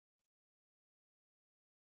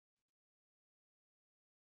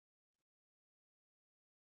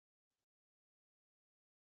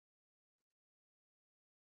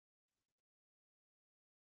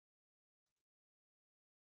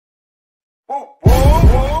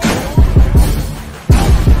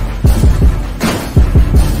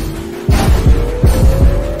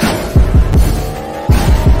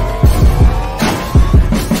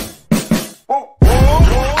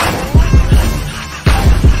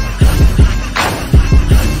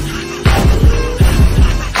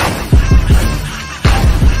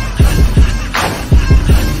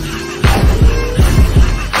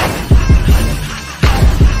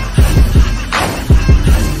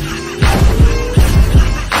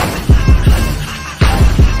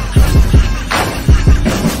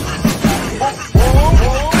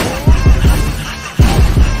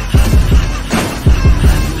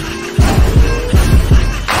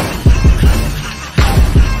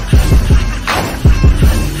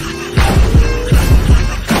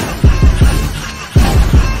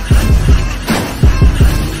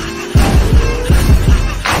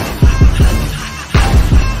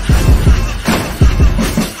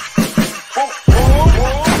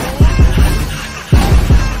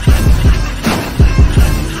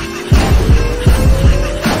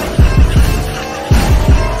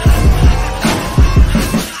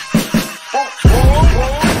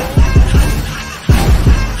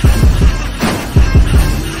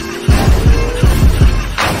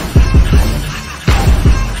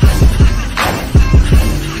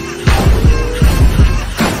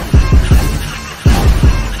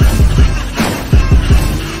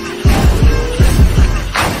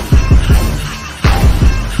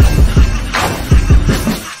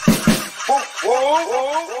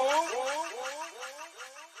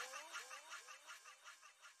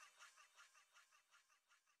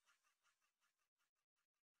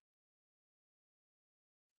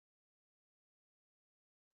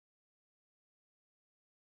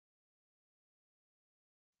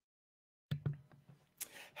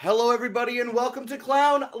Hello, everybody, and welcome to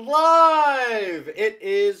Clown Live. It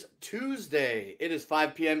is Tuesday. It is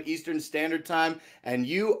 5 p.m. Eastern Standard Time, and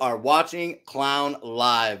you are watching Clown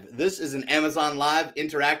Live. This is an Amazon Live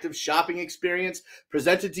interactive shopping experience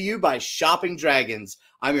presented to you by Shopping Dragons.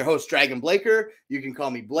 I'm your host, Dragon Blaker. You can call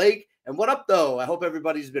me Blake. And what up, though? I hope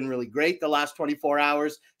everybody's been really great the last 24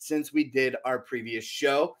 hours since we did our previous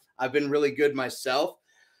show. I've been really good myself.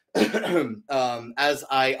 As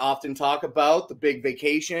I often talk about, the big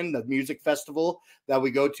vacation, the music festival that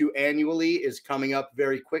we go to annually is coming up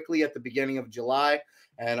very quickly at the beginning of July.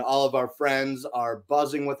 And all of our friends are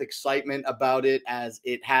buzzing with excitement about it as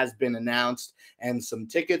it has been announced. And some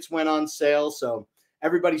tickets went on sale. So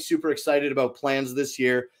everybody's super excited about plans this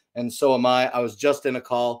year. And so am I. I was just in a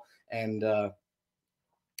call and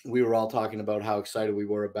we were all talking about how excited we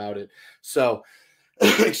were about it. So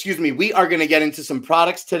excuse me, we are going to get into some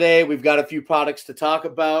products today. We've got a few products to talk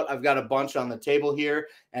about. I've got a bunch on the table here,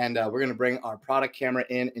 and we're going to bring our product camera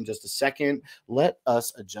in just a second. Let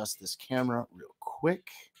us adjust this camera real quick.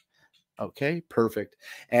 Okay, perfect.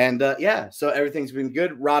 And yeah, so everything's been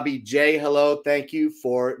good. Robbie J, hello. Thank you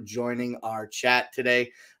for joining our chat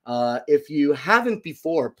today. If you haven't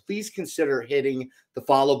before, please consider hitting the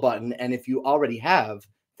follow button. And if you already have,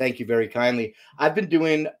 thank you very kindly. I've been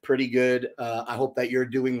doing pretty good. I hope that you're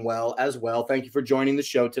doing well as well. Thank you for joining the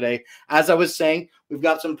show today. As I was saying, we've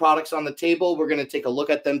got some products on the table. We're going to take a look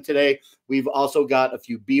at them today. We've also got a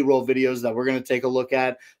few B-roll videos that we're going to take a look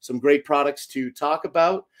at. Some great products to talk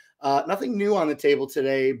about. Nothing new on the table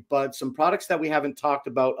today, but some products that we haven't talked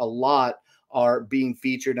about a lot are being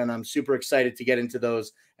featured, and I'm super excited to get into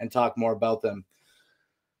those and talk more about them.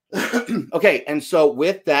 Okay, and so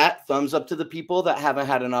with that, thumbs up to the people that haven't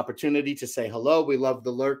had an opportunity to say hello. We love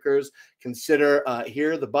the lurkers. Consider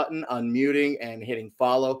here the button unmuting and hitting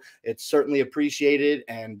follow. It's certainly appreciated,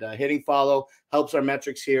 and hitting follow helps our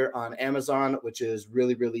metrics here on Amazon, which is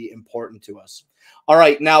really, really important to us. All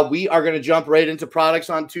right, now we are going to jump right into products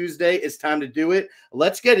on Tuesday. It's time to do it.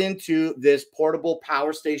 Let's get into this portable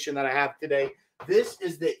power station that I have today. This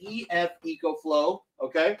is the EF EcoFlow,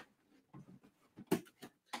 okay?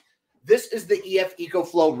 This is the EF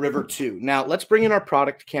EcoFlow River 2. Now, let's bring in our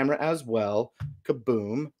product camera as well.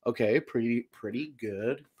 Kaboom. Okay, pretty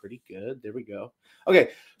good. Pretty good. There we go. Okay,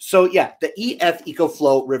 so yeah, the EF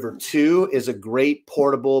EcoFlow River 2 is a great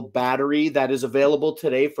portable battery that is available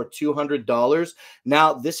today for $200.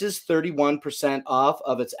 Now, this is 31% off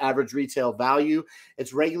of its average retail value.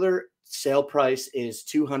 Its regular sale price is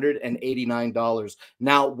 $289.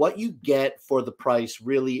 Now, what you get for the price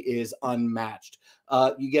really is unmatched.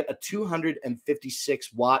 You get a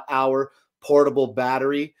 256 watt hour portable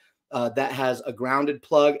battery that has a grounded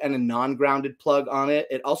plug and a non-grounded plug on it.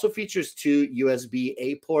 It also features two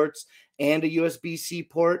USB-A ports and a USB-C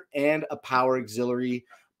port and a power auxiliary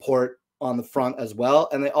port on the front as well.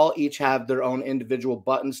 And they all each have their own individual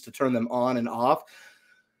buttons to turn them on and off.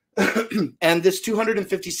 And this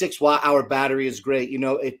 256 watt hour battery is great. You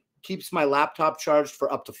know, it keeps my laptop charged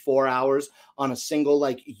for up to 4 hours on a single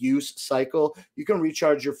like use cycle. You can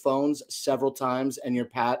recharge your phones several times and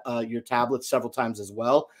your tablet several times as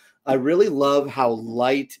well. I really love how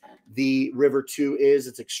light the River 2 is.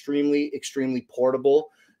 It's extremely, extremely portable.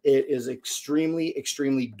 It is extremely,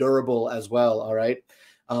 extremely durable as well. All right.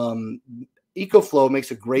 EcoFlow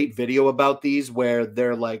makes a great video about these where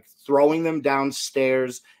they're like throwing them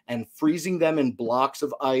downstairs and freezing them in blocks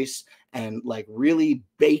of ice and like really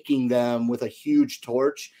baking them with a huge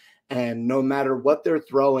torch. And no matter what they're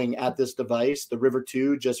throwing at this device, the River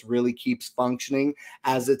 2 just really keeps functioning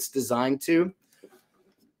as it's designed to.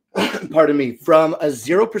 Pardon me. From a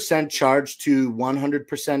 0% charge to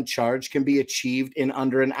 100% charge can be achieved in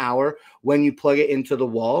under an hour when you plug it into the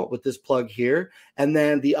wall with this plug here. And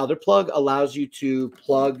then the other plug allows you to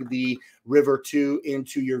plug the River 2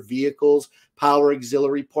 into your vehicle's power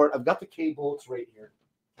auxiliary port. I've got the cable. It's right here.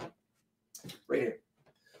 Right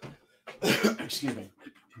here. Excuse me.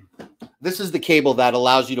 This is the cable that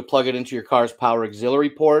allows you to plug it into your car's power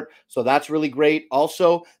auxiliary port. So that's really great.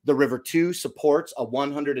 Also, the River 2 supports a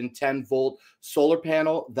 110 volt solar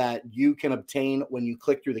panel that you can obtain when you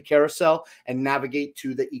click through the carousel and navigate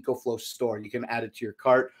to the EcoFlow store. You can add it to your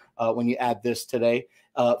cart when you add this today.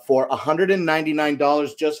 For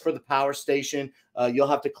 $199 just for the power station. You'll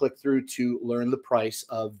have to click through to learn the price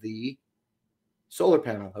of the solar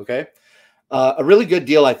panel. Okay. A really good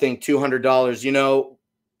deal, I think, $200. You know,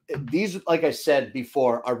 these, like I said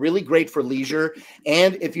before, are really great for leisure.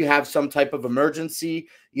 And if you have some type of emergency,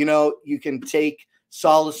 you know, you can take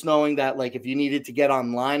solace knowing that, like, if you needed to get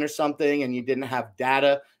online or something and you didn't have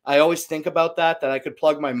data, I always think about that I could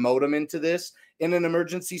plug my modem into this in an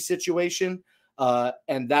emergency situation.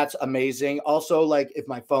 And that's amazing. Also, like, if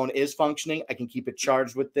my phone is functioning, I can keep it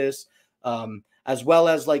charged with this. As well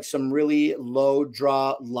as like some really low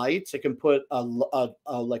draw lights. I can put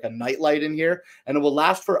like a night light in here and it will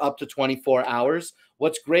last for up to 24 hours.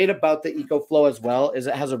 What's great about the EcoFlow as well is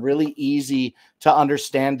it has a really easy to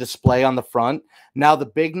understand display on the front. Now the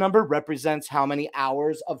big number represents how many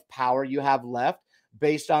hours of power you have left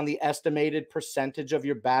based on the estimated percentage of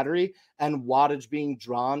your battery and wattage being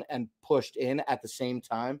drawn and pushed in at the same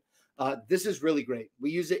time. This is really great. We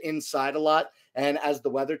use it inside a lot. And as the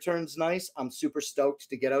weather turns nice, I'm super stoked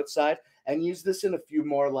to get outside and use this in a few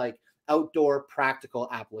more like outdoor practical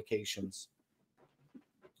applications.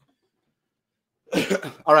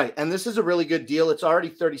 All right. And this is a really good deal. It's already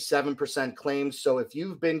 37% claimed. So if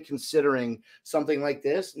you've been considering something like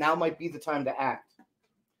this, now might be the time to act,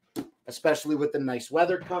 especially with the nice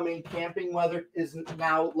weather coming. Camping weather is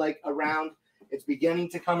now like around. It's beginning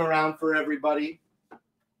to come around for everybody.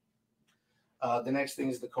 The next thing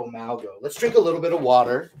is the Comalgo. Let's drink a little bit of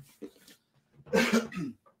water.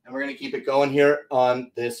 And we're going to keep it going here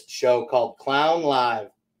on this show called Clown Live.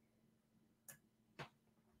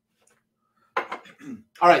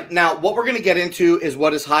 All right. Now, what we're going to get into is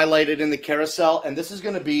what is highlighted in the carousel. And this is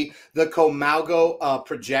going to be the Comalgo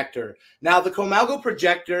projector. Now, the Comalgo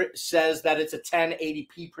projector says that it's a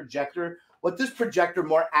 1080p projector. What this projector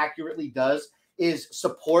more accurately does is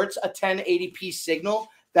supports a 1080p signal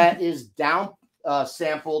that is down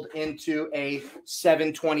sampled into a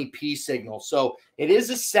 720p signal. So it is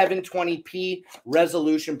a 720p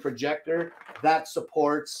resolution projector that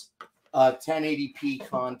supports 1080p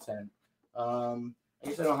content. I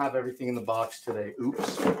guess I don't have everything in the box today.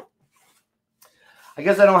 Oops. I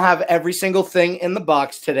guess I don't have every single thing in the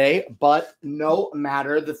box today, but no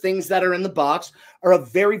matter. The things that are in the box are a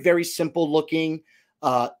very, very simple looking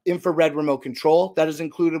infrared remote control that is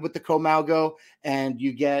included with the Comalgo, and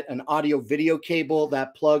you get an audio video cable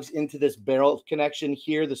that plugs into this barrel connection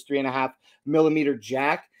here, this 3.5 millimeter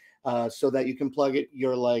jack, so that you can plug it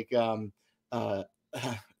your like your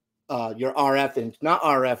RF in, not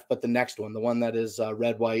RF, but the next one, the one that is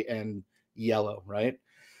red, white, and yellow, right?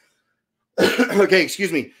 Okay,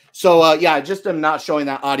 excuse me. So yeah, I just am not showing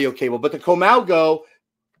that audio cable, but the Comalgo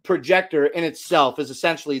projector in itself is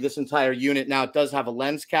essentially this entire unit. Now it does have a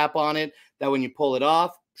lens cap on it that when you pull it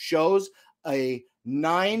off shows a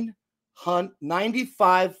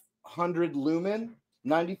 9500 lumen.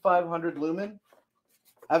 I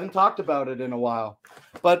haven't talked about it in a while,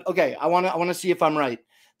 but okay, I want to see if I'm right.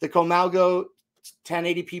 The Comalgo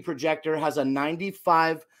 1080p projector has a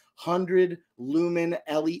 9500 lumen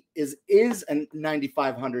LED is a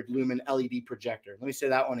 9500 lumen LED projector. Let me say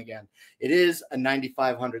that one again. It is a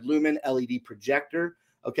 9500 lumen LED projector,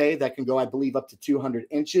 okay, that can go, I believe, up to 200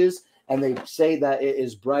 inches, and they say that it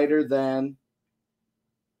is brighter than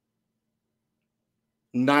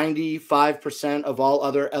 95% of all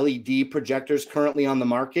other LED projectors currently on the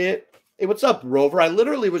market. Hey, what's up, Rover? I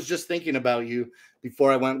literally was just thinking about you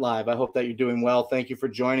before I went live. I hope that you're doing well. Thank you for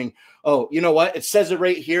joining. Oh, you know what? It says it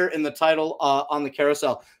right here in the title on the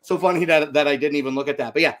carousel. So funny that I didn't even look at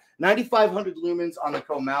that. But yeah, 9,500 lumens on the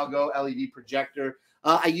Comalgo LED projector.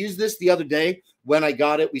 I used this the other day when I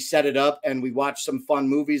got it. We set it up and we watched some fun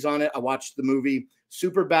movies on it. I watched the movie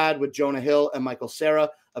Superbad with Jonah Hill and Michael Cera,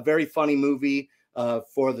 a very funny movie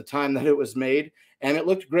for the time that it was made. And it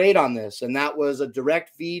looked great on this. And that was a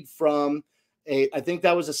direct feed from I think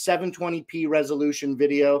that was a 720p resolution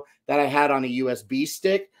video that I had on a USB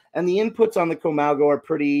stick. And the inputs on the Comalgo are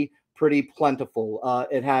pretty plentiful.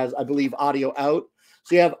 It has, I believe, audio out.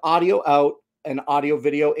 So you have audio out and audio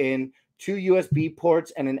video in, 2 USB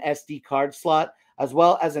ports and an SD card slot, as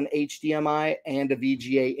well as an HDMI and a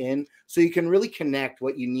VGA in. So you can really connect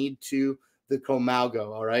what you need to the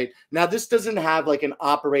Comalgo. All right. Now, this doesn't have like an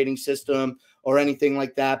operating system or anything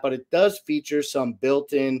like that, but it does feature some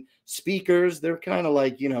built-in speakers. They're kind of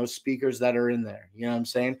like, speakers that are in there. You know what I'm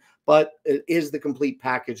saying? But it is the complete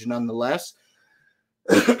package nonetheless.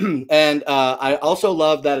 And I also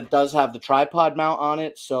love that it does have the tripod mount on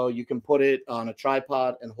it, so you can put it on a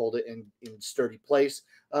tripod and hold it in sturdy place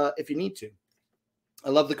if you need to. I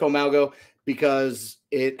love the Comalgo because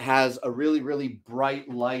it has a really bright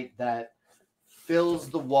light that fills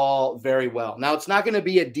the wall very well. Now, it's not going to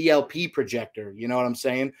be a DLP projector, you know what I'm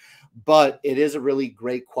saying? But it is a really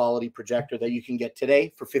great quality projector that you can get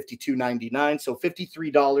today for $52.99. So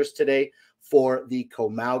 $53 today for the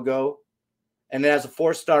Comalgo. And it has a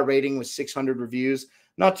 4-star rating with 600 reviews.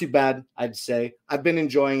 Not too bad, I'd say. I've been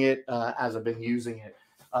enjoying it as I've been using it.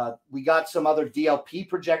 We got some other DLP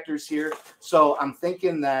projectors here. So I'm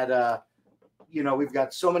thinking that, we've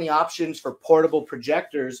got so many options for portable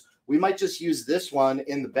projectors. We might just use this one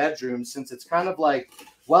in the bedroom since it's kind of like,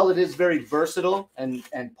 well, it is very versatile and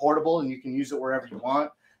portable, and you can use it wherever you want.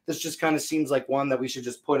 This just kind of seems like one that we should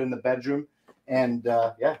just put in the bedroom. And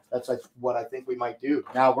yeah, that's like what I think we might do.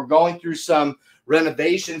 Now, we're going through some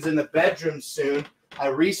renovations in the bedroom soon. I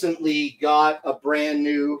recently got a brand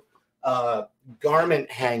new garment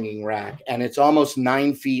hanging rack, and it's almost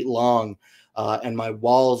 9 feet long. And my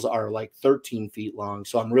walls are like 13 feet long.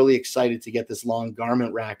 So I'm really excited to get this long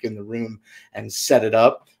garment rack in the room and set it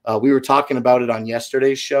up. We were talking about it on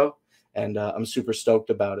yesterday's show, and I'm super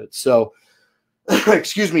stoked about it. So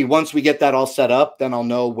excuse me, once we get that all set up, then I'll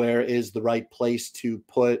know where is the right place to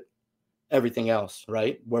put everything else,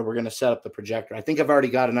 right? Where we're going to set up the projector. I think I've already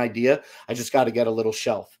got an idea. I just got to get a little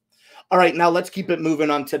shelf. All right, now let's keep it moving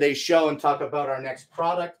on today's show and talk about our next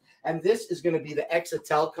product. And this is going to be the EXA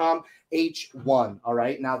Telcom H1. All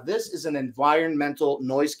right, now this is an environmental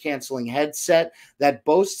noise canceling headset that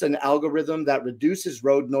boasts an algorithm that reduces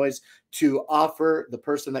road noise to offer the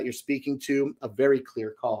person that you're speaking to a very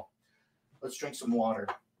clear call. Let's drink some water.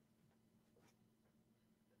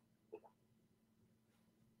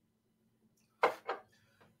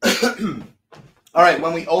 All right,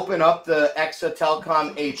 when we open up the EXA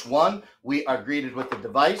Telcom H1, we are greeted with the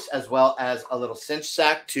device as well as a little cinch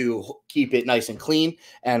sack to keep it nice and clean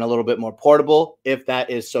and a little bit more portable, if that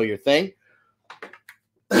is so your thing.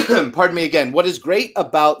 Pardon me again. What is great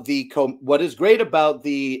about the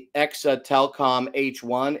EXA Telcom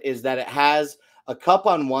H1 is that it has a cup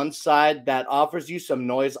on one side that offers you some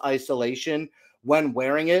noise isolation when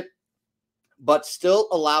wearing it, but still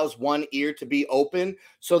allows one ear to be open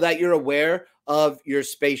so that you're aware of your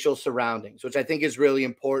spatial surroundings, which I think is really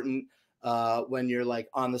important when you're like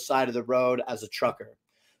on the side of the road as a trucker.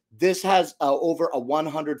 This has over a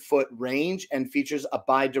 100-foot range and features a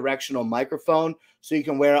bi-directional microphone, so you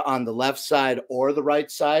can wear it on the left side or the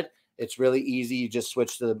right side. It's really easy. You just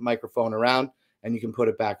switch the microphone around and you can put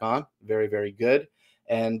it back on. Very, very good.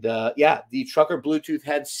 And yeah, the Trucker Bluetooth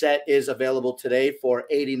headset is available today for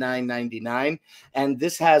 $89.99. And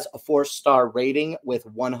this has a 4-star rating with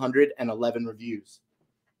 111 reviews.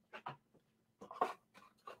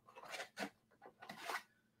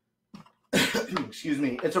 Excuse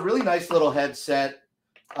me. It's a really nice little headset.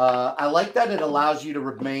 I like that it allows you to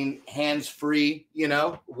remain hands-free,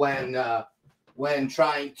 when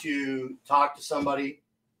trying to talk to somebody.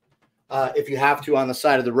 If you have to on the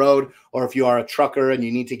side of the road, or if you are a trucker and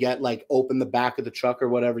you need to get open the back of the truck or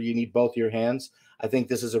whatever, you need both your hands. I think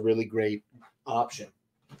this is a really great option.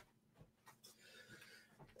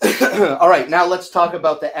 All right, now let's talk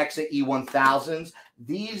about the EXA E1000s.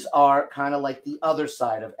 These are kind of like the other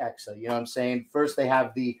side of EXA. You know what I'm saying? First, they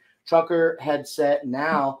have the trucker headset.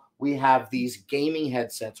 Now we have these gaming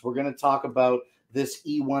headsets. We're going to talk about this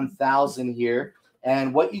E1000 here.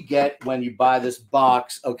 And what you get when you buy this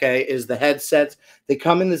box, okay, is the headsets. They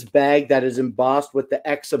come in this bag that is embossed with the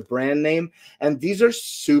EXA brand name. And these are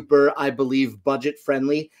super, I believe, budget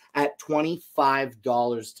friendly at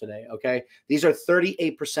 $25 today, okay? These are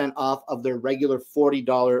 38% off of their regular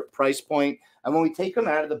 $40 price point. And when we take them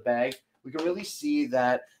out of the bag, we can really see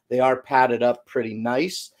that they are padded up pretty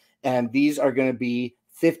nice. And these are going to be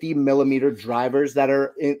 50 millimeter drivers that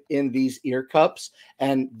are in these ear cups.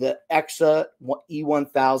 And the EXA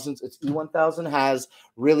E1000s, its E1000 has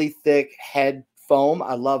really thick head foam.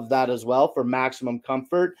 I love that as well for maximum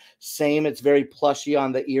comfort. Same, it's very plushy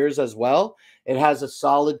on the ears as well. It has a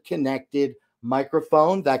solid connected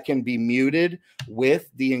microphone that can be muted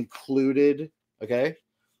with the included, okay,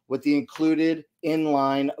 with the included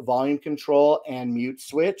inline volume control and mute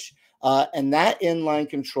switch. And that inline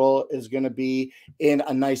control is going to be in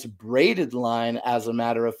a nice braided line, as a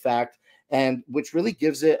matter of fact, and which really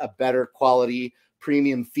gives it a better quality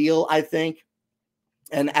premium feel, I think.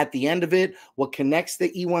 And at the end of it, what connects the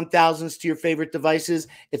E1000s to your favorite devices,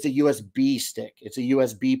 it's a USB stick. It's a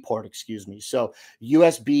USB port, excuse me. So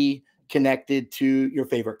USB connected to your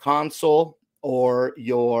favorite console or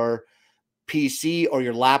your PC or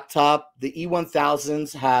your laptop. The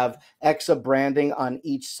E1000s have EXA branding on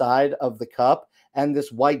each side of the cup, and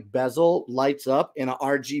this white bezel lights up in a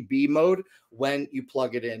RGB mode when you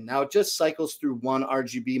plug it in. Now, it just cycles through one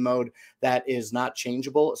RGB mode that is not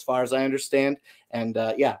changeable as far as I understand. And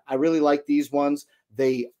yeah, I really like these ones.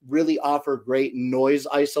 They really offer great noise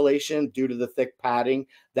isolation due to the thick padding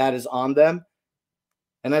that is on them.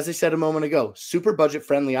 And as I said a moment ago, super budget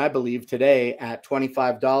friendly, I believe, today at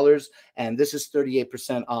 $25. And this is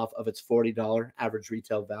 38% off of its $40 average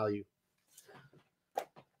retail value.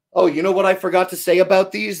 Oh, you know what I forgot to say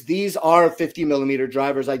about these? These are 50 millimeter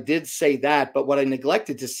drivers. I did say that, but what I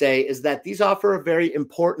neglected to say is that these offer a very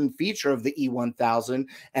important feature of the E1000,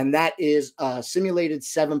 and that is simulated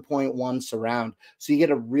 7.1 surround. So you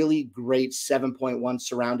get a really great 7.1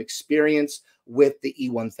 surround experience with the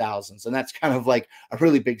E1000s, and that's kind of like a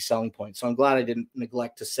really big selling point. So I'm glad I didn't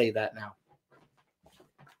neglect to say that now.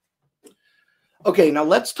 Okay, now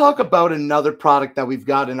let's talk about another product that we've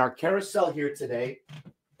got in our carousel here today.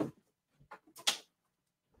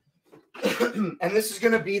 And this is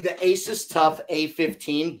going to be the Asus TUF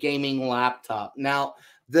A15 gaming laptop. Now,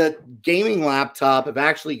 the gaming laptop, I've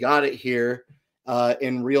actually got it here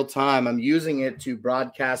in real time. I'm using it to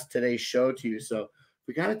broadcast today's show to you. So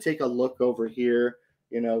we got to take a look over here.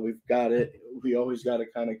 You know, we've got it. We always got to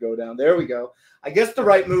kind of go down. There we go. I guess the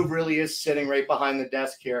right move really is sitting right behind the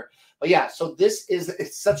desk here. But yeah, so this is,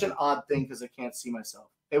 it's such an odd thing because I can't see myself.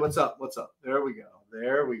 Hey, what's up? What's up? There we go.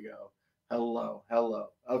 There we go. Hello. Hello.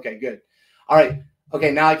 Okay, good. All right.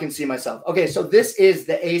 Okay, now I can see myself. Okay, so this is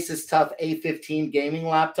the Asus TUF A15 gaming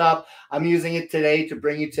laptop. I'm using it today to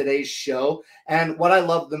bring you today's show. And what I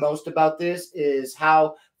love the most about this is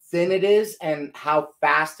how thin it is and how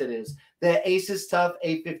fast it is. The Asus TUF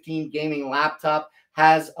A15 gaming laptop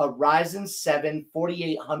has a Ryzen 7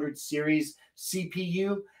 4800 series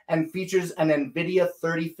CPU and features an NVIDIA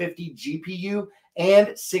 3050 GPU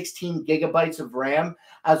and 16 gigabytes of RAM,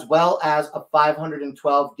 as well as a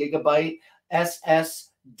 512 gigabyte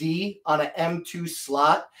SSD on an M2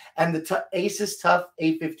 slot. And the Asus TUF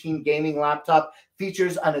A15 gaming laptop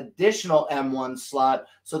features an additional M1 slot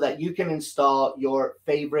so that you can install your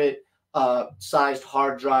favorite sized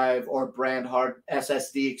hard drive or brand hard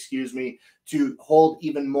SSD, excuse me, to hold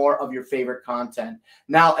even more of your favorite content.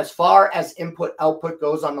 Now, as far as input output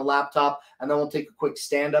goes on the laptop, and then we'll take a quick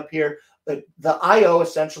stand up here. The I/O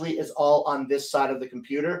essentially is all on this side of the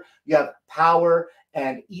computer. You have power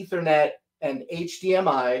and Ethernet and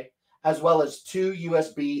HDMI, as well as two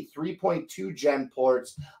USB 3.2 gen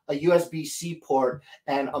ports, a USB-C port,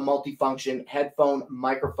 and a multifunction headphone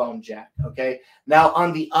microphone jack, okay? Now,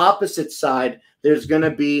 on the opposite side, there's going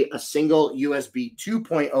to be a single USB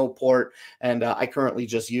 2.0 port, and I currently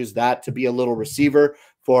just use that to be a little receiver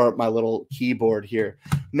for my little keyboard here.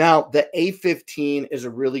 Now, the A15 is a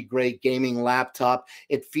really great gaming laptop.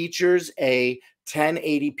 It features a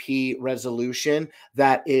 1080p resolution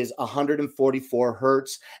that is 144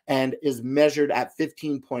 hertz and is measured at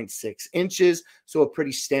 15.6 inches, so a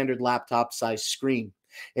pretty standard laptop size screen.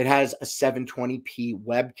 It has a 720p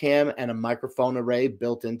webcam and a microphone array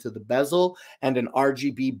built into the bezel and an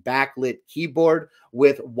RGB backlit keyboard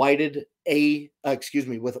with whited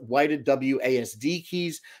with whited WASD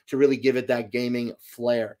keys to really give it that gaming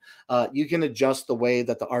flair. You can adjust the way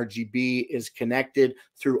that the RGB is connected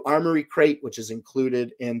through Armoury Crate, which is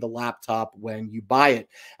included in the laptop when you buy it.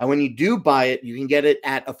 And when you do buy it, you can get it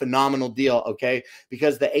at a phenomenal deal, okay?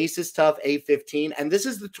 Because the Asus TUF A15, and this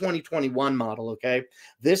is the 2021 model, okay?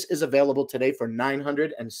 This is available today for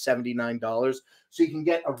 $979. So you can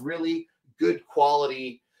get a really good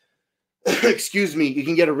quality you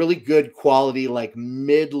can get a really good quality, like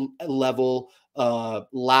mid-level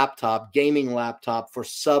gaming laptop for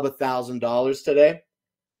sub $1,000 today.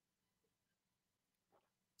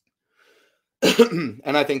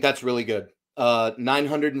 And I think that's really good.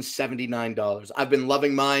 $979. I've been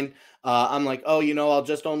loving mine. I'm like, oh, I'll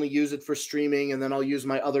just only use it for streaming, and then I'll use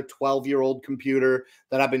my other 12-year-old computer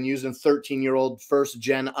that I've been using, 13-year-old first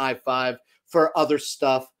gen i5 for other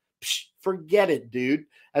stuff. Psh, forget it, dude.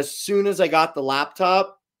 As soon as I got the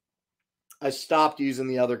laptop, I stopped using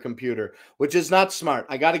the other computer, which is not smart.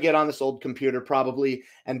 I got to get on this old computer probably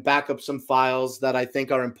and back up some files that I think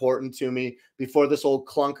are important to me before this old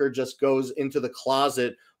clunker just goes into the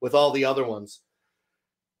closet with all the other ones.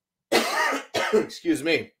 Excuse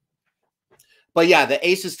me. But yeah, the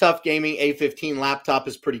Asus TUF Gaming A15 laptop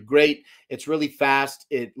is pretty great. It's really fast.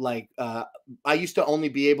 I used to only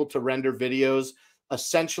be able to render videos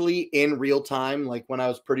essentially in real time. Like when I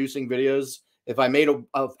was producing videos, if I made a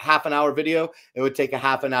half an hour video, it would take a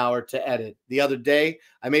half an hour to edit. The other day,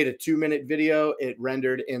 I made a 2-minute video. It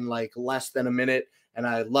rendered in like less than a minute, and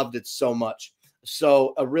I loved it so much.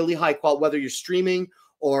 So a really high quality, whether you're streaming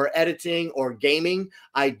or editing or gaming,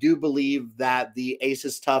 I do believe that the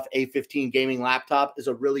Asus TUF A15 gaming laptop is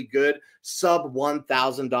a really good sub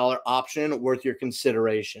 $1,000 option worth your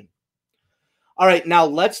consideration. All right, now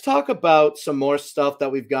let's talk about some more stuff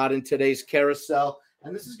that we've got in today's carousel.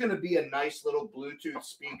 And this is going to be a nice little Bluetooth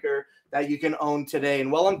speaker that you can own today.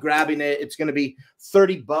 And while I'm grabbing it, it's going to be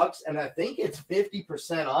 $30, and I think it's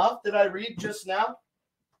 50% off. Did I read just now?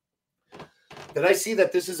 Did I see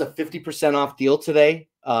that this is a 50% off deal today?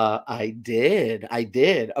 I did.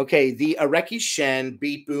 Okay, the Areqi Shen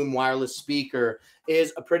Beat Boom wireless speaker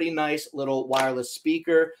is a pretty nice little wireless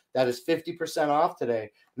speaker that is 50% off today.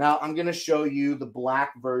 Now, I'm going to show you the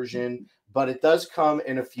black version, but it does come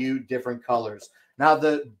in a few different colors. Now,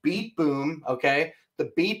 the Beat Boom, okay,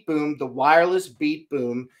 the wireless Beat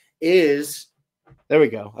Boom is, there we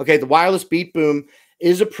go. Okay, the wireless Beat Boom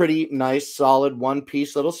is a pretty nice, solid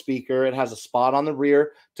one-piece little speaker. It has a spot on the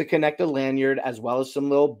rear to connect a lanyard, as well as some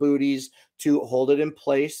little booties to hold it in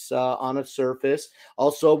place on a surface.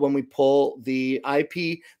 Also, when we pull the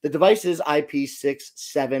device is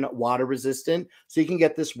IP67 water resistant, so you can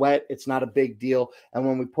get this wet. It's not a big deal. And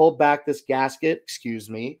when we pull back this gasket,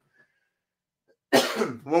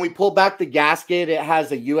 when we pull back the gasket, it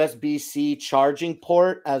has a USB-C charging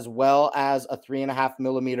port as well as a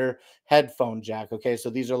 3.5mm headphone jack. Okay, so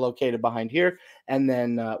these are located behind here. And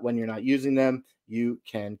then when you're not using them, you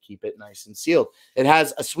can keep it nice and sealed. It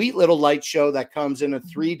has a sweet little light show that comes in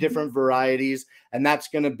 3 different varieties, and that's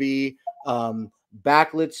going to be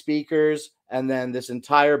backlit speakers. And then this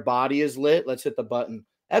entire body is lit. Let's hit the button.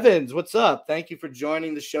 Evans, what's up? Thank you for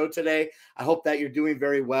joining the show today. I hope that you're doing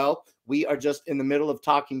very well. We are just in the middle of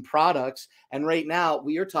talking products, and right now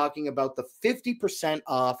we are talking about the 50%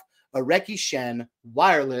 off Areqi Shen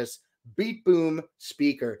wireless Beat Boom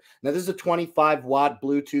speaker. Now, this is a 25-watt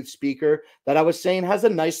Bluetooth speaker that I was saying has a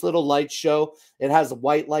nice little light show. It has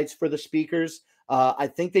white lights for the speakers. I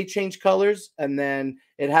think they change colors, and then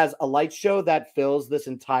it has a light show that fills this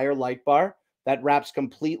entire light bar that wraps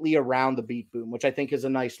completely around the Beat Boom, which I think is a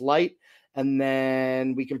nice light. And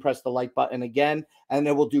then we can press the light button again, and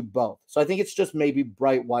it will do both. So I think it's just maybe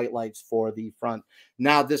bright white lights for the front.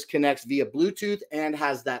 Now, this connects via Bluetooth and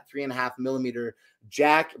has that 3.5mm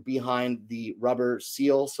jack behind the rubber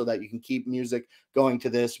seal so that you can keep music going to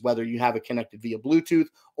this, whether you have it connected via Bluetooth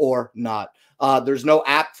or not. There's no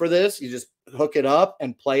app for this. You just hook it up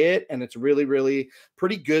and play it, and it's really, really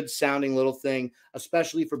pretty good sounding little thing,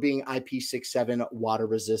 especially for being IP67 water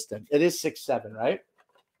resistant. It is 6.7, right?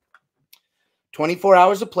 24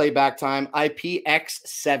 hours of playback time,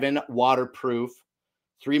 IPX7 waterproof,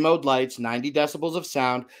 3-mode lights, 90 decibels of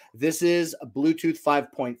sound. This is Bluetooth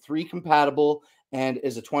 5.3 compatible and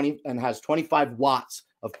has 25 watts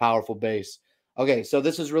of powerful bass. Okay, so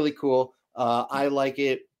this is really cool. I like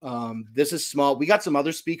it. This is small. We got some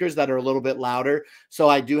other speakers that are a little bit louder. So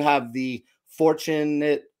I do have the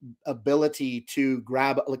fortunate ability to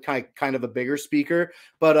grab a kind of a bigger speaker,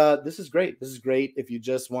 but this is great. This is great if you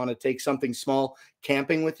just want to take something small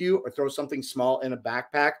camping with you, or throw something small in a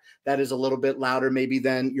backpack that is a little bit louder maybe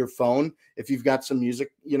than your phone. If you've got some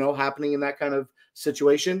music, you know, happening in that kind of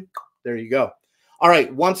situation, there you go. All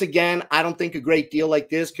right. Once again, I don't think a great deal like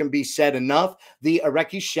this can be said enough. The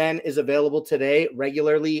Areki Shen is available today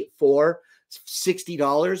regularly for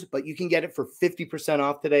 $60, but you can get it for 50%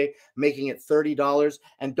 off today, making it $30.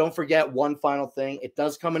 And don't forget one final thing. It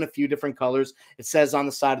does come in a few different colors. It says on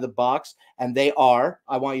the side of the box, and they are,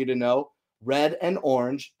 I want you to know, red and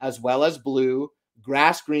orange, as well as blue,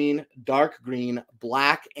 grass green, dark green,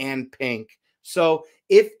 black, and pink. So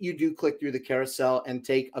if you do click through the carousel and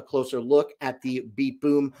take a closer look at the Beat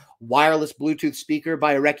Boom wireless Bluetooth speaker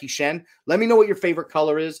by Areki Shen, let me know what your favorite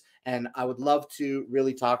color is, and I would love to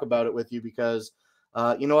really talk about it with you, because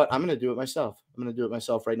you know what? I'm going to do it myself. I'm going to do it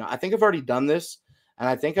myself right now. I think I've already done this, and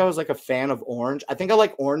I think I was like a fan of orange. I think I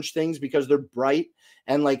like orange things because they're bright,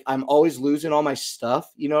 and like I'm always losing all my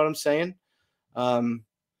stuff. You know what I'm saying? I'm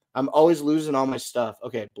always losing all my stuff.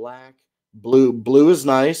 Okay, black, blue. Blue is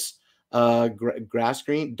nice. Grass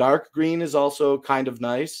green, dark green is also kind of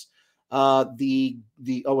nice. Oh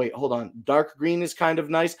wait, hold on. Dark green is kind of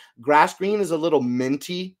nice. Grass green is a little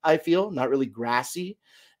minty, I feel, not really grassy.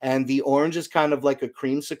 And the orange is kind of like a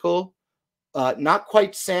creamsicle. Not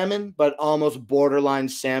quite salmon, but almost borderline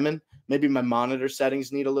salmon. Maybe my monitor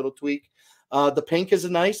settings need a little tweak. The pink is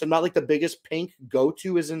nice. I'm not like the biggest pink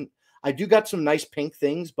go-to isn't. I do got some nice pink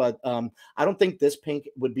things, but I don't think this pink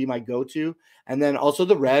would be my go-to. And then also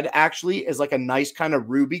the red actually is like a nice kind of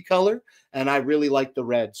ruby color, and I really like the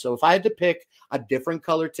red. So if I had to pick a different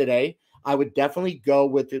color today, I would definitely go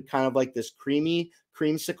with it kind of like this creamy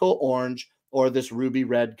creamsicle orange or this ruby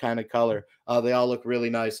red kind of color. They all look really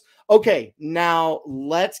nice. Okay, now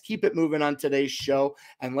let's keep it moving on today's show,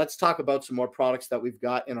 and let's talk about some more products that we've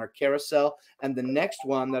got in our carousel. And the next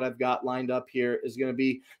one that I've got lined up here is going to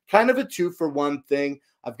be kind of a 2-for-1 thing.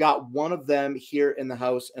 I've got one of them here in the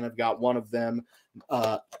house, and I've got one of them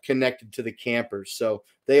connected to the campers. So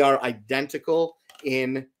they are identical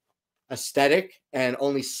in aesthetic and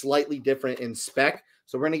only slightly different in spec.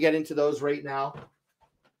 So we're going to get into those right now.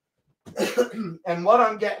 And what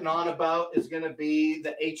I'm getting on about is going to be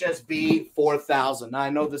the HSB 4000. Now, I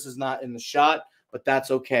know this is not in the shot, but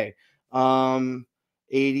that's okay.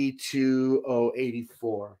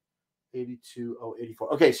 82084.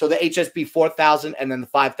 82084. Okay, so the HSB 4000, and then the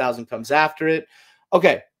 5000 comes after it.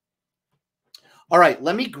 Okay. All right,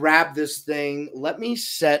 let me grab this thing. Let me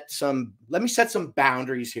set some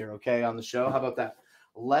boundaries here, okay, on the show. How about that?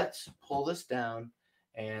 Let's pull this down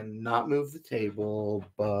and not move the table,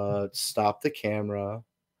 but stop the camera.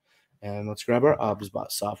 And let's grab our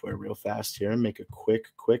OBSBot software real fast here and make a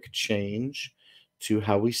quick change to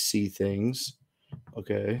how we see things.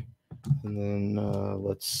 Okay. And then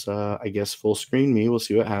let's, I guess, full screen me. We'll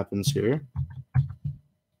see what happens here.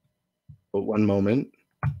 But one moment.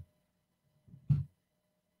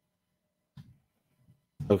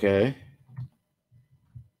 Okay.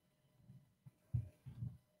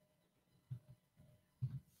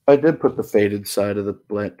 I did put the faded side of the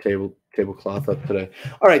tablecloth up today.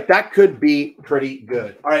 All right, that could be pretty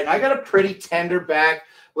good. All right, I got a pretty tender back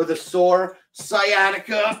with a sore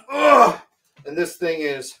sciatica. Ugh! And this thing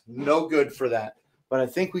is no good for that. But I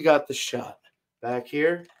think we got the shot. Back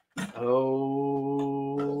here.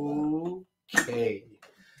 Okay.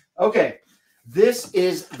 Okay. This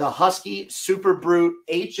is the Husky Super Brute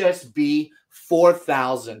HSB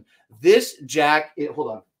 4000. This jack,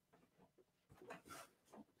 hold on.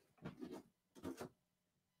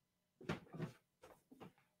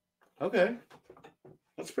 Okay,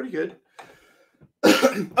 that's pretty good.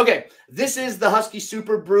 Okay, this is the Husky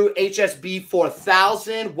Super Brute HSB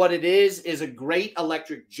 4000. What it is a great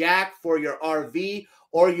electric jack for your RV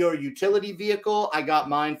or your utility vehicle. I got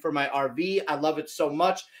mine for my RV. I love it so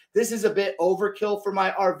much. This is a bit overkill for my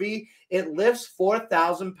RV. It lifts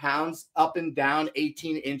 4,000 pounds up and down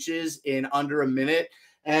 18 inches in under a minute,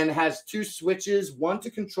 and has two switches, one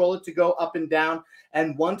to control it to go up and down,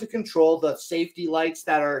 and one to control the safety lights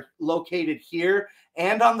that are located here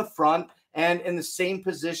and on the front and in the same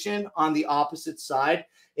position on the opposite side.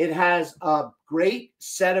 It has a great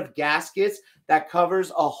set of gaskets that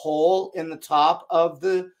covers a hole in the top of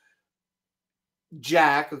the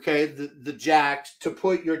jack, okay, the jack, to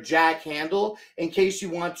put your jack handle in case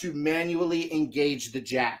you want to manually engage the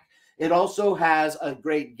jack. It also has a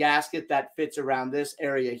great gasket that fits around this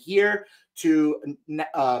area here to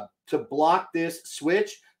block this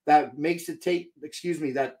switch that makes it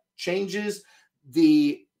that changes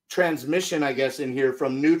the transmission, I guess, in here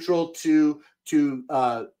from neutral to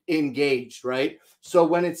engaged, right? So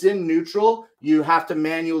when it's in neutral, you have to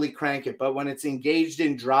manually crank it. But when it's engaged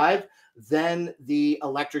in drive, then the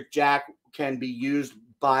electric jack can be used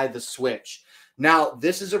by the switch. Now,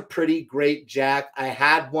 this is a pretty great jack. I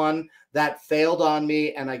had one that failed on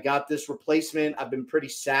me, and I got this replacement. I've been pretty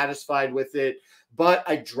satisfied with it, but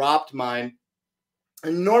I dropped mine.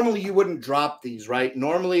 And normally you wouldn't drop these, right?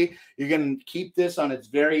 Normally you're going to keep this on its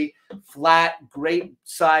very flat, great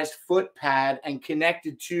sized foot pad and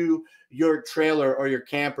connected to your trailer or your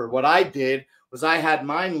camper. What I did was I had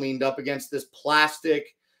mine leaned up against this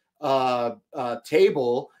plastic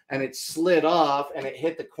table, and it slid off and it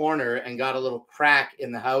hit the corner and got a little crack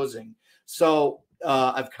in the housing. So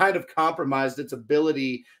I've kind of compromised its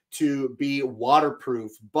ability to be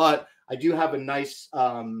waterproof, but I do have a nice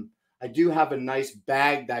bag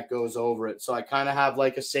that goes over it. So I kind of have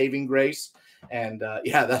like a saving grace. And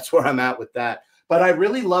yeah, that's where I'm at with that. But I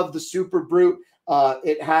really love the Super Brute.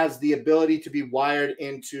 It has the ability to be wired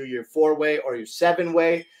into your 4-way or your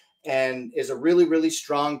 7-way, and is a really, really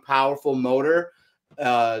strong, powerful motor.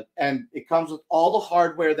 And it comes with all the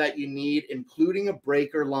hardware that you need, including a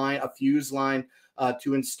breaker line, a fuse line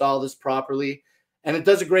to install this properly. And it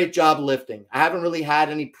does a great job lifting. I haven't really had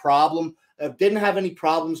any problem. Didn't have any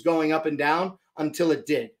problems going up and down until it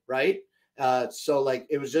did, right? So like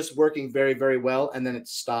it was just working very, very well, and then it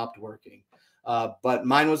stopped working. But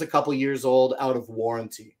mine was a couple years old, out of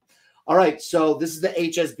warranty. All right, so this is the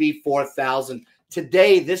HSB 4000.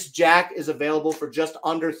 Today, this jack is available for just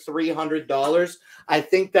under $300. I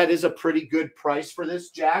think that is a pretty good price for this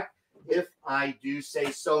jack, if I do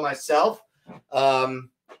say so myself.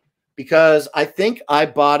 Because I think I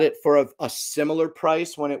bought it for a similar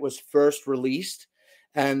price when it was first released.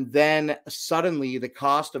 And then suddenly the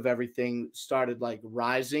cost of everything started like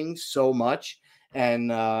rising so much. And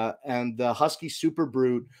the Husky Super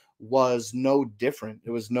Brute was no different.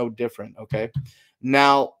 It was no different. Okay.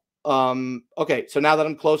 Now, okay. So now that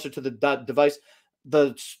I'm closer to the device,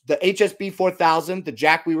 the HSB 4000, the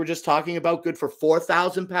jack we were just talking about, good for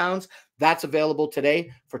 4,000 pounds. That's available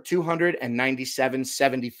today for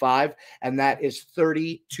 $297.75, and that is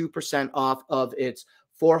 32% off of its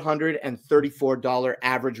 $434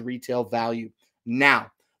 average retail value.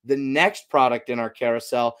 Now, the next product in our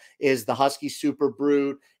carousel is the Husky Super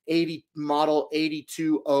Brute model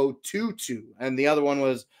 82022, and the other one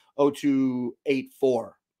was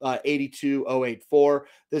 0284. 82084.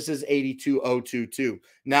 This is 82022.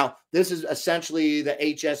 Now, this is essentially the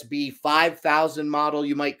HSB 5000 model,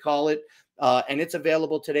 you might call it, and it's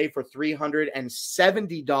available today for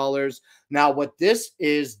 $370. Now, what this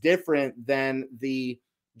is different than the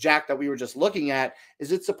jack that we were just looking at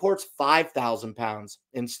is it supports 5,000 pounds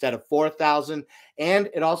instead of 4,000, and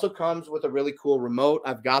it also comes with a really cool remote.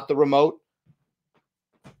 I've got the remote.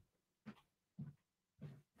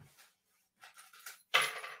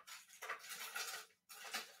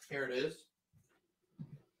 Here it is.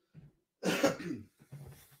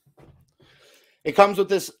 It comes with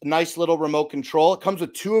this nice little remote control. It comes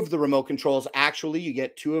with two of the remote controls. Actually, you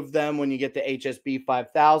get two of them when you get the HSB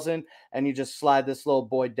 5000, and you just slide this little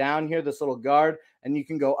boy down here, this little guard, and you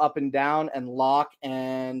can go up and down and lock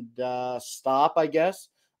and stop, I guess,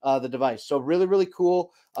 the device. So really, really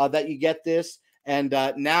cool that you get this. And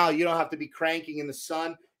now you don't have to be cranking in the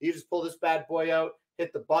sun. You just pull this bad boy out,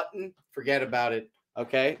 hit the button, forget about it.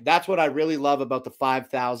 Okay, that's what I really love about the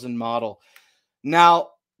 5000 model.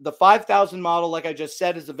 Now, the 5000 model, like I just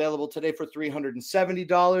said, is available today for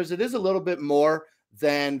 $370. It is a little bit more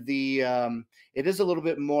than the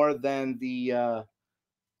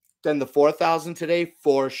 4000 today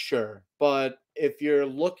for sure. But if you're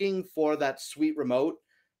looking for that sweet remote,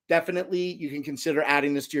 definitely you can consider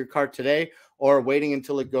adding this to your cart today or waiting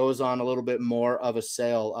until it goes on a little bit more of a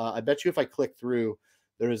sale. I bet you if I click through,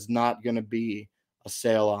 there is not going to be a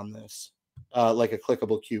sale on this, like a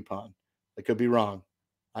clickable coupon. I could be wrong.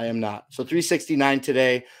 I am not. So $369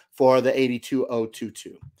 today for the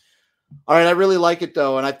 82022. All right, I really like it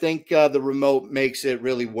though, and I think the remote makes it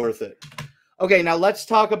really worth it. Okay, now let's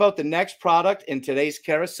talk about the next product in today's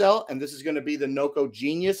carousel, and this is going to be the Noco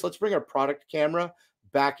Genius. Let's bring our product camera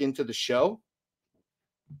back into the show,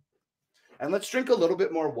 and let's drink a little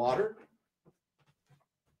bit more water.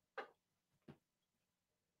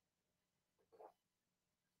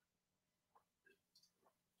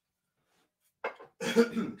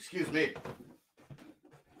 Excuse me.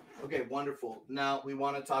 Okay, wonderful. Now we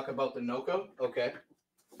want to talk about the Noco. Okay.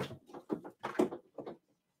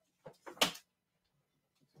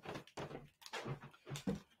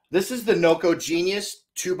 This is the Noco Genius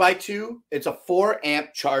 2x2. It's a 4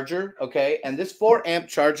 amp charger. Okay. And this 4 amp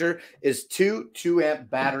charger is two 2 amp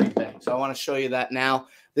battery banks. So I want to show you that now.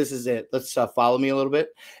 This is it. Let's follow me a little bit.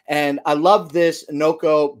 And I love this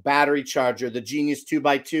Noco battery charger, the Genius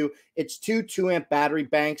 2x2. It's two 2 amp battery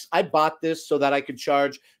banks. I bought this so that I could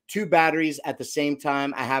charge two batteries at the same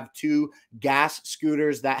time. I have two gas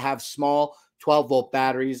scooters that have small 12-volt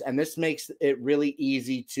batteries, and this makes it really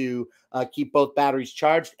easy to keep both batteries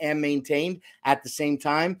charged and maintained at the same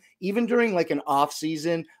time, even during like an off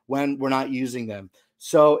season when we're not using them.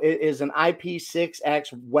 So it is an IP6X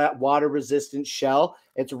wet water resistant shell.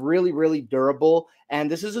 It's really, really durable. And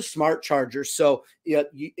this is a smart charger. So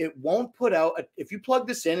it won't put out, if you plug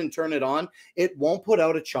this in and turn it on, it won't put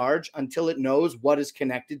out a charge until it knows what is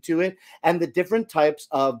connected to it. And the different types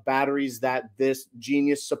of batteries that this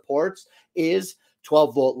Genius supports is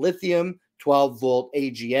 12-volt lithium, 12-volt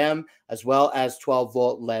AGM, as well as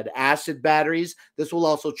 12-volt lead acid batteries. This will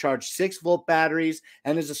also charge 6-volt batteries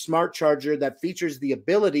and is a smart charger that features the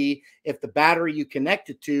ability, if the battery you connect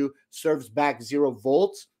it to serves back 0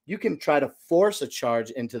 volts, you can try to force a charge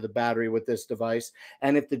into the battery with this device.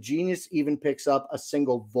 And if the Genius even picks up a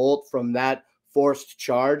single volt from that forced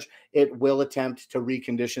charge, it will attempt to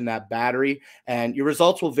recondition that battery. And your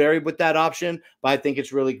results will vary with that option, but I think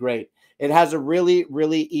it's really great. It has a really,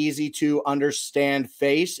 really easy to understand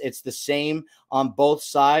face. It's the same on both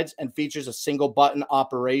sides and features a single button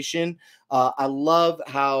operation. I love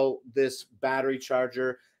how this battery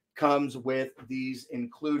charger comes with these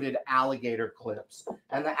included alligator clips.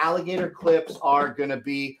 And the alligator clips are going to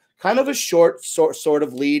be kind of a short sort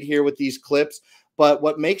of lead here with these clips. But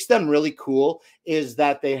what makes them really cool is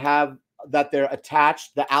that they're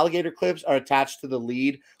attached. The alligator clips are attached to the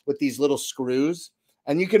lead with these little screws.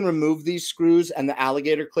 And you can remove these screws and the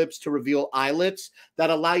alligator clips to reveal eyelets that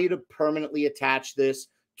allow you to permanently attach this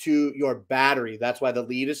to your battery. That's why the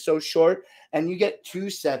lead is so short. And you get 2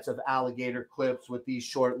 sets of alligator clips with these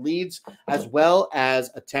short leads, as well as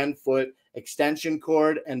a 10-foot extension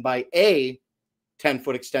cord. And by a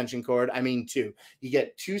 10-foot extension cord, I mean 2. You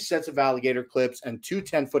get 2 sets of alligator clips and 2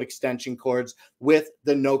 10-foot extension cords with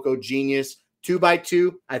the Noco Genius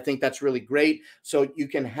 2x2. I think that's really great. So you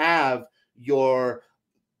can have your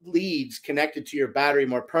leads connected to your battery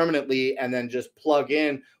more permanently and then just plug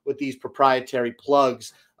in with these proprietary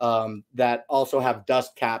plugs that also have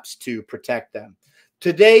dust caps to protect them.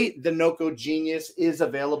 Today, the Noco Genius is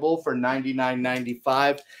available for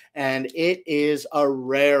 $99.95, and it is a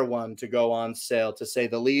rare one to go on sale, to say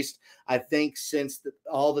the least. I think since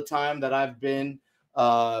all the time that I've been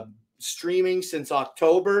streaming since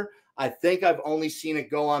October, I think I've only seen it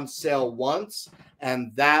go on sale once,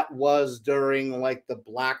 and that was during like the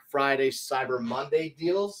Black Friday, Cyber Monday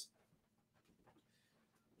deals.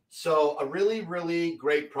 So a really, really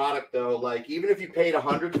great product, though. Like, even if you paid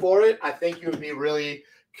 $100 for it, I think you would be really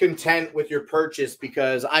content with your purchase,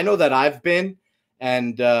 because I know that I've been,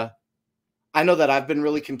 and I know that I've been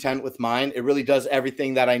really content with mine. It really does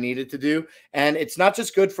everything that I needed to do. And it's not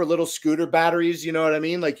just good for little scooter batteries, you know what I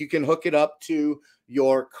mean? Like, you can hook it up to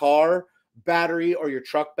your car battery or your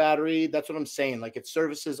truck battery. That's what I'm saying. Like, it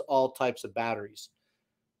services all types of batteries.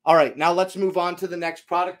 All right, now let's move on to the next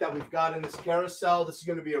product that we've got in this carousel. This is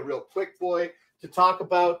going to be a real quick boy to talk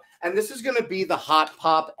about. And this is going to be the Hot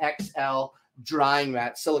Pop XL drying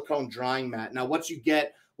mat, silicone drying mat. Now, what you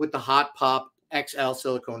get with the Hot Pop XL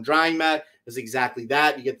silicone drying mat is exactly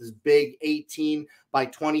that. You get this big 18 by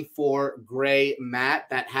 24 gray mat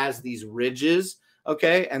that has these ridges,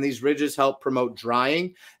 okay? And these ridges help promote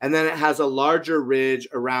drying. And then it has a larger ridge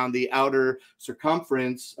around the outer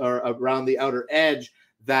circumference, or around the outer edge,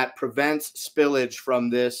 that prevents spillage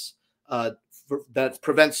from this, that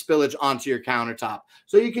prevents spillage onto your countertop.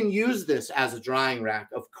 So you can use this as a drying rack.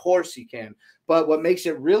 Of course you can. But what makes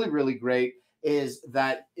it really, really great is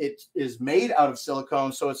that it is made out of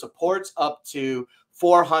silicone, so it supports up to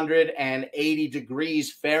 480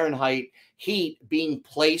 degrees Fahrenheit heat being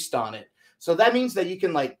placed on it. So that means that you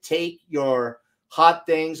can like take your hot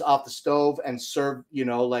things off the stove and serve, you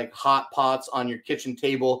know, like hot pots on your kitchen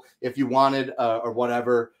table if you wanted, or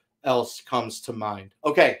whatever else comes to mind.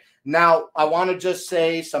 Okay, now I want to just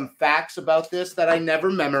say some facts about this that I never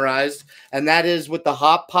memorized, and that is with the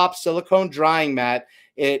Hot Pop silicone drying mat,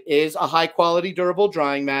 it is a high quality durable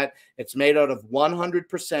drying mat. It's made out of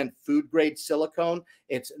 100% food grade silicone.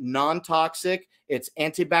 It's non-toxic. It's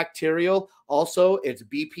antibacterial. Also, it's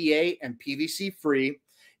BPA and PVC free.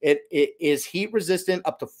 It is heat resistant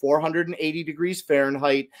up to 480 degrees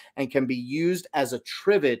Fahrenheit and can be used as a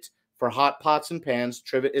trivet for hot pots and pans.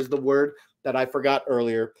 Trivet is the word that I forgot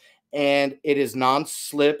earlier. And it is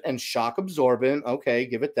non-slip and shock absorbent. Okay,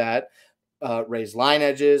 give it that. raised line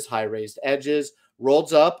edges, high raised edges,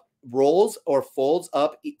 rolls or folds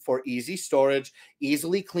up for easy storage,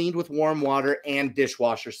 easily cleaned with warm water, and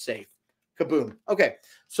dishwasher safe. Kaboom. Okay,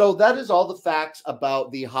 so that is all the facts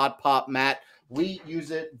about the Hot Pop mat. We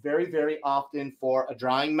use it very, very often for a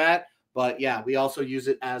drying mat, but yeah, we also use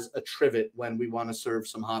it as a trivet when we want to serve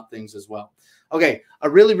some hot things as well. Okay, a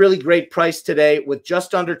really, really great price today with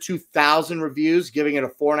just under 2,000 reviews, giving it a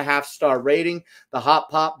 4.5-star rating. The Hot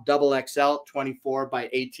Pop Double XL 24 by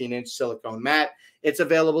 18-inch silicone mat. It's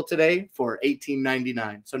available today for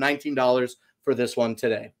 $18.99, so $19 for this one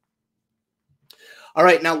today. All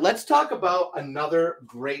right, now let's talk about another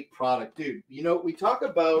great product. Dude, you know, we talk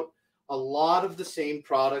about a lot of the same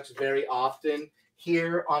products very often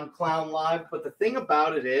here on Clown Live, but the thing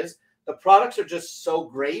about it is the products are just so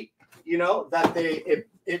great, you know, that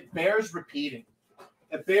it bears repeating.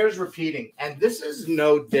 It bears repeating, and this is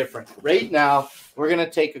no different. Right now, we're going to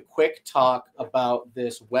take a quick talk about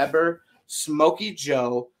this Weber Smokey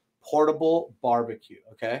Joe portable barbecue,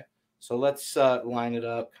 okay? So let's line it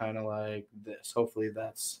up kind of like this. Hopefully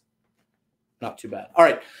that's not too bad. All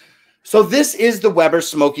right. So this is the Weber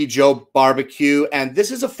Smokey Joe barbecue, and this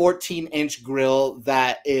is a 14-inch grill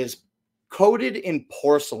that is coated in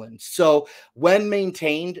porcelain. So when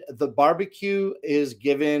maintained, the barbecue is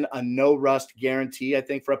given a no rust guarantee, I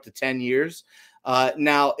think, for up to 10 years.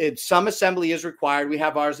 Now, some assembly is required. We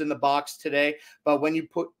have ours in the box today, but when you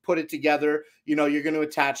put it together, you know, you're going to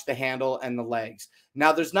attach the handle and the legs.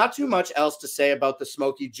 Now, there's not too much else to say about the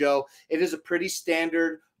Smokey Joe. It is a pretty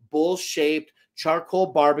standard bowl-shaped charcoal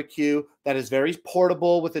barbecue that is very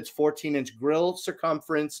portable with its 14-inch grill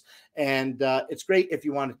circumference. And it's great if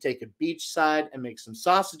you want to take a beachside and make some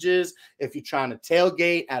sausages. If you're trying to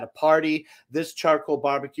tailgate at a party, this charcoal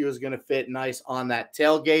barbecue is going to fit nice on that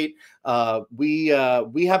tailgate. We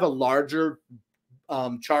have a larger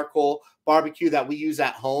charcoal barbecue that we use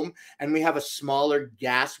at home, and we have a smaller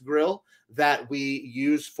gas grill that we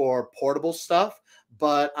use for portable stuff.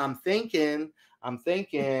 But I'm thinking we're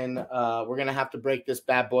going to have to break this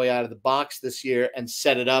bad boy out of the box this year and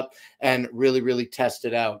set it up and really, really test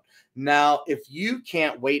it out. Now, if you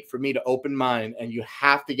can't wait for me to open mine and you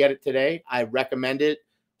have to get it today, I recommend it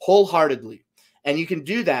wholeheartedly. And you can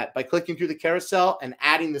do that by clicking through the carousel and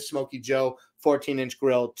adding the Smokey Joe 14-inch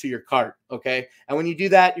grill to your cart, okay? And when you do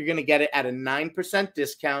that, you're going to get it at a 9%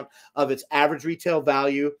 discount of its average retail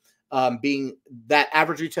value, being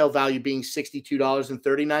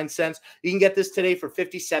 $62.39. You can get this today for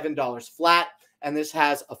 $57 flat, and this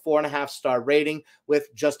has a 4.5-star rating with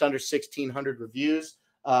just under 1,600 reviews.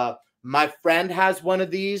 My friend has one of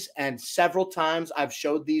these, and several times I've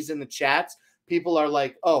showed these in the chats. People are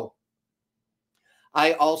like, oh,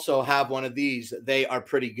 I also have one of these. They are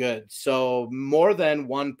pretty good. So more than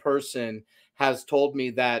one person has told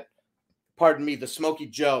me that, pardon me, the Smokey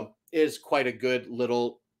Joe is quite a good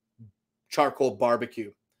little charcoal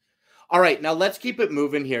barbecue. All right, now let's keep it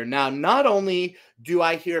moving here. Now, not only do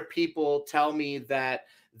I hear people tell me that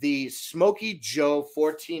the Smokey Joe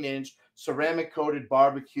 14-inch ceramic coated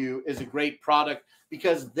barbecue is a great product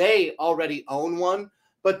because they already own one,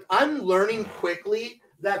 but I'm learning quickly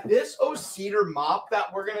that this O-Cedar mop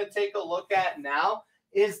that we're going to take a look at now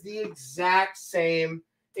is the exact same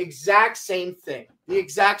thing. The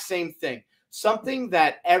exact same thing. Something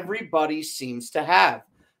that everybody seems to have.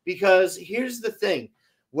 Because here's the thing.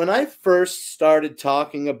 When I first started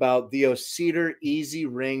talking about the O-Cedar Easy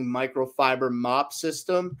Ring microfiber mop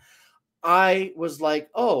system, I was like,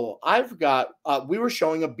 oh, I've got, we were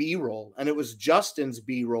showing a B-roll, and it was Justin's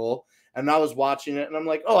B-roll, and I was watching it, and I'm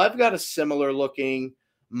like, oh, I've got a similar looking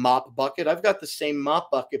mop bucket. I've got the same mop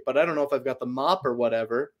bucket, but I don't know if I've got the mop or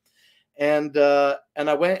whatever. And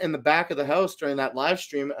I went in the back of the house during that live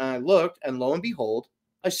stream, and I looked, and lo and behold,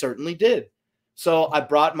 I certainly did. So I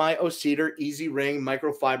brought my O-Cedar Easy Ring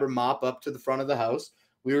microfiber mop up to the front of the house.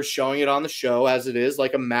 We were showing it on the show as it is,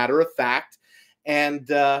 like a matter of fact. And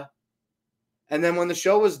then when the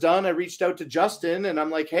show was done, I reached out to Justin, and I'm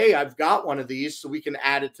like, hey, I've got one of these, so we can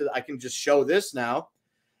add it to, I can just show this now.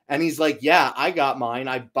 And he's like, yeah, I got mine.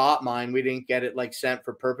 I bought mine. We didn't get it like sent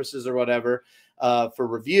for purposes or whatever for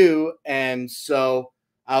review. And so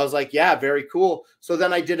I was like, yeah, very cool. So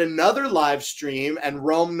then I did another live stream, and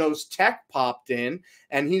Rome Knows Tech popped in,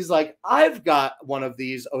 and he's like, I've got one of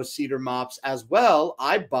these O-Cedar mops as well.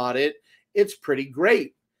 I bought it. It's pretty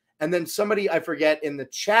great. And then somebody, I forget, in the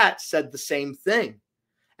chat said the same thing.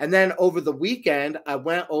 And then over the weekend, I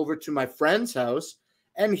went over to my friend's house,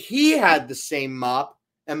 and he had the same mop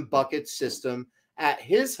and bucket system at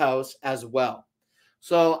his house as well.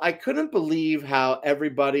 So I couldn't believe how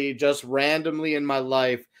everybody just randomly in my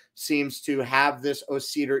life seems to have this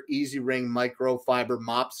Ocedar Easy Ring microfiber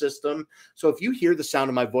mop system. So if you hear the sound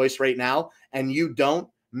of my voice right now and you don't,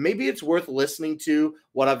 maybe it's worth listening to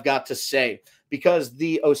what I've got to say, because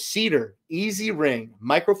the Ocedar Easy Ring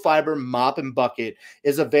microfiber mop and bucket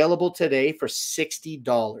is available today for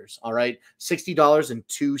 $60. All right,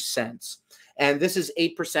 $60.02. And this is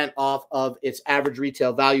 8% off of its average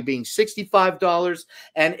retail value being $65.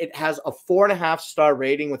 And it has a 4.5-star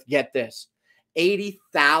rating with, get this,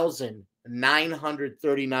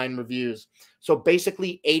 80,939 reviews. So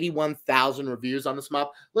basically 81,000 reviews on this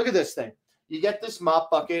mop. Look at this thing. You get this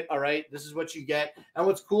mop bucket, all right? This is what you get. And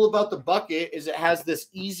what's cool about the bucket is it has this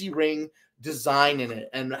easy ring design in it.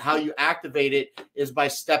 And how you activate it is by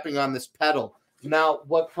stepping on this pedal. Now,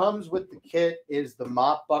 what comes with the kit is the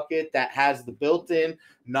mop bucket that has the built-in,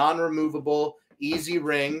 non-removable, easy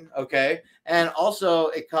ring, okay? And also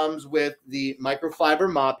it comes with the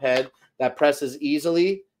microfiber mop head that presses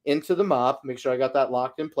easily into the mop. Make sure I got that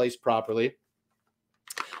locked in place properly.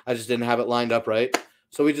 I just didn't have it lined up right.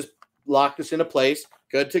 So we just locked this into place.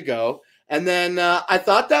 Good to go. And then I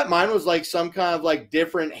thought that mine was like some kind of like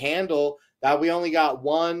different handle, that we only got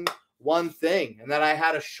one thing and that I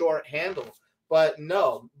had a short handle. But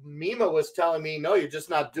no, Mima was telling me, no, you're just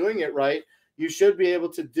not doing it right. You should be able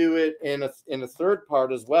to do it in a third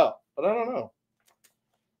part as well. But I don't know.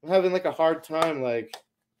 I'm having like a hard time like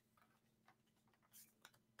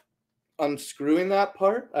unscrewing that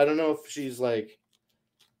part. I don't know if she's like,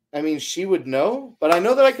 I mean, she would know, but I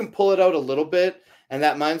know that I can pull it out a little bit and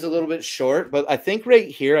that mine's a little bit short. But I think right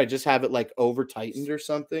here, I just have it like over tightened or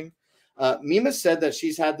something. Mima said that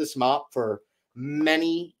she's had this mop for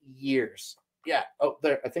many years. Yeah. Oh,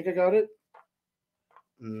 there. I think I got it.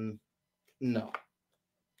 No,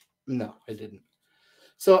 I didn't.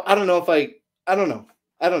 So I don't know if I don't know.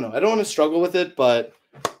 I don't want to struggle with it, but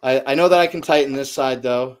I know that I can tighten this side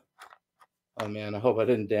though. Oh man, I hope I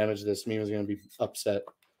didn't damage this. Mima's going to be upset.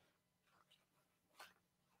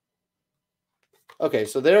 Okay,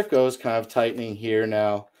 so there it goes, kind of tightening here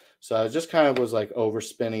now. So I just kind of was like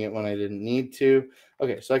overspinning it when I didn't need to.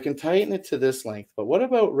 Okay, so I can tighten it to this length, but what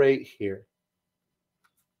about right here?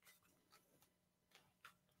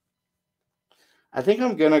 I think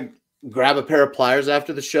I'm going to grab a pair of pliers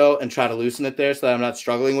after the show and try to loosen it there so that I'm not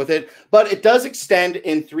struggling with it. But it does extend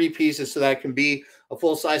in 3 pieces so that it can be a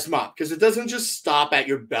full-size mop, because it doesn't just stop at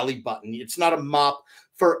your belly button. It's not a mop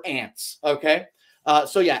for ants, okay?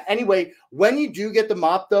 So yeah, anyway, when you do get the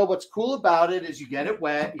mop though, what's cool about it is you get it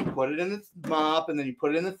wet, you put it in the mop, and then you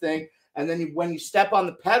put it in the thing, and then when you step on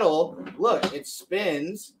the pedal, look, it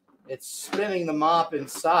spins. It's spinning the mop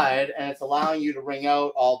inside, and it's allowing you to wring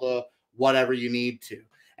out all the whatever you need to.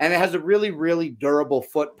 And it has a really, really durable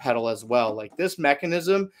foot pedal as well. Like, this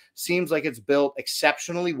mechanism seems like it's built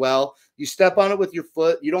exceptionally well. You step on it with your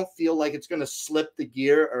foot, you don't feel like it's going to slip the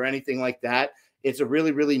gear or anything like that. It's a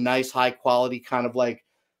really, really nice, high quality kind of like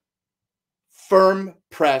firm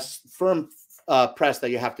press that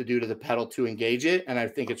you have to do to the pedal to engage it. And I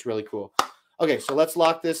think it's really cool. Okay, so let's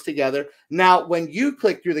lock this together. Now, when you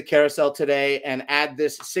click through the carousel today and add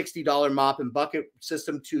this $60 mop and bucket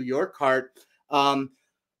system to your cart,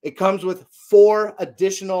 it comes with 4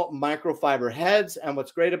 additional microfiber heads. And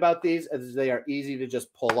what's great about these is they are easy to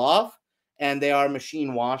just pull off, and they are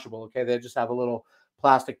machine washable. Okay, they just have a little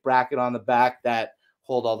plastic bracket on the back that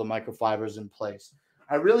hold all the microfibers in place.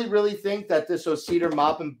 I really, really think that this Ocedar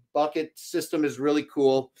mop and bucket system is really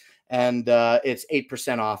cool, and it's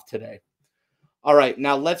 8% off today. All right,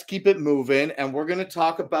 now let's keep it moving, and we're going to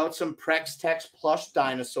talk about some Prex-Tex plush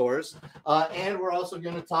dinosaurs, and we're also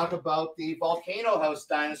going to talk about the Volcano House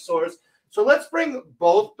dinosaurs. So let's bring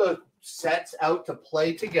both the sets out to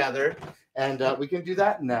play together, and we can do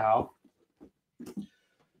that now.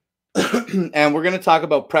 And we're going to talk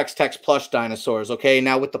about Prex-Tex plush dinosaurs, okay?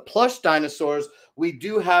 Now, with the plush dinosaurs, we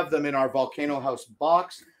do have them in our Volcano House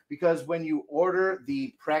box, because when you order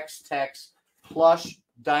the Prex-Tex plush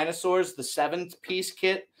dinosaurs, the 7-piece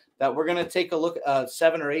kit that we're going to take a look at,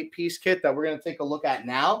 7 or 8-piece kit that we're going to take a look at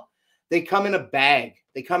now, they come in a bag.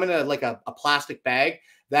 They come in a plastic bag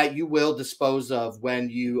that you will dispose of when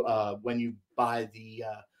you buy these.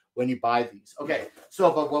 Okay,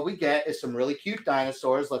 so but what we get is some really cute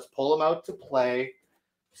dinosaurs. Let's pull them out to play.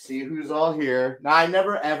 See who's all here. Now, I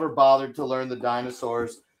never ever bothered to learn the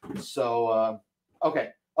dinosaurs. So okay.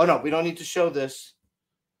 Oh no, we don't need to show this.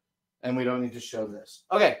 And we don't need to show this.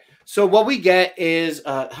 Okay, so what we get is,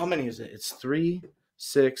 how many is it? It's 3,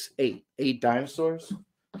 6, 8. 8 dinosaurs.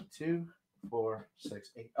 2, 4, 6,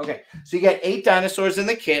 8. Okay, so you get 8 dinosaurs in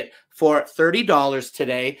the kit for $30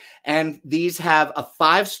 today. And these have a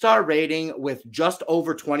 5-star rating with just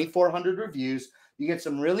over 2,400 reviews. You get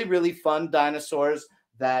some really, really fun dinosaurs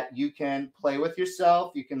that you can play with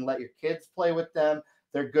yourself. You can let your kids play with them.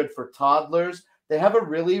 They're good for toddlers. They have a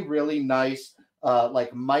really, really nice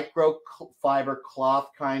like microfiber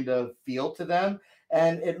cloth kind of feel to them.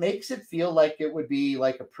 And it makes it feel like it would be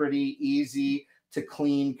like a pretty easy to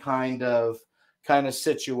clean kind of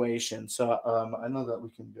situation. So I know that we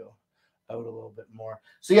can go out a little bit more.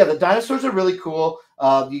 So yeah, the dinosaurs are really cool.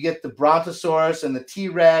 You get the Brontosaurus and the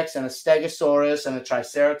T-Rex and a Stegosaurus and a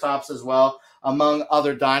Triceratops as well, among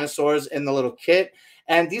other dinosaurs in the little kit.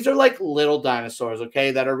 And these are like little dinosaurs,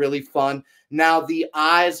 okay, that are really fun. Now, the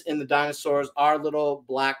eyes in the dinosaurs are little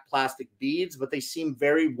black plastic beads, but they seem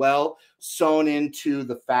very well sewn into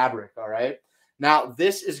the fabric, all right? Now,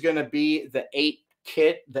 this is going to be the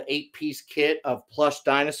 8-piece kit of plush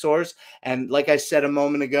dinosaurs. And like I said a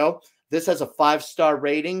moment ago, this has a 5-star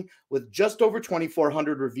rating with just over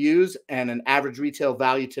 2,400 reviews and an average retail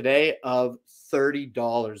value today of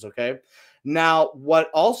 $30, okay? Now, what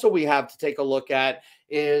also we have to take a look at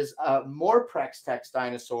is more Prex-Tex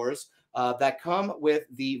dinosaurs that come with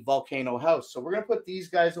the Volcano House. So we're going to put these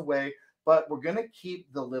guys away, but we're going to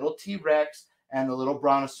keep the little T-Rex and the little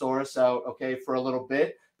Brontosaurus out, okay, for a little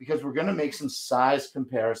bit, because we're going to make some size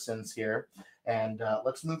comparisons here. And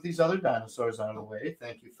let's move these other dinosaurs out of the way.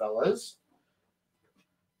 Thank you, fellas.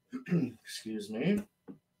 Excuse me.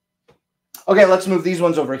 Okay, let's move these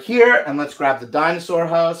ones over here, and let's grab the Dinosaur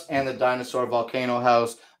House and the Dinosaur Volcano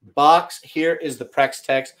House box. Here is the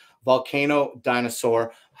Prex-Tex Volcano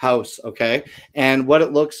Dinosaur House, okay? And what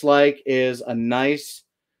it looks like is a nice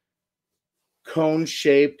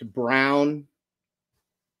cone-shaped brown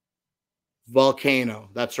volcano.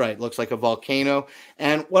 That's right. Looks like a volcano.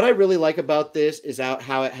 And what I really like about this is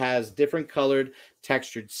how it has different colored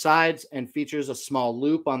textured sides and features a small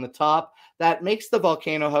loop on the top that makes the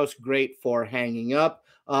Volcano House great for hanging up,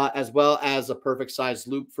 as well as a perfect size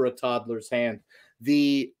loop for a toddler's hand.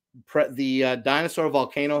 The Dinosaur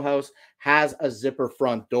Volcano House has a zipper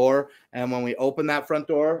front door. And when we open that front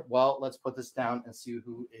door, well, let's put this down and see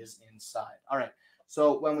who is inside. All right.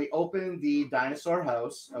 So when we open the Dinosaur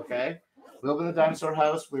House, okay, we open the Dinosaur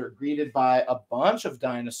House, we're greeted by a bunch of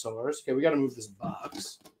dinosaurs. Okay, we got to move this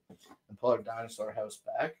box and pull our Dinosaur House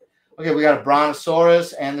back. Okay, we got a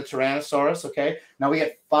Brontosaurus and the Tyrannosaurus. Okay, now we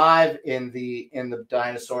get 5 in the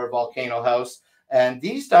Dinosaur Volcano House. And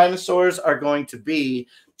these dinosaurs are going to be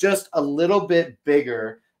just a little bit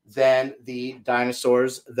bigger than the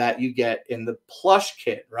dinosaurs that you get in the plush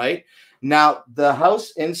kit, right? Now, the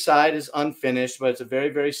house inside is unfinished, but it's a very,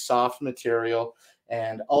 very soft material.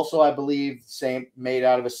 And also, I believe, made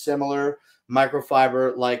out of a similar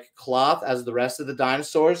microfiber-like cloth as the rest of the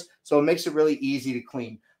dinosaurs. So it makes it really easy to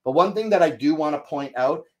clean. But one thing that I do want to point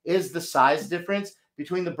out is the size difference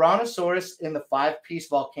between the Brontosaurus in the 5-piece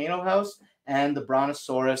Volcano House and the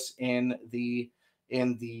Brontosaurus in the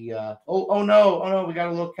oh no, we got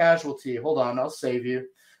a little casualty. Hold on, I'll save you.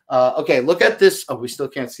 Okay, look at this. Oh, we still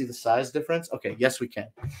can't see the size difference. Okay, yes we can.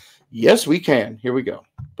 Yes we can. Here we go.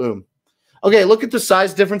 Boom. Okay, look at the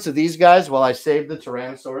size difference of these guys while I save the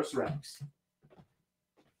Tyrannosaurus Rex.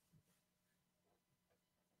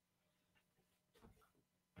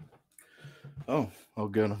 Oh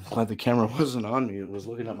good. I'm glad the camera wasn't on me. It was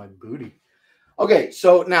looking at my booty. Okay,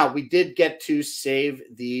 so now we did get to save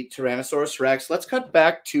the Tyrannosaurus Rex. Let's cut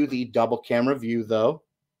back to the double camera view, though.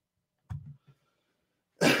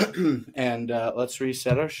 And let's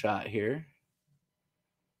reset our shot here.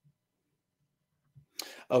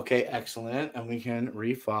 Okay, excellent. And we can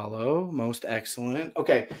refollow. Most excellent.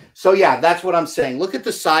 Okay, so yeah, that's what I'm saying. Look at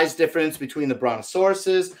the size difference between the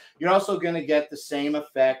Brontosauruses. You're also going to get the same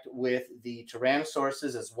effect with the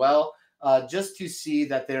Tyrannosauruses as well, just to see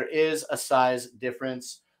that there is a size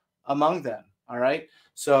difference among them. All right,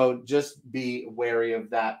 so just be wary of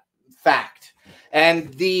that fact.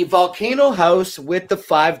 And the Volcano House with the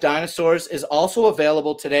 5 dinosaurs is also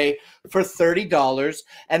available today for $30.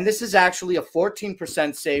 And this is actually a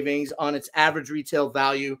 14% savings on its average retail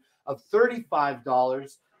value of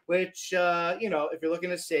 $35, which, you know, if you're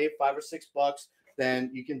looking to save $5 or $6, then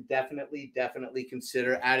you can definitely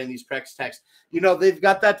consider adding these Prex-Tex. You know, they've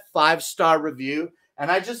got that 5-star review. And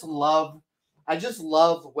I just love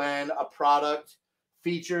when a product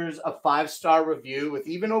features a 5-star review with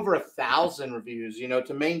even over 1,000 reviews. You know,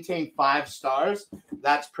 to maintain 5 stars,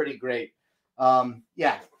 that's pretty great.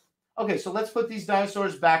 Yeah. Okay, so let's put these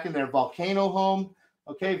dinosaurs back in their volcano home.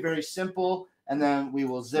 Okay, very simple. And then we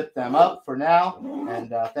will zip them up for now.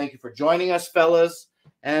 And thank you for joining us, fellas.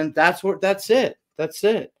 And that's it. That's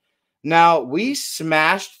it. Now, we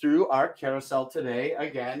smashed through our carousel today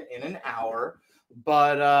again in an hour,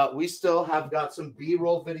 but we still have got some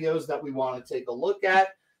B-roll videos that we want to take a look at.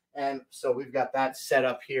 And so we've got that set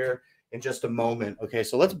up here in just a moment. Okay,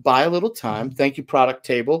 so let's buy a little time. Thank you, product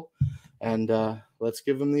table. And let's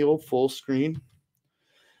give them the old full screen.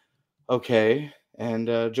 Okay, and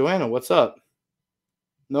Joanna, what's up?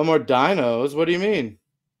 No more dinos? What do you mean?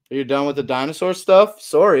 Are you done with the dinosaur stuff?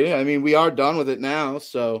 Sorry. I mean, we are done with it now,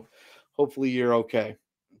 so hopefully you're okay.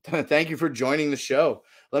 Thank you for joining the show.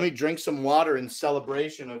 Let me drink some water in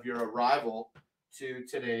celebration of your arrival to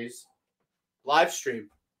today's live stream.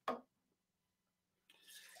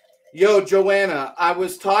 Yo, Joanna, I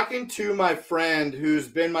was talking to my friend who's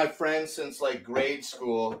been my friend since like grade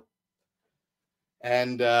school.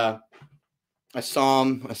 And I saw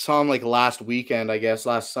him like last weekend, I guess,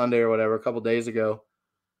 last Sunday or whatever, a couple days ago.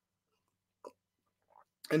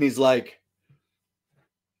 And he's like,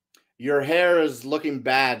 your hair is looking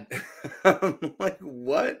bad. I'm like,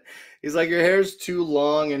 what? He's like, your hair's too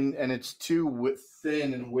long and it's too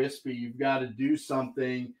thin and wispy. You've got to do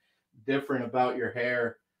something different about your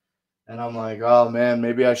hair. And I'm like, oh man,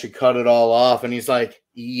 maybe I should cut it all off. And he's like,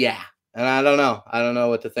 yeah. And I don't know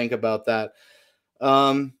what to think about that.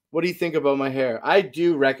 What do you think about my hair? I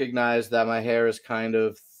do recognize that my hair is kind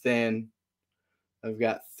of thin. I've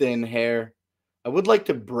got thin hair. I would like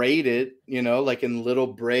to braid it, like in little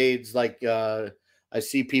braids, like I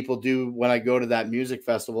see people do when I go to that music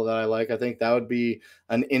festival that I like. I think that would be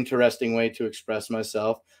an interesting way to express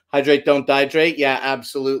myself. Hydrate, don't dihydrate. Yeah,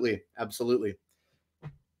 absolutely. Absolutely.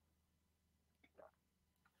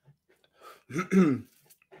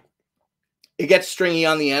 It gets stringy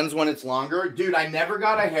on the ends when it's longer. Dude, I never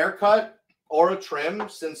got a haircut or a trim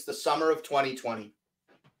since the summer of 2020.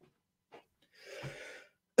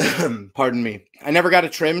 Pardon me. I never got a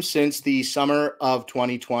trim since the summer of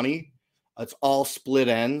 2020. It's all split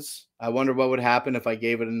ends. I wonder what would happen if I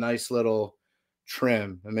gave it a nice little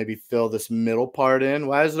trim and maybe fill this middle part in.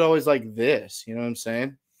 Why is it always like this? You know what I'm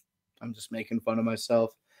saying? I'm just making fun of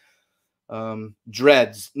myself.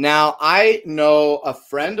 Dreads. Now, I know a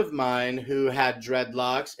friend of mine who had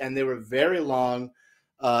dreadlocks, and they were very long,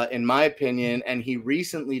 in my opinion, and he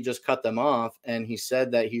recently just cut them off, and he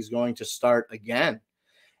said that he's going to start again.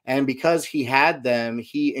 And because he had them,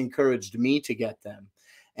 he encouraged me to get them.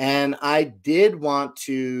 And I did want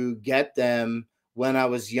to get them when I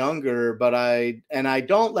was younger, but I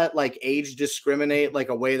don't let like age discriminate like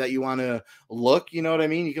a way that you want to look. You know what I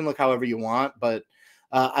mean? You can look however you want, but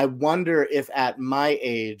I wonder if at my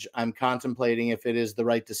age I'm contemplating if it is the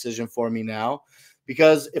right decision for me now.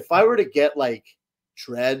 Because if I were to get like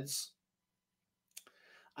dreads,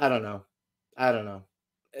 I don't know.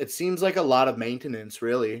 It seems like a lot of maintenance,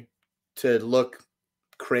 really, to look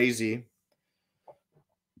crazy.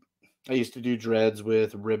 I used to do dreads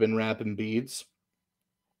with ribbon wrap and beads.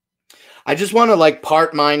 I just want to like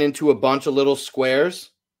part mine into a bunch of little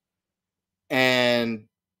squares and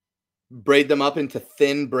braid them up into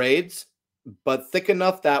thin braids, but thick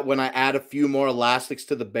enough that when I add a few more elastics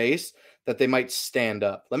to the base, that they might stand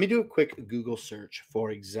up. Let me do a quick Google search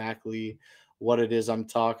for exactly what it is I'm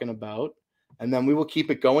talking about. And then we will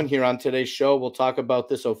keep it going here on today's show. We'll talk about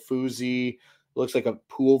this Ofuzi. Looks like a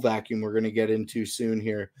pool vacuum we're going to get into soon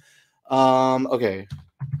here. Okay.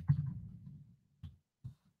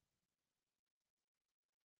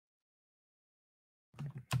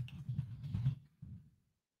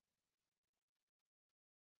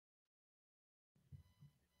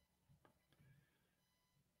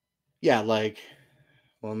 Yeah, like,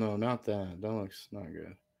 well, no, not that. That looks not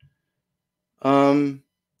good.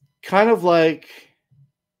 Kind of like,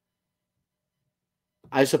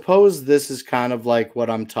 I suppose this is kind of like what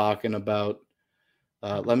I'm talking about.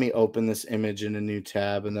 Let me open this image in a new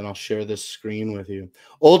tab, and then I'll share this screen with you.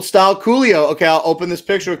 Old style Coolio. Okay, I'll open this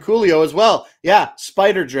picture of Coolio as well. Yeah,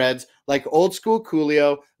 spider dreads, like old school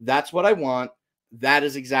Coolio. That's what I want. That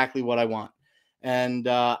is exactly what I want. And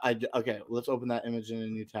okay, let's open that image in a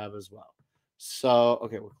new tab as well. So,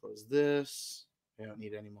 okay, we'll close this. We don't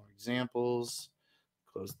need any more examples.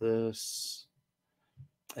 Close this.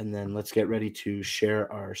 And then let's get ready to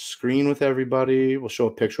share our screen with everybody. We'll show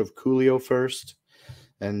a picture of Coolio first.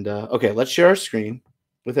 And okay, let's share our screen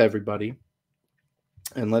with everybody.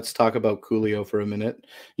 And let's talk about Coolio for a minute.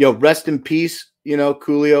 Yo, rest in peace,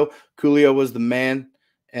 Coolio. Coolio was the man.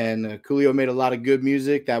 And Coolio made a lot of good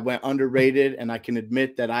music that went underrated. And I can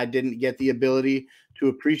admit that I didn't get the ability to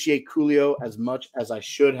appreciate Coolio as much as I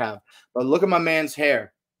should have. But look at my man's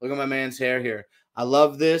hair. Look at my man's hair here. I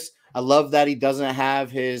love this. I love that he doesn't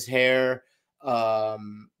have his hair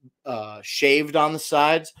shaved on the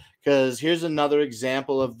sides, because here's another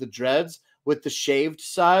example of the dreads with the shaved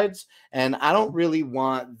sides, and I don't really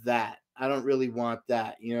want that. I don't really want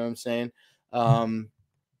that. You know what I'm saying?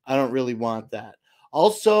 I don't really want that.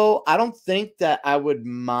 Also, I don't think that I would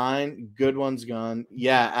mind Good One's Gone.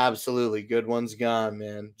 Yeah, absolutely. Good One's Gone,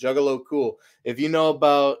 man. Juggalo cool. If you know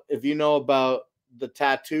about the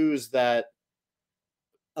tattoos that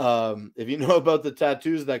if you know about the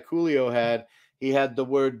tattoos that Coolio had, he had the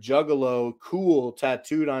word Juggalo cool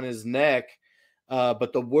tattooed on his neck.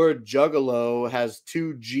 But the word Juggalo has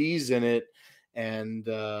two G's in it, and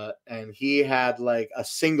he had like a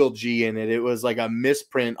single G in it. It was like a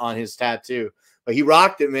misprint on his tattoo. But he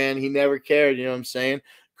rocked it, man. He never cared. You know what I'm saying?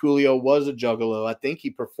 Coolio was a Juggalo. I think he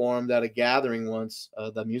performed at a gathering once,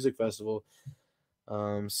 the music festival.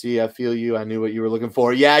 See, I feel you. I knew what you were looking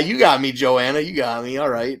for. Yeah, you got me, Joanna. You got me. All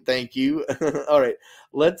right. Thank you. All right.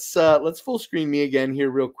 Let's full screen me again here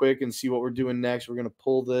real quick and see what we're doing next. We're gonna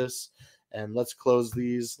pull this and let's close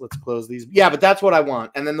these. Let's close these. Yeah, but that's what I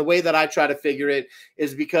want. And then the way that I try to figure it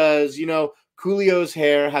is because, Coolio's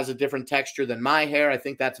hair has a different texture than my hair. I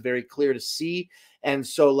think that's very clear to see. And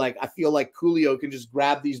so, like, I feel like Coolio can just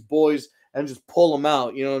grab these boys and just pull them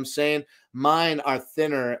out. You know what I'm saying? Mine are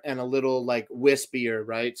thinner and a little like wispier,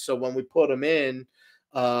 right? So when we put them in,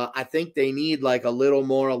 I think they need like a little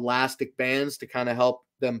more elastic bands to kind of help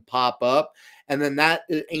them pop up. And then that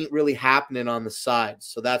ain't really happening on the sides.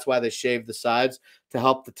 So that's why they shave the sides to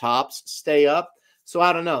help the tops stay up. So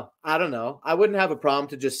I don't know. I wouldn't have a problem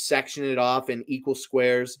to just section it off in equal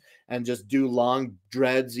squares and just do long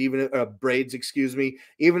dreads, braids, excuse me,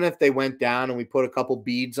 even if they went down and we put a couple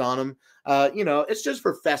beads on them. It's just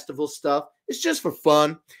for festival stuff. It's just for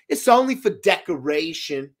fun. It's only for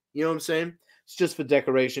decoration. You know what I'm saying? It's just for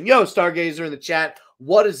decoration. Yo, Stargazer in the chat.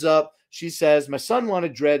 What is up? She says, my son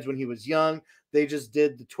wanted dreads when he was young. They just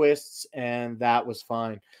did the twists and that was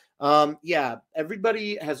fine. Yeah,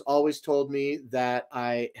 everybody has always told me that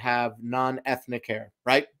I have non-ethnic hair,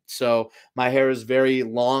 right? So my hair is very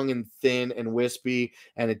long and thin and wispy,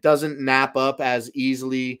 and it doesn't nap up as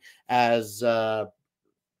easily as other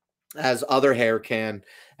hair can.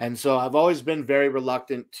 And so I've always been very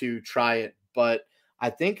reluctant to try it, but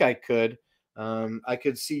I think I could. I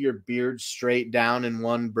could see your beard straight down in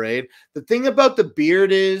one braid. The thing about the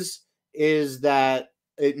beard is that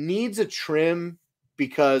it needs a trim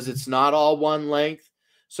because it's not all one length.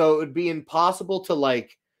 So it would be impossible to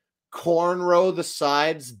like cornrow the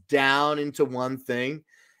sides down into one thing.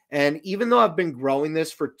 And even though I've been growing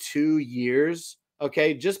this for 2 years,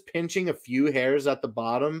 okay, just pinching a few hairs at the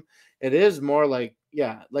bottom, it is more like,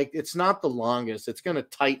 yeah, like it's not the longest. It's going to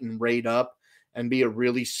tighten right up and be a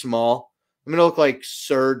really small. I'm going to look like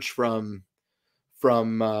Surge from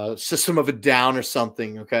System of a Down or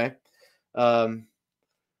something, okay?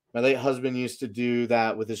 My late husband used to do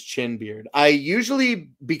that with his chin beard. I usually,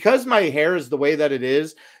 because my hair is the way that it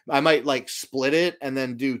is, I might like split it and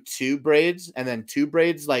then do 2 braids and then 2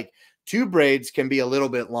 braids. Like 2 braids can be a little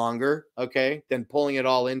bit longer, okay, than pulling it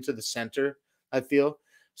all into the center, I feel.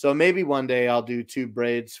 So maybe one day I'll do 2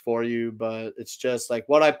 braids for you, but it's just like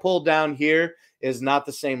what I pull down here is not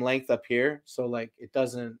the same length up here. So like it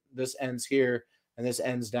doesn't, this ends here and this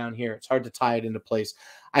ends down here. It's hard to tie it into place.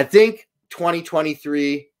 I think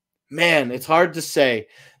 2023, man, it's hard to say.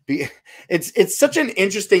 It's such an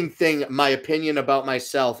interesting thing. My opinion about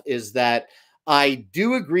myself is that I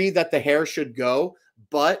do agree that the hair should go,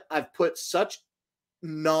 but I've put such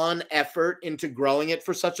non-effort into growing it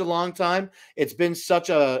for such a long time. It's been such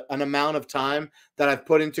an amount of time that I've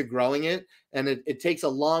put into growing it, and it takes a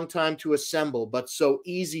long time to assemble, but so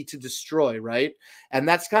easy to destroy, right? And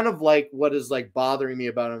that's kind of like what is like bothering me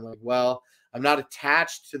about it. I'm like, well, I'm not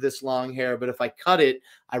attached to this long hair, but if I cut it,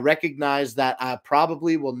 I recognize that I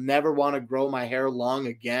probably will never want to grow my hair long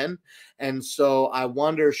again. And so I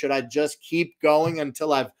wonder, should I just keep going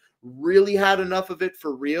until I've really had enough of it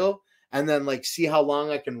for real? And then like see how long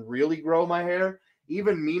I can really grow my hair.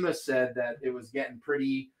 Even Mima said that it was getting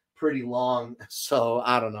pretty long. So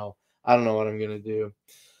I don't know. I don't know what I'm gonna do.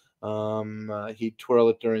 He'd twirl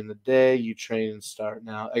it during the day. You train and start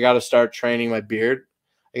now. I got to start training my beard.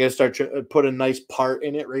 I got to start put a nice part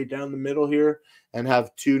in it right down the middle here and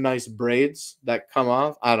have 2 nice braids that come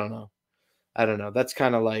off. I don't know. That's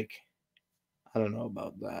kind of like, I don't know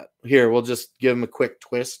about that. Here, we'll just give him a quick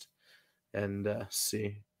twist and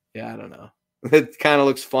see. Yeah, I don't know. It kind of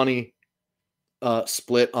looks funny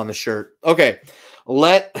split on the shirt. Okay.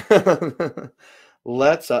 Let's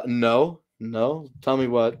no. Tell me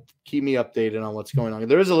what. Keep me updated on what's going on.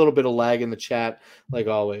 There is a little bit of lag in the chat, like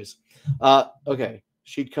always. Okay.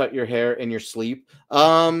 She'd cut your hair in your sleep.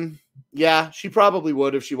 Yeah, she probably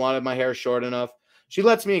would if she wanted my hair short enough. she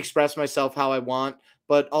lets me express myself how I want,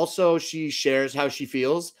 but also she shares how she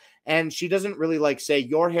feels. And she doesn't really like say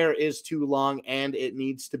your hair is too long and it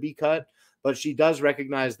needs to be cut, but she does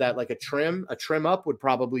recognize that like a trim up would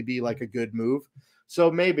probably be like a good move. So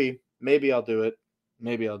maybe I'll do it.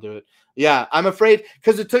 Maybe I'll do it. Yeah, I'm afraid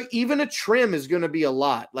because it took even a trim is going to be a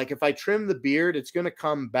lot. Like if I trim the beard, it's going to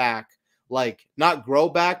come back, like not grow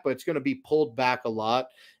back, but it's going to be pulled back a lot.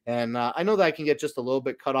 And I know that I can get just a little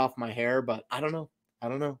bit cut off my hair, but I don't know. I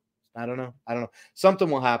don't know. I don't know. I don't know. Something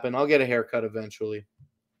will happen. I'll get a haircut eventually.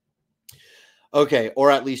 Okay, or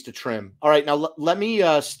at least a trim. All right, now let me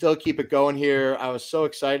still keep it going here. I was so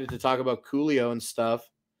excited to talk about Coolio and stuff,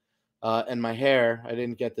 and my hair. I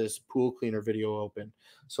didn't get this pool cleaner video open,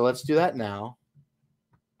 so let's do that now.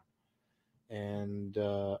 And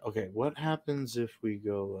okay, what happens if we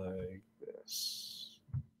go like this?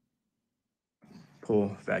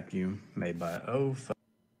 Pool vacuum made by Oh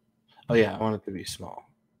yeah, I want it to be small.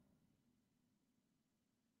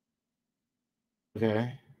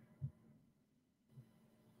 Okay.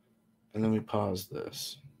 And then we pause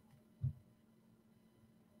this.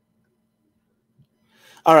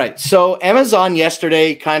 All right. So Amazon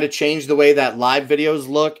yesterday kind of changed the way that live videos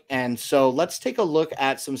look. And so let's take a look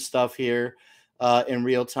at some stuff here in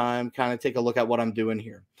real time, kind of take a look at what I'm doing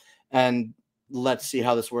here. And let's see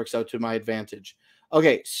how this works out to my advantage.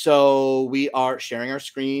 Okay. So we are sharing our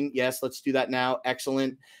screen. Yes, let's do that now.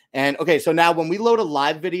 Excellent. And okay, so now when we load a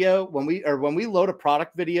live video, when we load a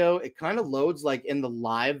product video, it kind of loads like in the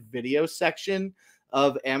live video section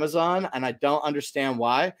of Amazon, and I don't understand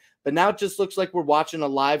why. But now it just looks like we're watching a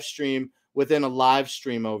live stream within a live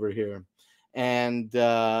stream over here, and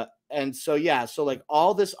so yeah, so like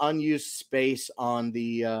all this unused space on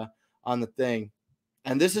the thing,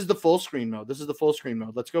 and this is the full screen mode. This is the full screen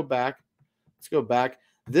mode. Let's go back. Let's go back.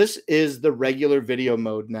 This is the regular video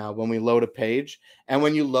mode now when we load a page. And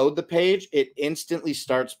when you load the page, it instantly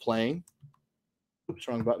starts playing. Oops,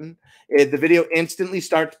 wrong button. The video instantly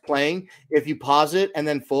starts playing. If you pause it and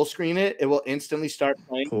then full screen it, it will instantly start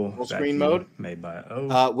playing full screen mode made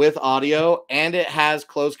by with audio. And it has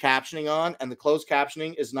closed captioning on. And the closed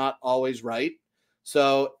captioning is not always right.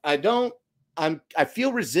 So I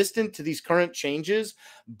feel resistant to these current changes,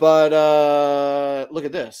 but look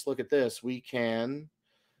at this. Look at this. We can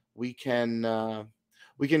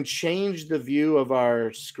change the view of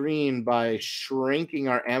our screen by shrinking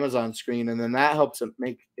our Amazon screen, and then that helps it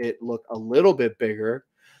make it look a little bit bigger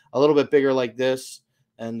like this.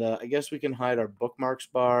 And I guess we can hide our bookmarks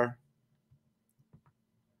bar.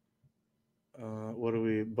 What do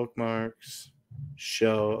we bookmarks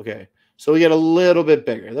show? Okay. So we get a little bit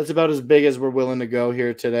bigger. That's about as big as we're willing to go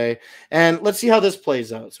here today. And let's see how this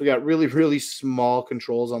plays out. So we got really, really small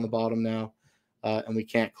controls on the bottom now, and we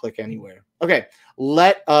can't click anywhere. Okay,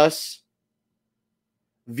 let us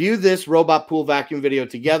view this robot pool vacuum video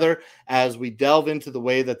together as we delve into the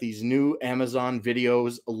way that these new Amazon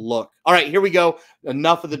videos look. All right, here we go.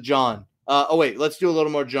 Enough of the John. Oh, wait, let's do a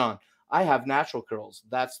little more John. I have natural curls.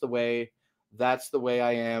 That's the way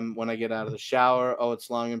I am when I get out of the shower. Oh,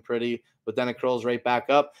 it's long and pretty, but then it curls right back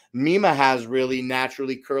up. Mima has really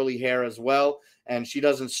naturally curly hair as well, and she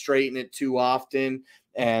doesn't straighten it too often.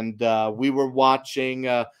 And we were watching.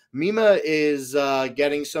 Mima is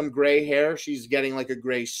getting some gray hair. She's getting like a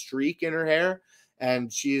gray streak in her hair,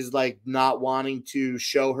 and she's like not wanting to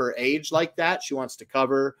show her age like that. She wants to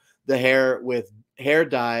cover the hair with hair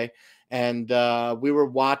dye. And we were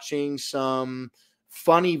watching some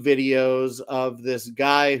funny videos of this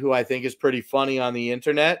guy who I think is pretty funny on the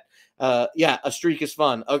internet. Yeah, a streak is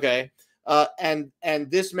fun. Okay. And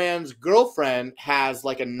this man's girlfriend has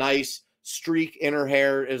like a nice streak in her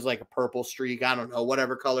hair, is like a purple streak. I don't know,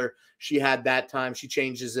 whatever color she had that time. She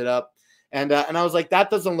changes it up. And I was like, that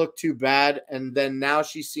doesn't look too bad. And then now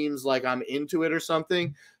she seems like I'm into it or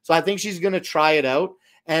something. So I think she's going to try it out.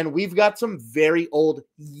 And we've got some very old,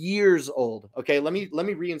 years old. Okay, let me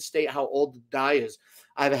reinstate how old the dye is.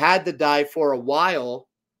 I've had the dye for a while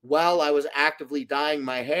I was actively dyeing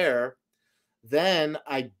my hair. Then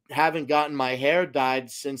I haven't gotten my hair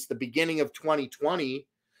dyed since the beginning of 2020.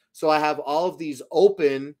 So I have all of these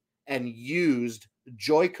open and used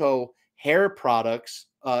Joico hair products,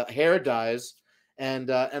 hair dyes,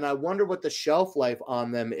 and I wonder what the shelf life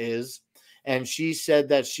on them is. And Mima said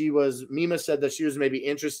that she was maybe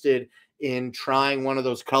interested in trying one of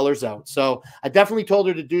those colors out. So I definitely told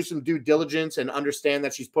her to do some due diligence and understand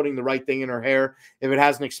that she's putting the right thing in her hair. If it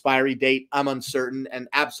has an expiry date, I'm uncertain, and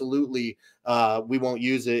absolutely we won't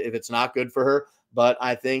use it if it's not good for her. But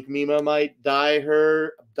I think Mima might dye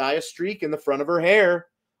a streak in the front of her hair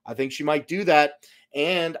I think she might do that.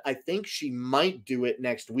 And I think she might do it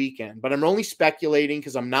next weekend. But I'm only speculating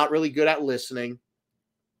because I'm not really good at listening.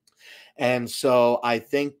 And so I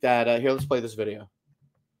think that here, let's play this video.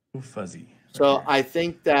 Fuzzy. So I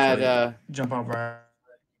think that jump over.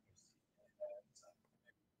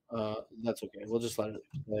 that's okay. We'll just let it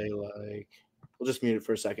play. Like, we'll just mute it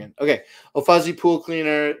for a second. Okay. Oh, Fuzzy Pool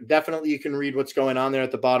Cleaner. Definitely, you can read what's going on there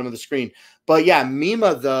at the bottom of the screen. But yeah,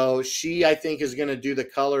 Mima though, she I think is going to do the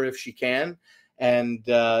color if she can. And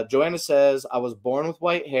Joanna says, I was born with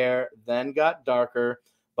white hair, then got darker,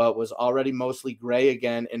 but was already mostly gray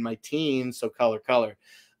again in my teens. So color.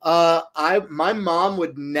 My mom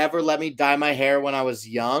would never let me dye my hair when I was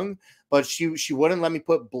young, but she wouldn't let me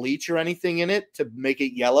put bleach or anything in it to make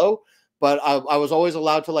it yellow. But I was always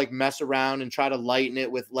allowed to like mess around and try to lighten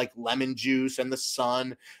it with like lemon juice and the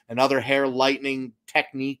sun and other hair lightening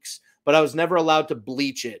techniques. But I was never allowed to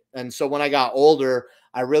bleach it. And so when I got older,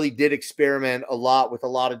 I really did experiment a lot with a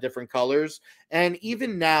lot of different colors. And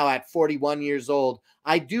even now at 41 years old,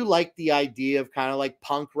 I do like the idea of kind of like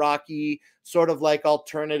punk rocky, sort of like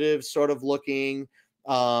alternative sort of looking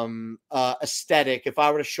aesthetic. If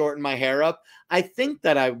I were to shorten my hair up, I think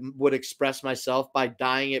that I would express myself by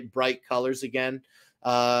dyeing it bright colors again.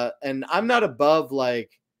 And I'm not above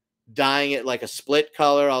like dyeing it like a split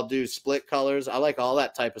color. I'll do split colors. I like all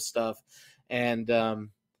that type of stuff. And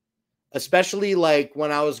especially like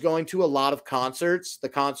when I was going to a lot of concerts, the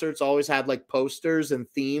concerts always had like posters and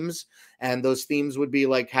themes, and those themes would be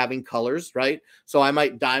like having colors, right? So I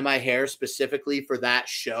might dye my hair specifically for that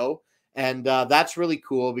show. And that's really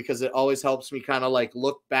cool because it always helps me kind of like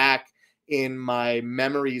look back in my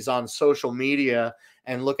memories on social media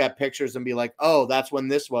and look at pictures and be like, oh, that's when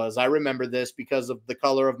this was. I remember this because of the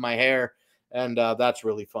color of my hair. And that's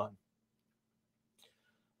really fun.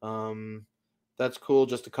 That's cool.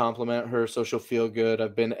 Just to compliment her so she'll feel good.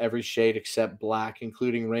 I've been every shade except black,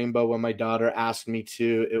 including rainbow when my daughter asked me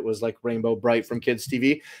to. It was like Rainbow Bright from Kids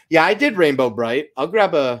TV. Yeah, I did Rainbow Bright. I'll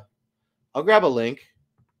grab a link.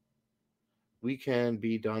 We can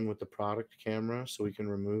be done with the product camera so we can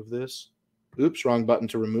remove this. Oops, wrong button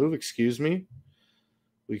to remove. Excuse me.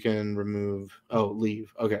 We can remove. Oh,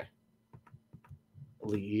 leave. Okay.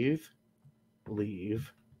 Leave.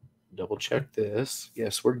 Double check this.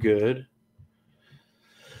 Yes, we're good.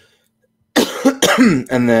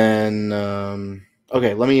 And then,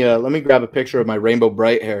 okay, let me grab a picture of my Rainbow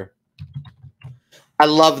Bright hair. I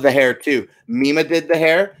love the hair too. Mima did the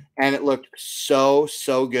hair, and it looked so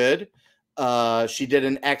good. She did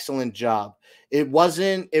an excellent job. It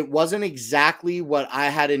wasn't exactly what I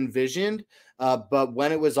had envisioned, but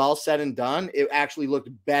when it was all said and done, it actually looked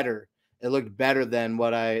better. It looked better than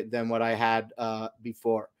what I had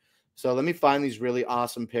before. So let me find these really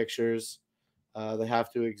awesome pictures. They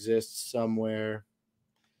have to exist somewhere,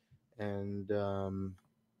 and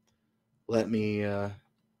let me. I'll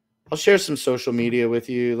share some social media with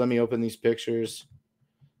you. Let me open these pictures,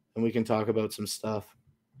 and we can talk about some stuff.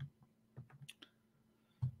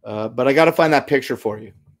 But I got to find that picture for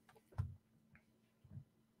you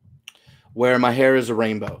where my hair is a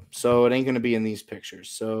rainbow. So it ain't going to be in these pictures.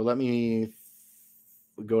 So let me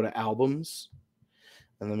go to albums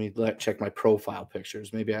and let me check my profile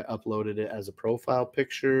pictures. Maybe I uploaded it as a profile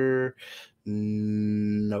picture.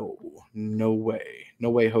 No way. No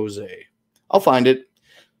way, Jose. I'll find it.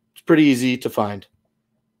 It's pretty easy to find.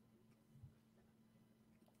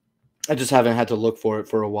 I just haven't had to look for it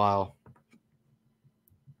for a while.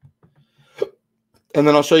 And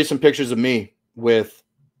then I'll show you some pictures of me with.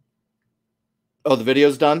 Oh, the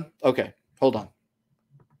video's done? Okay, hold on.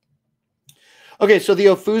 Okay, so the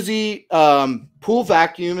Ofuzi pool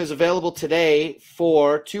vacuum is available today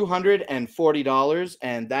for $240,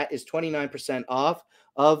 and that is 29% off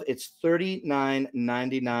of its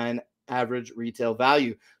 $39.99 average retail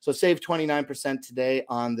value. So save 29% today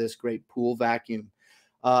on this great pool vacuum.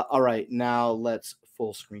 All right, now let's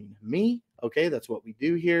full screen me. Okay, that's what we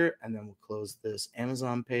do here. And then we'll close this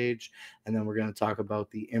Amazon page. And then we're going to talk about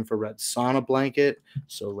the infrared sauna blanket.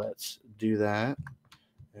 So let's do that.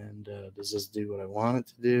 And does this do what I want it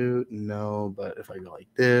to do? No, but if I go like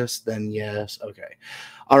this, then yes. Okay.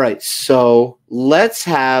 All right, so let's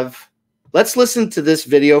listen to this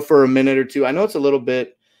video for a minute or two. I know it's a little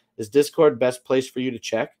bit. Is Discord best place for you to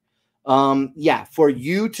check? Yeah, for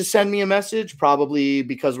you to send me a message, probably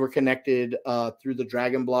because we're connected through the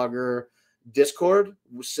Dragon Blogger Discord,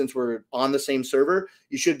 since we're on the same server,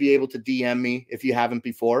 you should be able to DM me if you haven't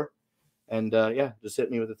before. And yeah, just hit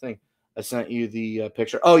me with the thing. I sent you the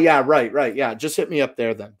picture. Oh, yeah, right. Yeah, just hit me up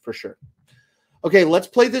there then for sure. Okay, let's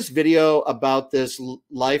play this video about this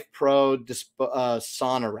Life Pro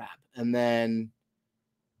sauna wrap. And then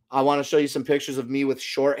I want to show you some pictures of me with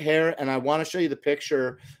short hair, and I want to show you the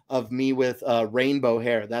picture of me with rainbow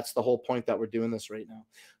hair. That's the whole point that we're doing this right now.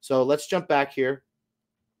 So let's jump back here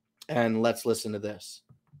and let's listen to this.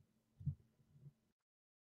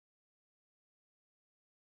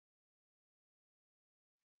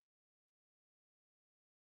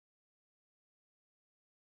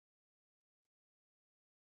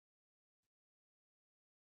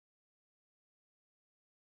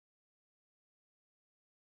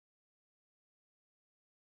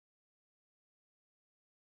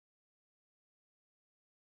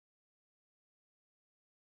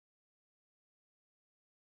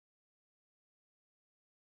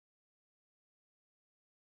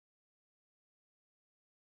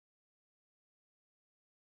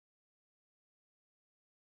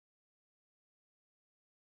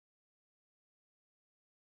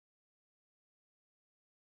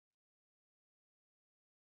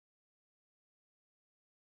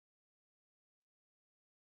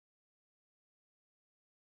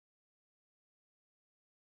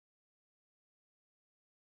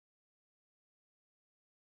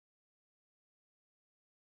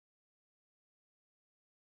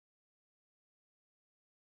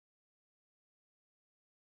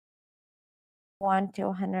 To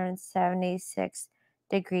 176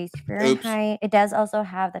 degrees Fahrenheit. It does also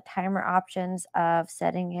have the timer options of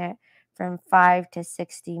setting it from 5 to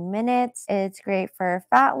 60 minutes. It's great for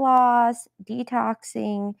fat loss,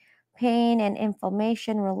 detoxing, pain and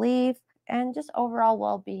inflammation relief, and just overall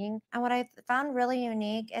well-being. And what I found really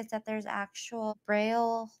unique is that there's actual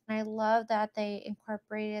braille, and I love that they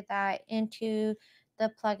incorporated that into the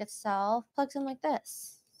plug itself. Plugs in like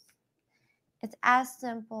this. It's as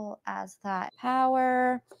simple as that.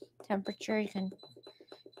 Power, temperature, you can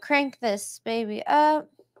crank this baby up.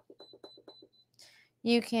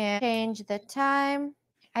 You can change the time.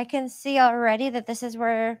 I can see already that this is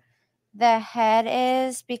where the head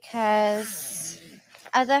is because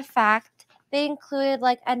of the fact they included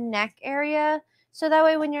like a neck area. So that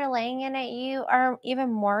way when you're laying in it, you are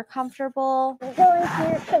even more comfortable. Go into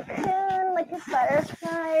your cocoon like a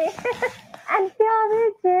butterfly and feel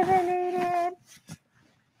rejuvenated.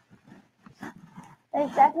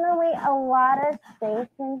 There's definitely a lot of space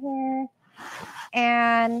in here.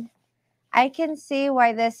 And I can see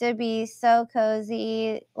why this would be so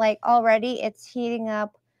cozy. Like already it's heating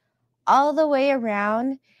up all the way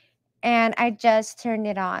around. And I just turned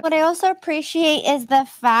it on. What I also appreciate is the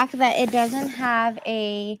fact that it doesn't have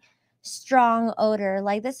a strong odor.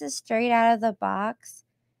 Like this is straight out of the box.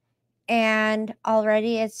 And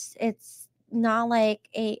already it's not like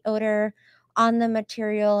a odor on the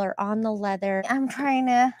material or on the leather. I'm trying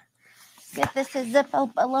to get this to zip up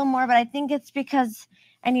a little more, but I think it's because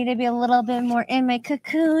I need to be a little bit more in my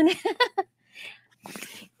cocoon.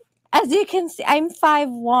 As you can see, I'm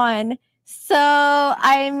 5'1". So,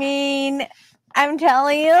 I mean, I'm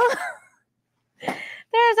telling you,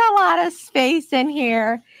 there's a lot of space in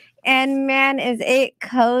here. And man, is it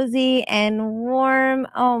cozy and warm.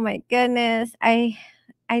 Oh my goodness. I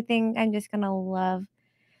think I'm just going to love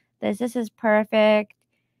this. This is perfect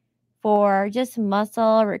for just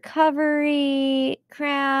muscle recovery,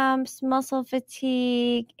 cramps, muscle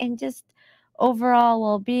fatigue, and just overall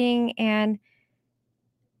well-being. And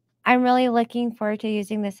I'm really looking forward to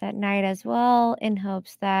using this at night as well in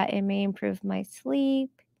hopes that it may improve my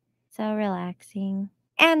sleep. So relaxing.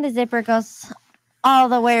 And the zipper goes all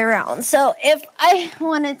the way around. So if I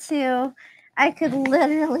wanted to, I could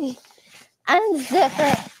literally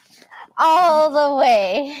unzip it all the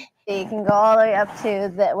way. You can go all the way up to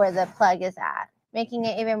where the plug is at, making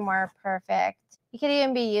it even more perfect. It could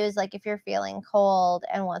even be used like if you're feeling cold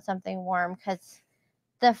and want something warm, because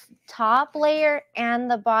the top layer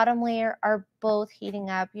and the bottom layer are both heating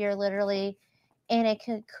up. You're literally in a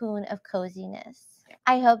cocoon of coziness.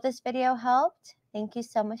 I hope this video helped. Thank you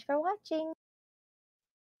so much for watching.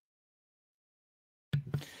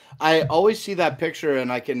 I always see that picture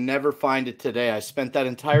and I can never find it today. I spent that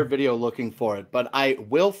entire video looking for it, but I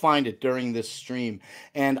will find it during this stream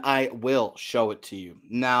and I will show it to you.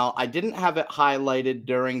 Now, I didn't have it highlighted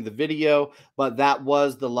during the video, but that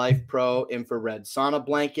was the Life Pro infrared sauna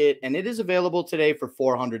blanket, and it is available today for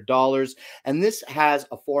 $400. And this has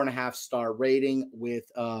a 4.5-star rating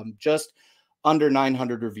with just under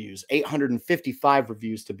 900 reviews, 855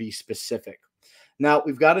 reviews to be specific. Now,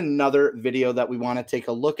 we've got another video that we want to take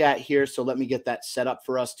a look at here, so let me get that set up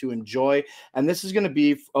for us to enjoy. And this is going to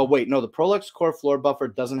be, oh, wait, no, the Prolux Core Floor Buffer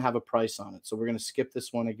doesn't have a price on it, so we're going to skip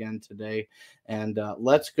this one again today. And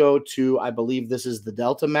let's go to, I believe this is the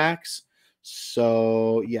Delta Max.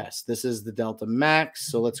 So, yes, this is the Delta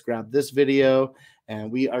Max. So let's grab this video and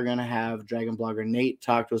we are going to have Dragon Blogger Nate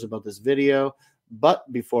talk to us about this video. But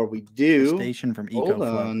before we do, station from hold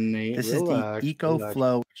EcoFlow. on, Nate. This Relax, is the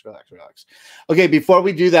EcoFlow. Relax. Okay, before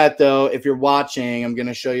we do that, though, if you're watching, I'm going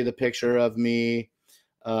to show you the picture of me.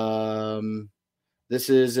 This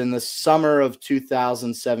is in the summer of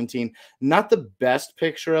 2017. Not the best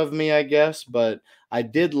picture of me, I guess, but I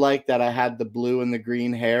did like that I had the blue and the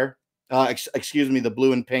green hair. Excuse me, the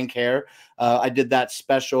blue and pink hair. I did that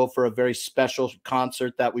special for a very special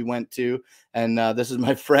concert that we went to. And this is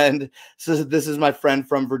my friend. This is my friend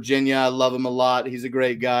from Virginia. I love him a lot. He's a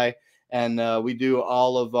great guy. And we do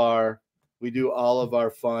all of our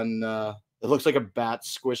fun. It looks like a bat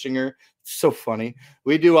squishing her. It's so funny.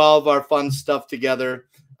 We do all of our fun stuff together.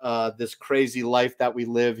 This crazy life that we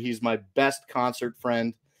live. He's my best concert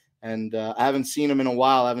friend. And I haven't seen him in a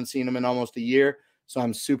while. I haven't seen him in almost a year. So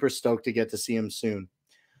I'm super stoked to get to see him soon.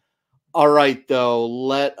 All right, though,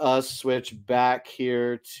 let us switch back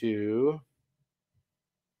here to.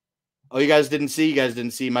 Oh, you guys didn't see? You guys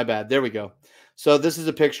didn't see? My bad. There we go. So this is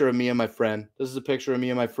a picture of me and my friend. This is a picture of me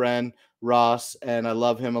and my friend, Ross, and I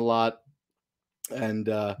love him a lot. And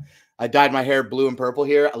I dyed my hair blue and purple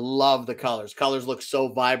here. I love the colors. Colors look so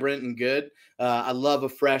vibrant and good. I love a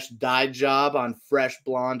fresh dye job on fresh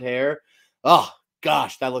blonde hair. Oh,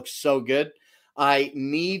 gosh, that looks so good. I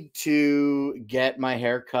need to get my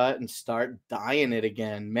hair cut and start dyeing it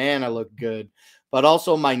again. Man, I look good. But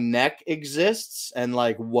also my neck exists and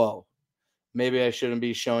like, whoa, maybe I shouldn't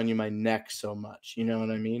be showing you my neck so much. You know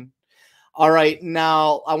what I mean? All right.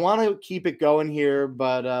 Now, I want to keep it going here,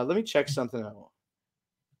 but let me check something out.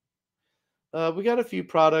 We got a few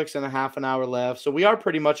products and a half an hour left. So we are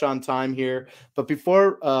pretty much on time here. But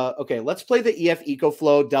before, okay, let's play the EF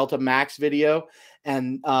EcoFlow Delta Max video.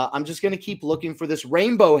 And I'm just going to keep looking for this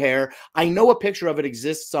rainbow hair. I know a picture of it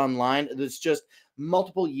exists online. It's just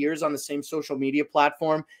multiple years on the same social media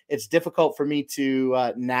platform. It's difficult for me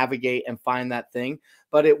to navigate and find that thing.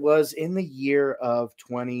 But it was in the year of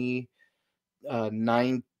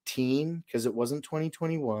 2019, because it wasn't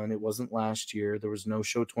 2021. It wasn't last year. There was no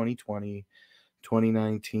show 2020,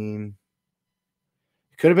 2019.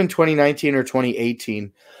 It could have been 2019 or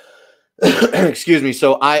 2018. Excuse me.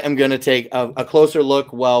 So I am going to take a closer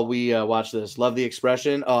look while we watch this. Love the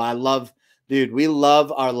expression. Oh, I love, dude, we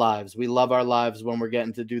love our lives. We love our lives when we're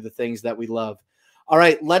getting to do the things that we love. All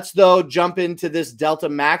right, let's, though, jump into this Delta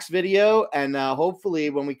Max video. And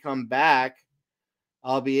hopefully when we come back,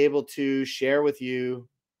 I'll be able to share with you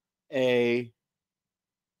a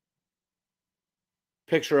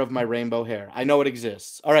picture of my rainbow hair. I know it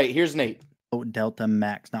exists. All right, here's Nate. Delta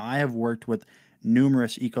Max. Now, I have worked with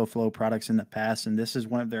numerous EcoFlow products in the past, and this is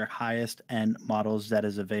one of their highest end models that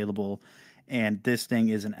is available. And this thing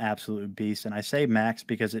is an absolute beast. And I say max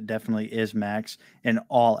because it definitely is max in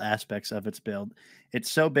all aspects of its build. It's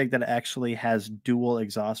so big that it actually has dual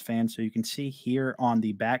exhaust fans. So you can see here on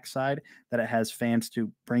the back side that it has fans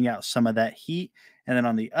to bring out some of that heat. And then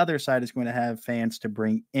on the other side, it's going to have fans to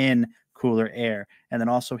bring in cooler air. And then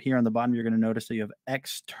also here on the bottom, you're going to notice that you have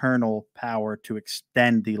external power to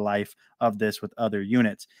extend the life of this with other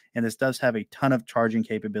units. And this does have a ton of charging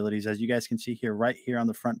capabilities. As you guys can see here, right here on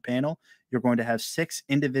the front panel, you're going to have 6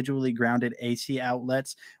 individually grounded AC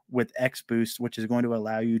outlets with X Boost, which is going to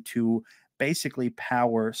allow you to basically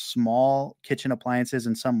power small kitchen appliances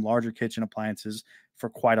and some larger kitchen appliances for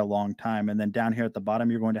quite a long time. And then down here at the bottom,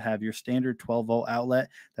 you're going to have your standard 12-volt outlet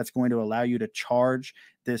that's going to allow you to charge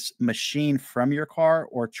this machine from your car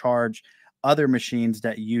or charge other machines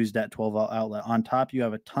that use that 12-volt outlet. On top, you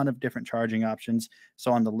have a ton of different charging options.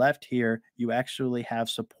 So on the left here, you actually have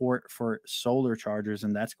support for solar chargers,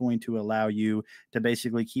 and that's going to allow you to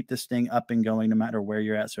basically keep this thing up and going no matter where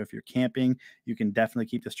you're at. So if you're camping, you can definitely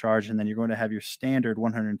keep this charged, and then you're going to have your standard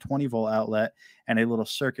 120-volt outlet and a little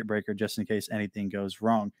circuit breaker just in case anything goes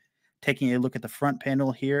wrong. Taking a look at the front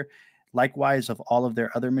panel here, likewise, of all of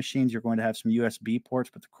their other machines, you're going to have some USB ports.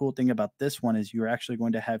 But the cool thing about this one is you're actually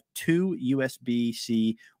going to have 2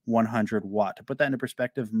 USB-C 100 watt. To put that into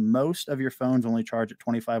perspective, most of your phones only charge at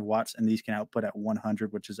 25 watts, and these can output at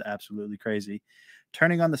 100, which is absolutely crazy.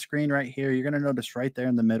 Turning on the screen right here, you're going to notice right there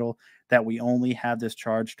in the middle that we only have this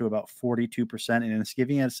charged to about 42%, and it's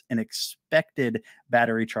giving us an expected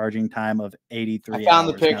battery charging time of 83 hours. I found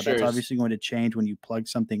the pictures. Now, that's obviously going to change when you plug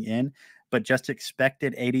something in, but just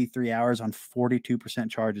expected 83 hours on 42%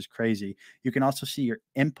 charge is crazy. You can also see your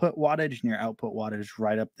input wattage and your output wattage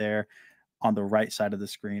right up there on the right side of the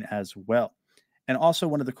screen as well. And also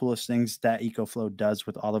one of the coolest things that EcoFlow does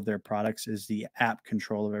with all of their products is the app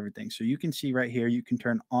control of everything. So you can see right here, you can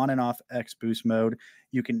turn on and off X boost mode.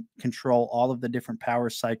 You can control all of the different power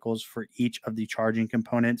cycles for each of the charging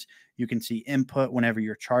components. You can see input whenever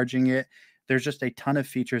you're charging it. There's just a ton of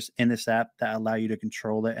features in this app that allow you to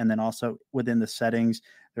control it. And then also within the settings,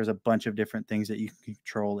 there's a bunch of different things that you can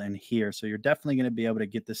control in here. So you're definitely going to be able to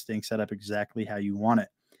get this thing set up exactly how you want it.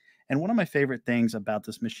 And one of my favorite things about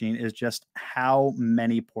this machine is just how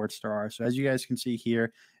many ports there are. So as you guys can see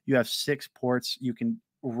here, you have 6 ports. You can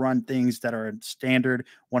run things that are standard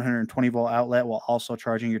 120 volt outlet while also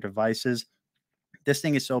charging your devices. This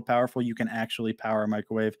thing is so powerful, you can actually power a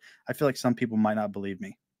microwave. I feel like some people might not believe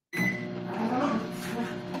me.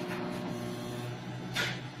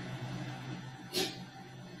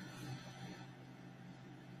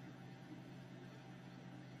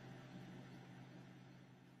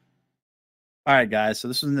 All right, guys. So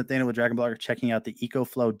this is Nathaniel with Dragon Blogger checking out the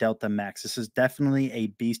EcoFlow Delta Max. This is definitely a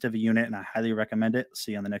beast of a unit, and I highly recommend it.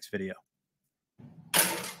 See you on the next video.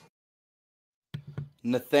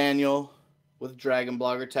 Nathaniel with Dragon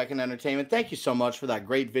Blogger Tech and Entertainment. Thank you so much for that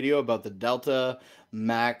great video about the Delta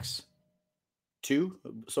Max 2.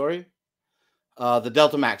 Sorry. The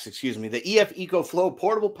Delta Max, excuse me. The EF EcoFlow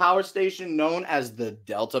portable power station known as the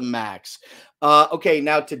Delta Max. Okay,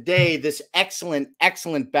 now today, this excellent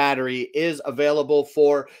battery is available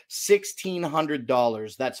for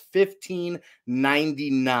 $1,600. That's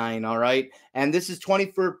 $1,599, all right? And this is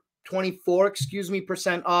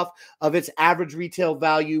 24% off of its average retail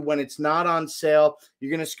value. When it's not on sale, you're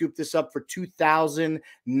going to scoop this up for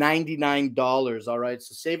 $2,099, all right?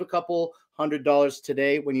 So save a couple $100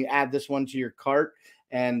 today when you add this one to your cart.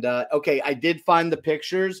 And okay, I did find the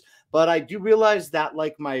pictures, but I do realize that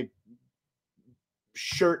like my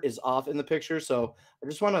shirt is off in the picture, so I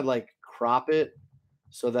just want to like crop it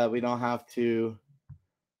so that we don't have to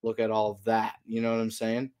look at all of that. You know what I'm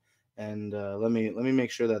saying? And let me make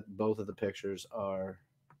sure that both of the pictures are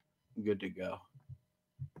good to go.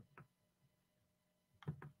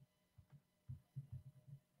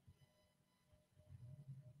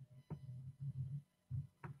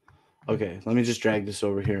 Okay, let me just drag this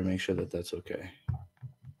over here and make sure that that's okay.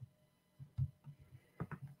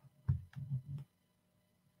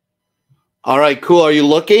 All right, cool. Are you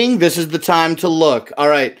looking? This is the time to look. All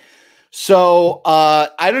right. So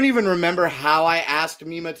I don't even remember how I asked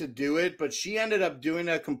Mima to do it, but she ended up doing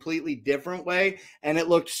it a completely different way, and it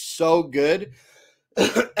looked so good.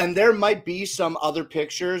 And there might be some other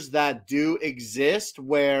pictures that do exist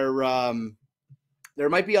where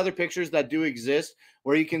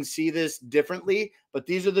where you can see this differently, but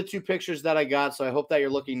these are the 2 pictures that I got, so I hope that you're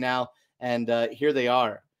looking now, and here they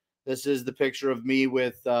are. This is the picture of me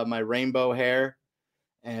with my rainbow hair,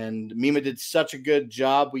 and Mima did such a good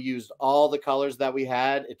job. We used all the colors that we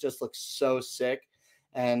had. It just looks so sick,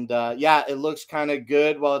 and yeah, it looks kind of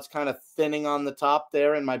good while it's kind of thinning on the top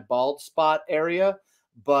there in my bald spot area,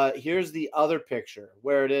 but here's the other picture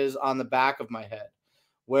where it is on the back of my head,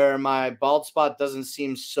 where my bald spot doesn't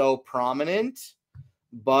seem so prominent.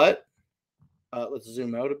 But let's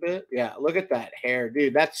zoom out a bit. Yeah, look at that hair,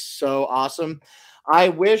 dude. That's so awesome. I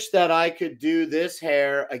wish that I could do this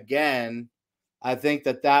hair again. I think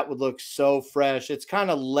that would look so fresh. It's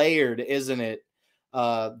kind of layered, isn't it?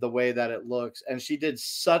 The way that it looks. And she did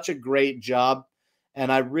such a great job.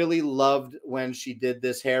 And I really loved when she did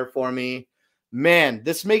this hair for me. Man,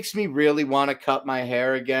 this makes me really want to cut my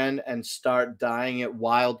hair again and start dyeing it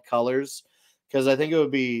wild colors, because I think it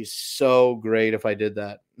would be so great if I did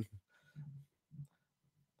that.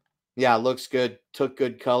 Yeah, looks good. Took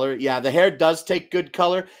good color. Yeah, the hair does take good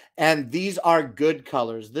color, and these are good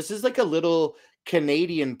colors. This is like a little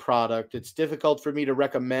Canadian product. It's difficult for me to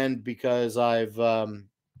recommend because I've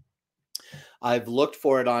looked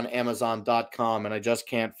for it on Amazon.com and I just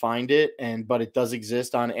can't find it. But it does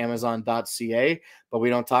exist on Amazon.ca, but we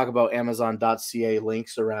don't talk about Amazon.ca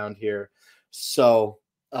links around here. So,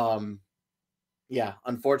 yeah,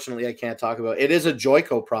 unfortunately, I can't talk about it. It is a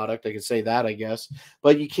Joico product. I could say that, I guess,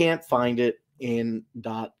 but you can't find it in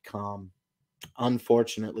 .com.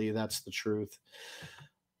 Unfortunately, that's the truth.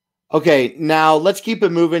 Okay, now let's keep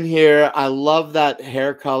it moving here. I love that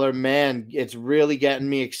hair color. Man, it's really getting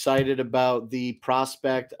me excited about the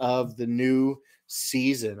prospect of the new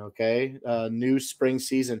season, okay? New spring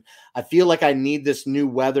season. I feel like I need this new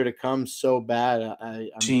weather to come so bad. I'm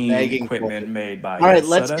begging equipment made by All right,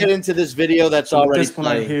 let's get into this video that's already this one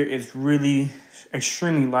right here is really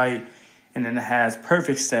extremely light, and then it has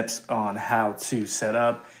perfect steps on how to set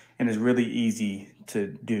up, and it's really easy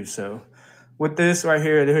to do so. With this right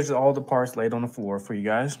here, there's all the parts laid on the floor for you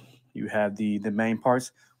guys. You have the main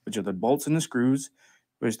parts, which are the bolts and the screws,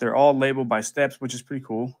 which they're all labeled by steps, which is pretty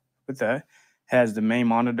cool with that. Has the main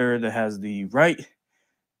monitor that has the right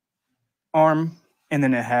arm, and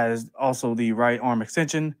then it has also the right arm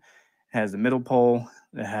extension. It has the middle pole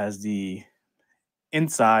that has the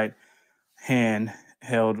inside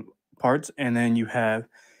hand-held parts, and then you have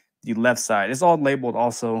the left side. It's all labeled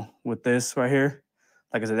also with this right here.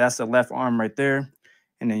 Like I said, that's the left arm right there,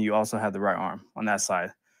 and then you also have the right arm on that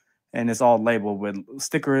side. And it's all labeled with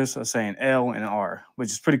stickers saying L and R, which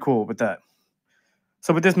is pretty cool with that.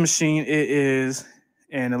 So with this machine, it is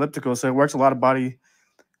an elliptical, so it works a lot of body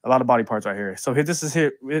parts right here. So this is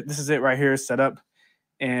it right here set up,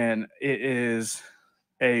 and it is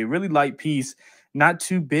a really light piece, not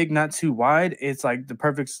too big, not too wide. It's like the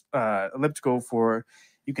perfect elliptical for,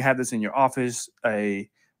 you can have this in your office, a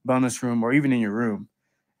bonus room, or even in your room.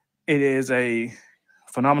 It is a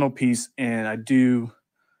phenomenal piece, and I do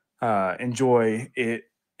enjoy it,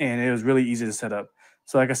 and it was really easy to set up.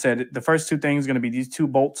 So like I said, the first two things are going to be these two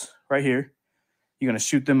bolts right here. You're going to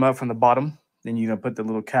shoot them up from the bottom. Then you're going to put the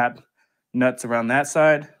little cap nuts around that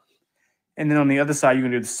side. And then on the other side, you're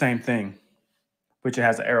going to do the same thing, which it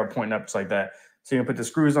has an arrow pointing up just like that. So you're going to put the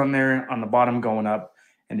screws on there on the bottom going up,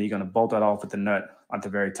 and then you're going to bolt that off with the nut at the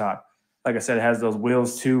very top. Like I said, it has those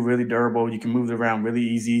wheels too, really durable. You can move it around really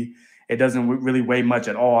easy. It doesn't really weigh much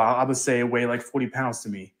at all. I would say it weighed like 40 pounds to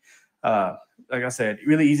me. Like I said,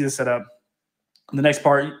 really easy to set up. The next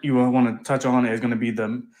part you will want to touch on is going to be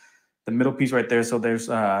the middle piece right there. So there's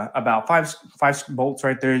about five bolts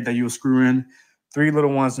right there that you will screw in, 3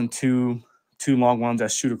 little ones and two long ones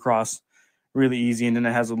that shoot across really easy. And then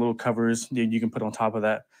it has the little covers that you can put on top of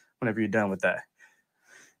that whenever you're done with that.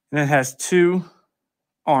 And it has 2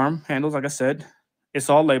 arm handles, like I said. It's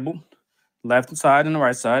all labeled, left side and the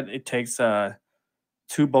right side. It takes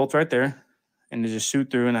 2 bolts right there, and they just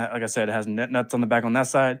shoot through. And like I said, it has nuts on the back on that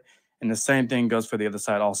side, and the same thing goes for the other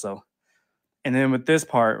side also. And then with this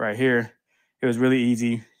part right here, it was really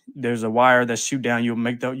easy. There's a wire that shoot down. You'll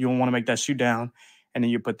want to make that shoot down, and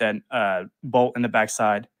then you put that bolt in the back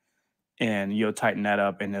side, and you'll tighten that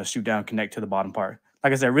up, and it'll shoot down, connect to the bottom part.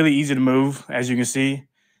 Like I said, really easy to move. As you can see,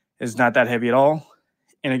 it's not that heavy at all.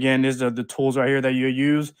 And again, these are the tools right here that you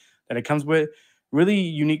use that it comes with. Really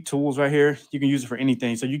unique tools right here. You can use it for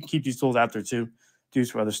anything. So you can keep these tools after too, to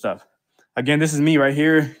use for other stuff. Again, this is me right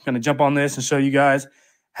here. Going to jump on this and show you guys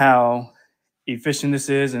how efficient this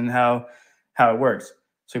is and how it works.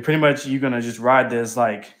 So pretty much you're going to just ride this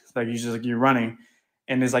like you're running,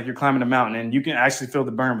 and it's like you're climbing a mountain, and you can actually feel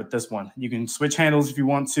the burn with this one. You can switch handles if you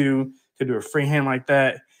want to do a freehand like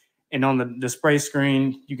that. And on the display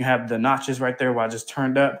screen, you can have the notches right there where I just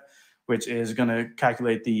turned up, which is going to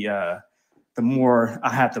calculate the more I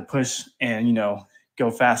have to push and,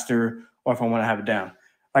 go faster, or if I want to have it down.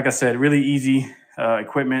 Like I said, really easy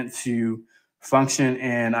equipment to function,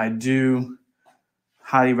 and I do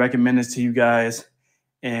highly recommend this to you guys.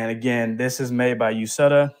 And again, this is made by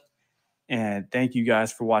Yasuda, and thank you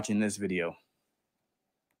guys for watching this video.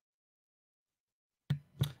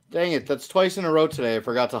 Dang it, that's twice in a row today. I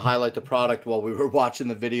forgot to highlight the product while we were watching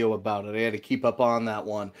the video about it. I had to keep up on that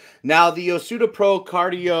one. Now, the Yasuda Pro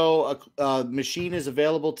Cardio machine is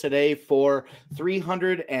available today for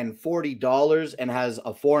 $340 and has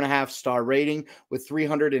a 4.5-star rating with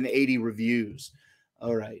 380 reviews.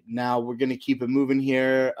 All right, now we're going to keep it moving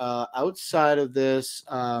here. Outside of this,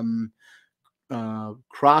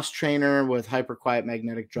 cross trainer with hyper quiet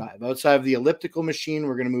magnetic drive. Outside of the elliptical machine,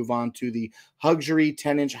 we're going to move on to the Huxury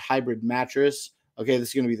 10-inch hybrid mattress. Okay, this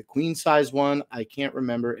is going to be the queen size one. I can't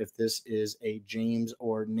remember if this is a James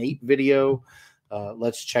or Nate video.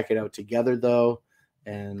 Let's check it out together though.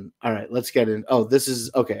 And all right, let's get in. Oh, this is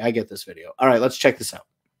okay. I get this video. All right, let's check this out.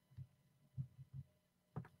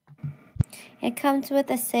 It comes with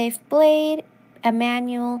a safe blade, a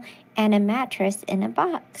manual, and a mattress in a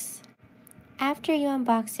box. After you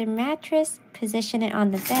unbox your mattress, position it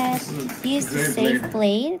on the bed, use the safe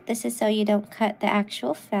blade. This is so you don't cut the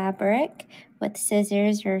actual fabric with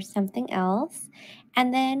scissors or something else.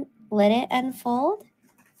 And then let it unfold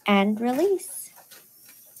and release.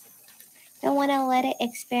 You'll want to let it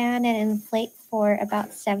expand and inflate for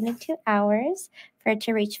about 72 hours for it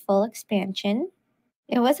to reach full expansion.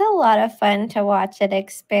 It was a lot of fun to watch it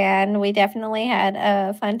expand. We definitely had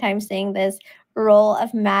a fun time seeing this roll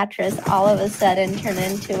of mattress all of a sudden turn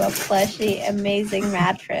into a plushy, amazing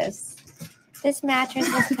mattress. This mattress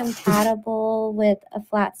is compatible with a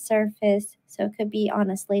flat surface, so it could be on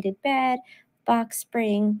a slated bed, box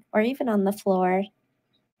spring, or even on the floor.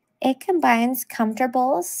 It combines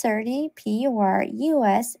comfortable, sturdy PUR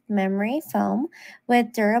US memory foam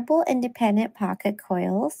with durable independent pocket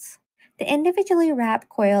coils. The individually wrapped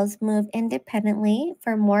coils move independently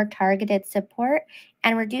for more targeted support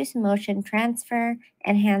and reduce motion transfer,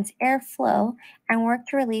 enhance airflow, and work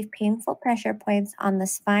to relieve painful pressure points on the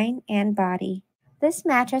spine and body. This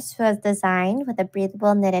mattress was designed with a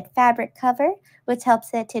breathable knitted fabric cover, which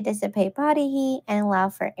helps it to dissipate body heat and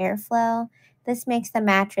allow for airflow. This makes the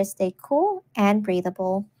mattress stay cool and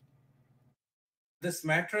breathable. This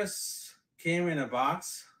mattress came in a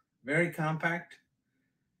box, very compact,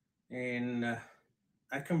 and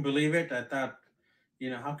I couldn't believe it. I thought,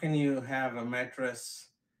 how can you have a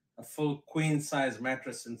mattress, a full queen size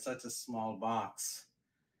mattress in such a small box?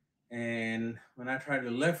 And when I tried to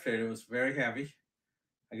lift it, it was very heavy.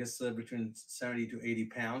 I guess between 70 to 80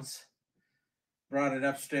 pounds. Brought it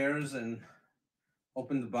upstairs and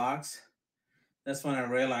opened the box. That's when I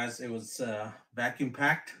realized it was vacuum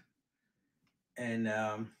packed. And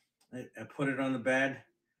I put it on the bed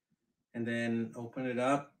and then opened it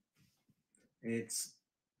up. It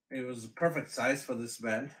was a perfect size for this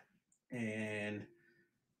bed. And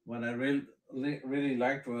what I really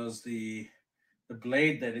liked was the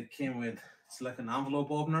blade that it came with. It's like an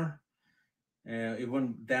envelope opener. It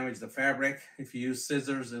wouldn't damage the fabric. If you use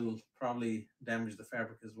scissors, it'll probably damage the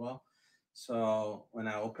fabric as well. So when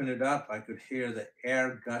I opened it up, I could hear the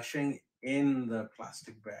air gushing in the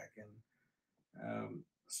plastic bag, and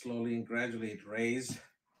slowly and gradually it raised.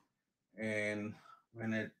 And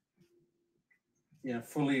when it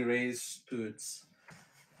fully raised to its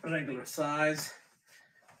regular size,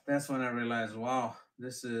 that's when I realized, wow,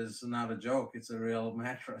 this is not a joke. It's a real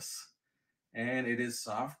mattress. And it is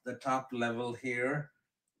soft. The top level here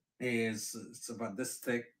it's about this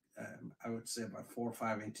thick. I would say about 4 or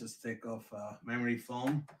 5 inches thick of memory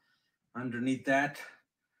foam. Underneath that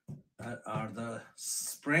are the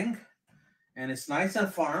spring, and it's nice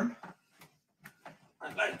and firm.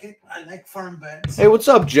 I like it. I like firm beds. Hey, what's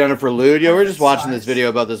up, Jennifer Lude? We're just watching this video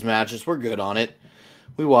about this mattress. We're good on it.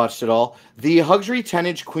 We watched it all. The Hugdry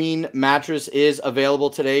 10-inch queen mattress is available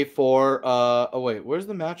today for oh wait, where's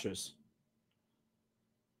the mattress?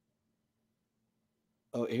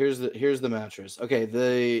 Oh, here's the mattress. Okay,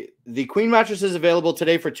 the queen mattress is available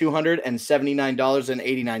today for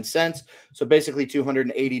 $279.89. So basically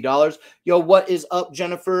 $280. Yo, what is up,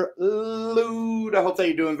 Jennifer Lude? I hope that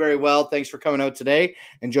you're doing very well. Thanks for coming out today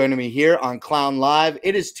and joining me here on Clown Live.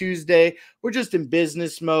 It is Tuesday. We're just in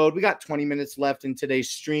business mode. We got 20 minutes left in today's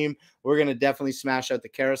stream. We're gonna definitely smash out the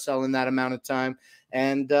carousel in that amount of time.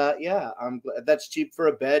 And yeah, I'm glad that's cheap for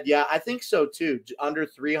a bed. Yeah, I think so too. Under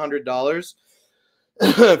 $300.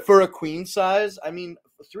 For a queen size. I mean,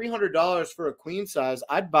 $300 for a queen size.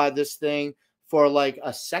 I'd buy this thing for like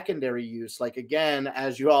a secondary use. Like, again,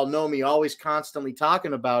 as you all know me, always constantly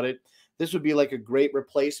talking about it, this would be like a great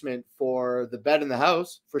replacement for the bed in the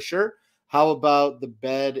house for sure. How about the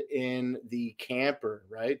bed in the camper,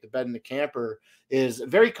 right? The bed in the camper is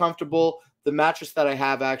very comfortable. The mattress that I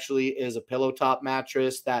have actually is a pillow top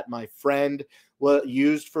mattress that my friend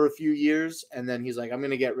used for a few years, and then he's like, I'm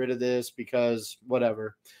gonna get rid of this because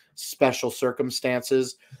whatever, special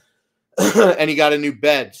circumstances. And he got a new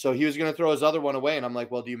bed, so he was gonna throw his other one away, and I'm like,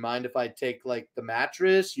 well, do you mind if I take like the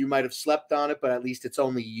mattress? You might have slept on it, but at least it's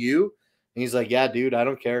only you. And he's like, yeah, dude, I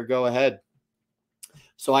don't care, go ahead.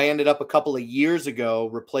 So I ended up a couple of years ago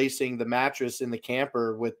replacing the mattress in the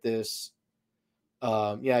camper with this.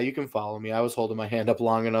 Yeah, you can follow me. I was holding my hand up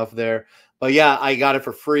long enough there. But yeah, I got it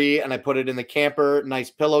for free and I put it in the camper. Nice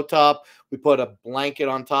pillow top. We put a blanket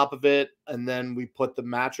on top of it, and then we put the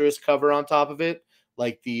mattress cover on top of it,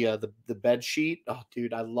 like the bed sheet. Oh,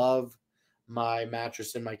 dude, I love my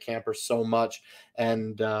mattress in my camper so much.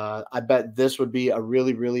 And I bet this would be a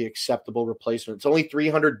really, really acceptable replacement. It's only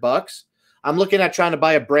 $300. I'm looking at trying to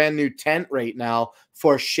buy a brand new tent right now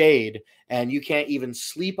for shade, and you can't even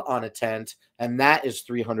sleep on a tent, and that is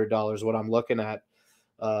 $300 what I'm looking at.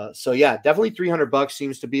 So yeah, definitely $300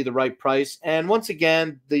 seems to be the right price. And once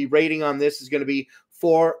again, the rating on this is going to be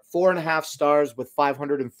 4.5 stars with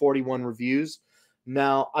 541 reviews.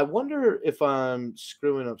 Now, I wonder if I'm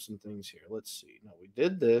screwing up some things here. Let's see. No, we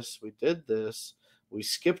did this. We did this. We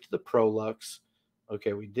skipped the Prolux.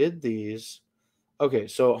 Okay, we did these. Okay,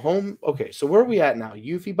 so home. Okay, so where are we at now?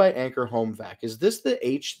 Eufy by Anker Home Vac. Is this the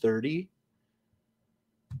H30?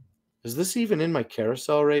 Is this even in my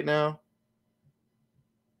carousel right now?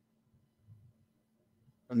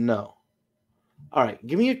 No. All right,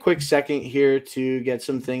 give me a quick second here to get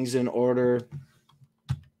some things in order.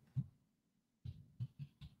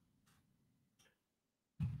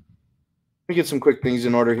 Let me get some quick things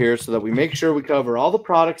in order here so that we make sure we cover all the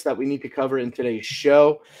products that we need to cover in today's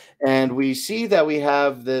show. And we see that we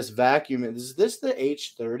have this vacuum. Is this the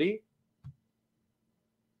H30?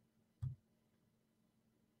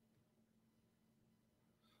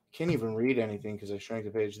 Can't even read anything because I shrank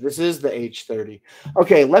the page. This is the H30.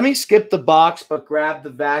 Okay, let me skip the box, but grab the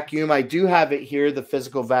vacuum. I do have it here, the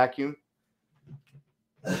physical vacuum.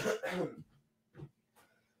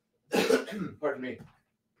 Pardon me.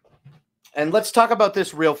 And let's talk about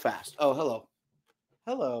this real fast. Oh, hello.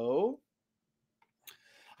 Hello.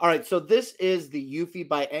 All right, so this is the Eufy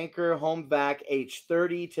by Anker Home Vac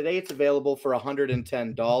H30. Today it's available for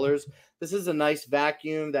 $110. This is a nice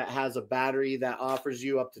vacuum that has a battery that offers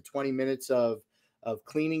you up to 20 minutes of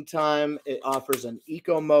cleaning time. It offers an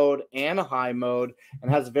eco mode and a high mode and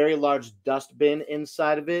has a very large dust bin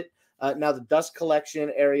inside of it. Now, the dust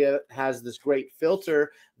collection area has this great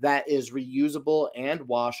filter that is reusable and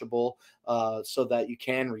washable so that you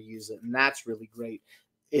can reuse it, and that's really great.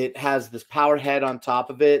 It has this power head on top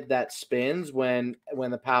of it that spins when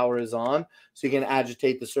the power is on, so you can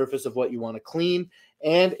agitate the surface of what you want to clean,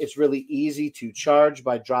 and it's really easy to charge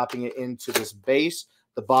by dropping it into this base.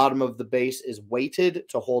 The bottom of the base is weighted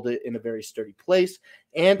to hold it in a very sturdy place,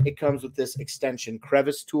 and it comes with this extension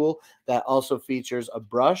crevice tool that also features a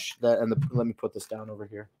brush let me put this down over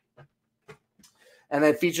here. And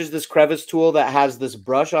it features this crevice tool that has this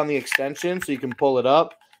brush on the extension, so you can pull it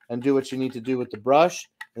up and do what you need to do with the brush,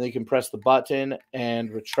 and then you can press the button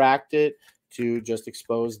and retract it to just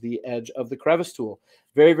expose the edge of the crevice tool.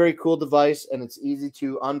 Very, very cool device, and it's easy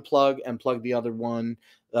to unplug and plug the other one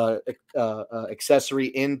accessory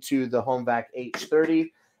into the Home Vac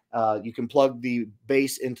H30. You can plug the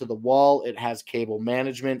base into the wall. It has cable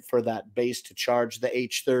management for that base to charge the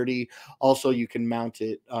H30. Also, you can mount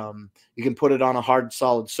it. You can put it on a hard,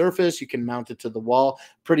 solid surface. You can mount it to the wall.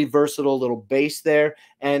 Pretty versatile little base there.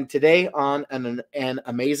 And today on an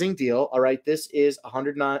amazing deal. All right, this is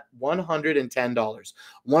 $110,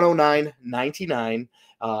 $109.99.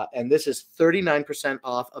 And this is 39%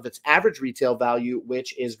 off of its average retail value,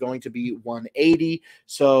 which is going to be $180.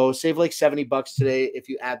 So save like $70 today if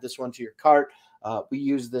you add this one to your cart. We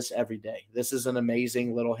use this every day. This is an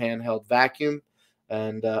amazing little handheld vacuum.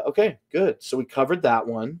 And okay, good. So we covered that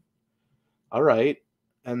one. All right.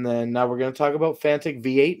 And then now we're going to talk about Fantic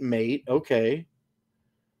V8 Mate. Okay.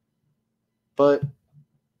 But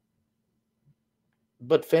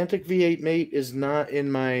Fantic V8 Mate is not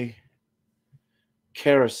in my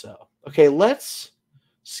carousel. Okay, let's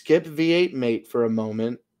skip V8 Mate for a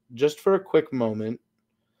moment, just for a quick moment.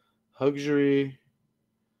 Luxury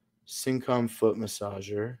Syncom foot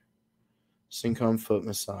massager. Syncom foot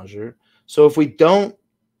massager. So if we don't,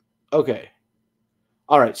 okay.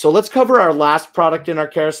 All right, so let's cover our last product in our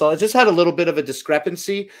carousel. I just had a little bit of a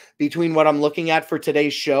discrepancy between what I'm looking at for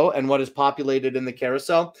today's show and what is populated in the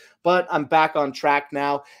carousel, but I'm back on track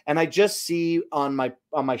now. And I just see on my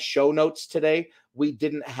show notes today, we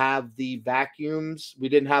didn't have the vacuums. We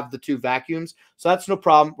didn't have the two vacuums, so that's no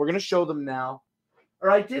problem. We're going to show them now. Or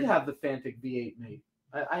I did have the Fantic V8 Mate.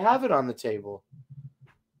 I have it on the table,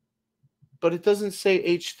 but it doesn't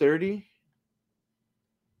say H30.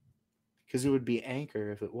 Because it would be Anker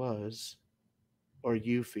if it was, or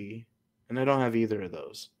Eufy, and I don't have either of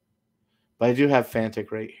those. But I do have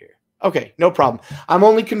Fantic right here. Okay, no problem. I'm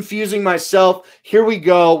only confusing myself. Here we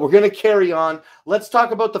go. We're going to carry on. Let's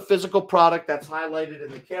talk about the physical product that's highlighted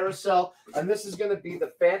in the carousel, and this is going to be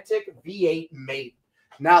the Fantic V8 Mate.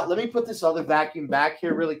 Now, let me put this other vacuum back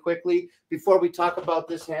here really quickly before we talk about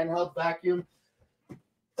this handheld vacuum.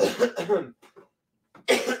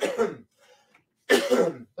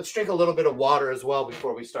 Let's drink a little bit of water as well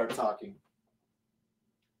before we start talking.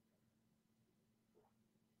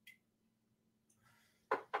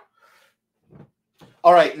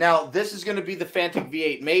 All right, now this is going to be the Fantic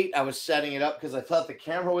V8 Mate. I was setting it up because I thought the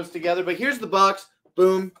camera was together, but here's the box.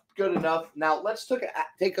 Boom, good enough. Now let's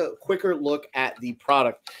take a quicker look at the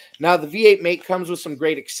product. Now the V8 Mate comes with some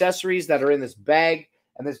great accessories that are in this bag,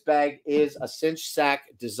 and this bag is a cinch sack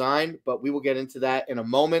design, but we will get into that in a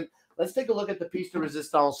moment. Let's take a look at the piece de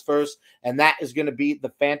resistance first, and that is going to be the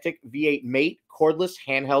Fantic V8 Mate cordless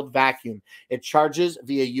handheld vacuum. It charges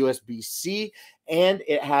via USB-C, and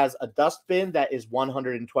it has a dust bin that is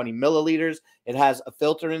 120 milliliters. It has a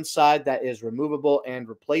filter inside that is removable and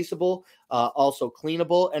replaceable, also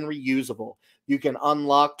cleanable and reusable. You can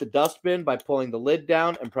unlock the dust bin by pulling the lid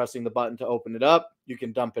down and pressing the button to open it up. You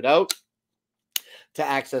can dump it out. To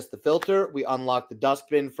access the filter, we unlock the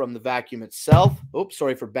dustbin from the vacuum itself. Oops,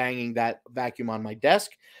 sorry for banging that vacuum on my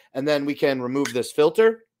desk. And then we can remove this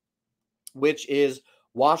filter, which is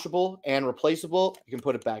washable and replaceable. You can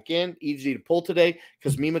put it back in. Easy to pull today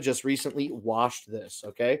because Mima just recently washed this,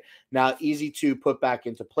 okay? Now, easy to put back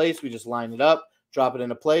into place. We just line it up, drop it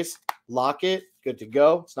into place, lock it, good to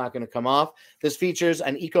go. It's not going to come off. This features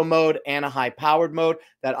an eco mode and a high-powered mode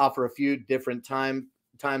that offer a few different time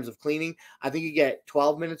times of cleaning. I think you get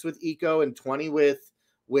 12 minutes with Eco and 20 with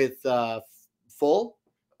full.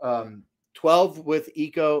 12 with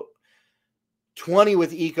Eco, 20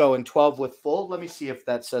 with Eco, and 12 with full. Let me see if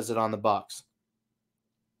that says it on the box.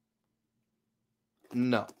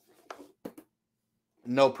 No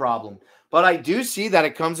problem. But I do see that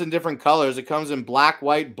it comes in different colors. It comes in black,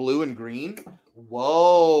 white, blue, and green.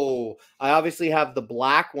 Whoa. I obviously have the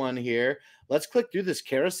black one here. Let's click through this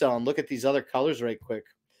carousel and look at these other colors right quick,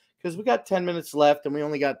 because we got 10 minutes left and we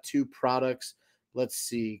only got 2 products. Let's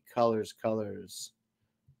see. Colors.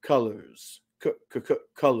 Whoa,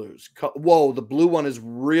 the blue one is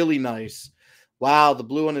really nice. Wow, the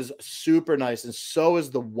blue one is super nice, and so is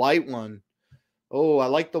the white one. Oh, I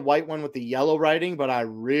like the white one with the yellow writing, but I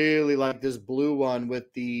really like this blue one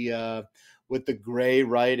with the gray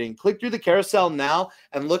writing. Click through the carousel now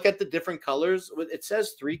and look at the different colors. It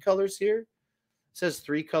says 3 colors here. It says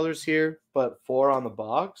 3 colors here, but 4 on the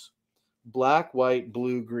box. Black, white,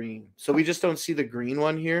 blue, green. So we just don't see the green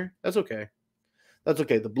one here. That's okay. That's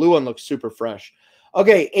okay. The blue one looks super fresh.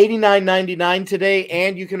 Okay, $89.99 today,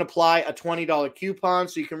 and you can apply a $20 coupon,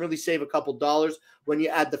 so you can really save a couple dollars when you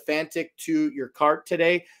add the Fantic to your cart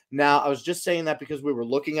today. Now, I was just saying that because we were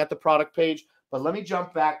looking at the product page, but let me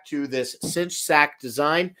jump back to this cinch sack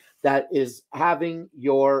design that is having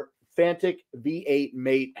your Fantic V8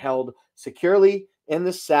 mate held securely in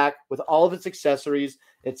the sack with all of its accessories.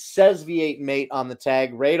 It says V8 mate on the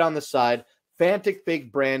tag right on the side. Fantic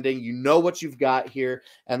big branding. You know what you've got here.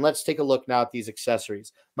 And let's take a look now at these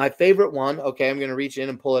accessories. My favorite one, okay, I'm going to reach in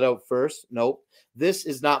and pull it out first. Nope. This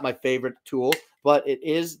is not my favorite tool, but it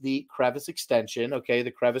is the crevice extension, okay,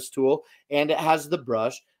 the crevice tool, and it has the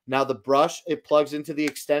brush. Now, the brush, it plugs into the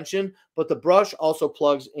extension, but the brush also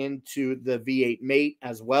plugs into the V8 mate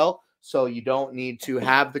as well, so you don't need to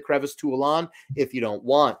have the crevice tool on if you don't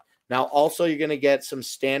want. Now, also, you're going to get some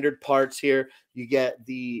standard parts here. You get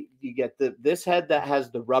this head that has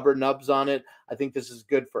the rubber nubs on it. I think this is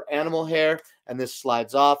good for animal hair, and this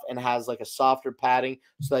slides off and has like a softer padding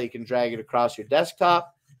so that you can drag it across your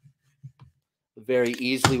desktop very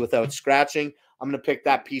easily without scratching. I'm going to pick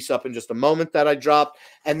that piece up in just a moment that I dropped.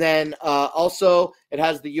 And then also it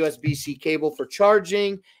has the USB-C cable for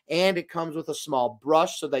charging, and it comes with a small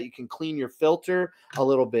brush so that you can clean your filter a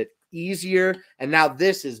little bit easier. And now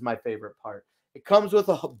this is my favorite part. It comes with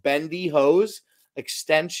a bendy hose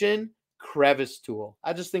extension crevice tool.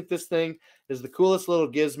 I just think this thing is the coolest little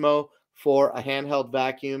gizmo for a handheld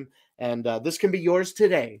vacuum. And this can be yours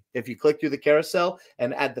today if you click through the carousel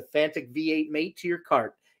and add the Fantic V8 mate to your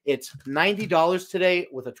cart. It's $90 today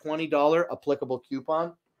with a $20 applicable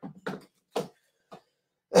coupon.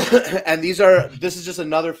 And this is just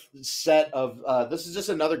another set of this is just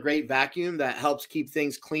another great vacuum that helps keep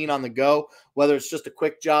things clean on the go, whether it's just a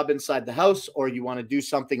quick job inside the house or you want to do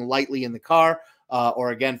something lightly in the car, or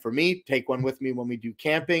again, for me, take one with me when we do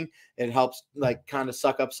camping. It helps like kind of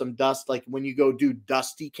suck up some dust, like when you go do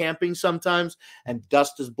dusty camping sometimes and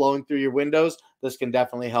dust is blowing through your windows. This can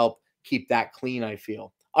definitely help keep that clean, I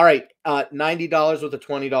feel. All right, $90 with a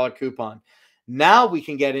 $20 coupon. Now we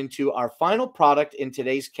can get into our final product in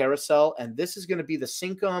today's carousel, and this is going to be the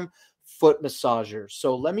Syncom foot massager.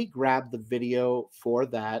 So let me grab the video for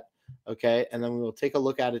that, okay? And then we will take a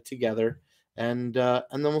look at it together, and then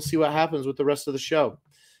we'll see what happens with the rest of the show.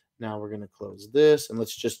 Now we're going to close this, and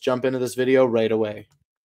let's just jump into this video right away.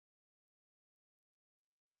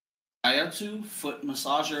 Daihatsu foot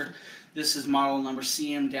massager. This is model number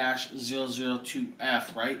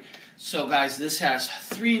CM-002F, right? So guys, this has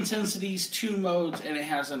 3 intensities, 2 modes, and it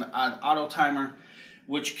has an auto timer,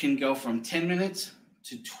 which can go from 10 minutes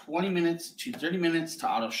to 20 minutes to 30 minutes to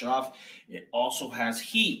auto shut off. It also has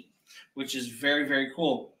heat, which is very, very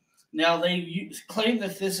cool. Now, they claim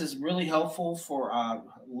that this is really helpful for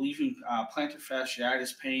relieving plantar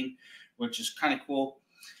fasciitis pain, which is kind of cool.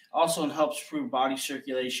 Also, it helps improve body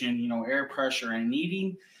circulation, air pressure and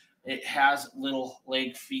kneading. It has little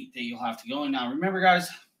leg feet that you'll have to go in. Now, remember,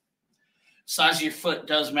 guys, size of your foot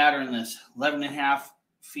does matter in this. 11.5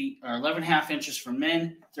 feet or 11.5 inches for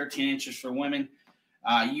men, 13 inches for women.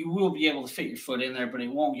 You will be able to fit your foot in there, but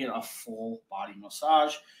it won't get a full body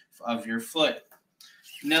massage of your foot.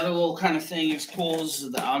 Another little kind of thing is cool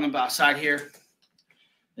is the on the back side here.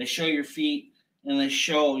 They show your feet. And they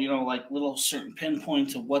show, like little certain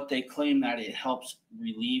pinpoints of what they claim that it helps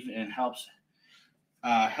relieve and helps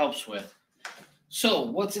with. So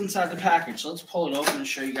what's inside the package? Let's pull it open and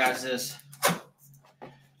show you guys this.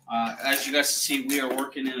 As you guys see, we are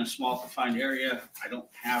working in a small confined area. I don't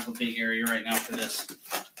have a big area right now for this.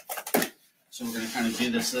 So we're going to kind of do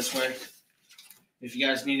this way. If you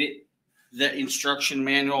guys need it, the instruction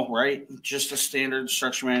manual, right? Just a standard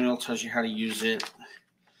instruction manual tells you how to use it,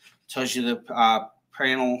 tells you the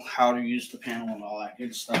panel, how to use the panel, and all that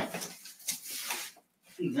good stuff.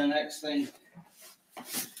 The next thing,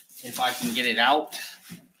 if I can get it out,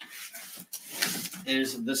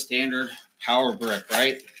 is the standard power brick,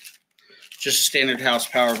 right? Just a standard house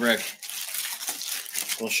power brick.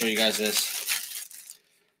 We'll show you guys this.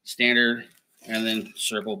 Standard, and then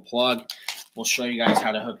circle plug. We'll show you guys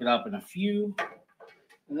how to hook it up in a few.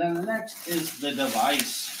 And then the next is the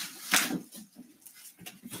device.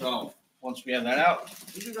 So once we have that out,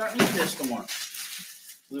 we do not need this no more.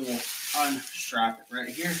 We will unstrap it right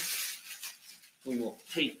here. We will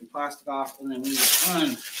take the plastic off, and then we will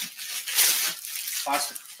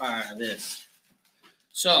unplastify this.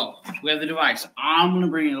 So we have the device. I'm going to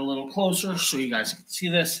bring it a little closer so you guys can see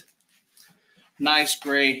this. Nice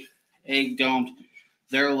gray egg domed.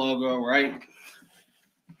 Their logo, right?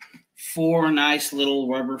 4 nice little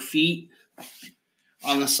rubber feet.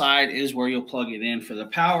 On the side is where you'll plug it in for the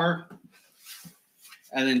power.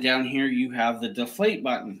 And then down here you have the deflate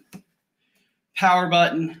button. Power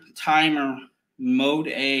button, timer, mode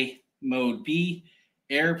A, mode B,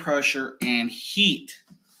 air pressure, and heat.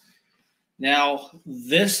 Now,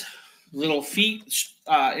 this little feet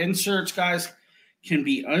inserts, guys, can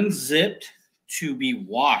be unzipped to be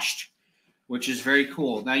washed, which is very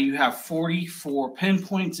cool. Now you have 44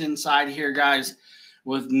 pinpoints inside here, guys,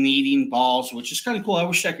 with kneading balls, which is kind of cool. I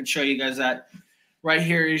wish I could show you guys that. Right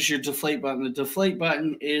here is your deflate button. The deflate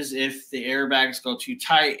button is if the airbags go too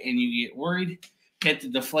tight and you get worried, hit the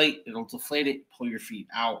deflate. It'll deflate it, pull your feet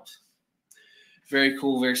out. Very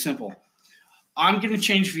cool, very simple. I'm going to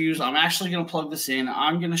change views. I'm actually going to plug this in.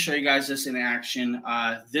 I'm going to show you guys this in action.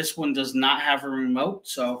 This one does not have a remote,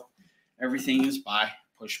 so everything is by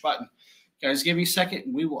push button. Guys, give me a second.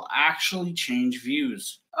 We will actually change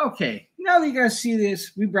views. Okay, now that you guys see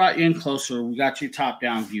this, we brought you in closer. We got your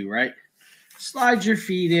top-down view, right? Slide your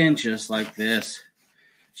feet in just like this.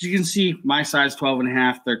 As you can see, my size 12 and a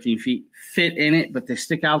half, 13 feet fit in it, but they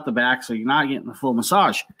stick out the back, so you're not getting the full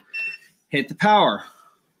massage. Hit the power.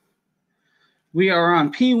 We are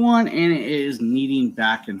on P1, and it is kneading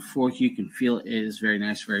back and forth. You can feel it is very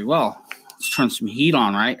nice, very well. Let's turn some heat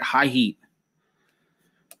on, right? High heat.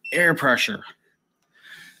 Air pressure.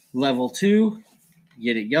 Level 2.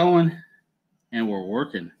 Get it going, and we're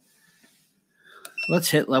working. Let's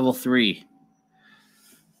hit level 3.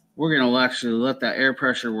 We're going to actually let that air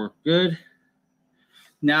pressure work good.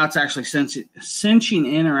 Now it's actually cinching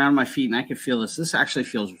in around my feet, and I can feel this. This actually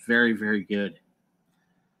feels very, very good.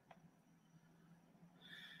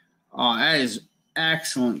 Oh, that is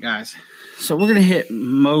excellent, guys. So we're going to hit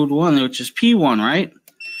mode 1, which is P1, right?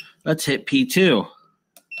 Let's hit P2.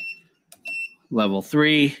 Level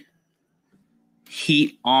 3.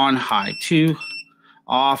 Heat on, high 2.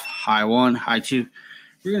 Off, high 1, high 2.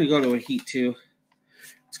 We're going to go to a heat 2.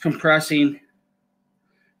 It's compressing.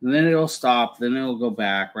 And then it'll stop. Then it'll go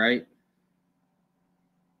back, right?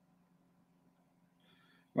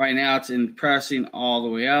 Right now it's pressing all the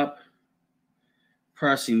way up.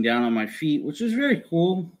 Pressing down on my feet, which is very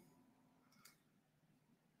cool.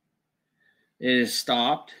 It is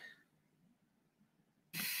stopped.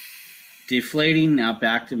 Deflating, now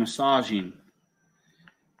back to massaging.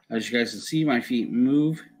 As you guys can see, my feet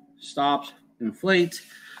move, stops, inflates.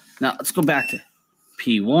 Now let's go back to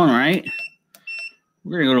P1, right?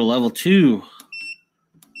 We're going to go to level 2.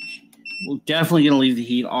 We're definitely going to leave the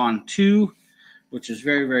heat on 2, which is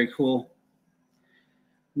very, very cool.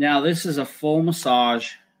 Now, this is a full massage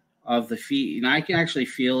of the feet, and I can actually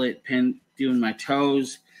feel it doing my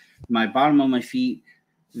toes, my bottom of my feet,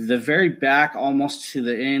 the very back almost to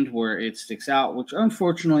the end where it sticks out, which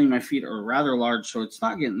unfortunately my feet are rather large, so it's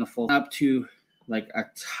not getting the full up to like a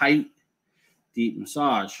tight, deep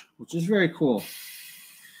massage, which is very cool.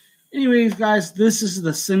 Anyways, guys, this is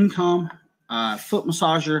the Syncom foot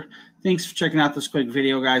massager. Thanks for checking out this quick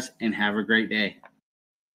video, guys, and have a great day.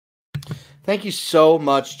 Thank you so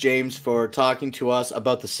much, James, for talking to us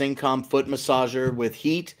about the Syncom foot massager with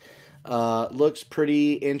heat. Looks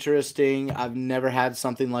pretty interesting. I've never had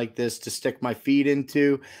something like this to stick my feet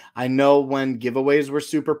into. I know when giveaways were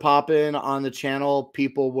super popping on the channel,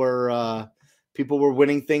 people were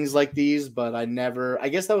winning things like these, but I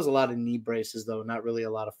guess that was a lot of knee braces though, not really a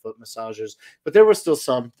lot of foot massagers, but there were still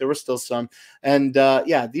some. And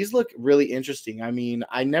yeah, these look really interesting. I mean,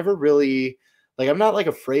 I never really like I'm not like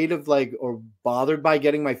afraid of like or bothered by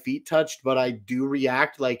getting my feet touched, but I do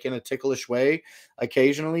react like in a ticklish way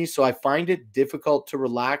occasionally. So I find it difficult to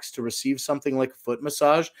relax to receive something like a foot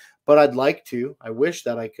massage, but I'd like to. I wish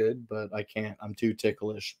that I could, but I can't. I'm too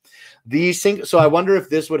ticklish. So I wonder if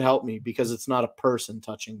this would help me because it's not a person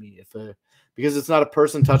touching me. Because it's not a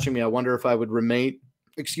person touching me, I wonder if I would remain.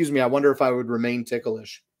 Excuse me. I wonder if I would remain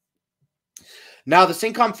ticklish. Now, the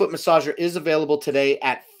Syncom foot massager is available today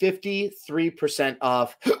at 53%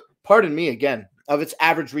 off, pardon me again, of its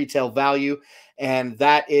average retail value, and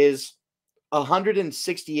that is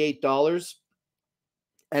 $168.99.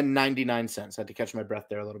 I had to catch my breath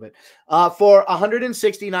there a little bit. For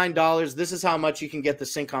 $169, this is how much you can get the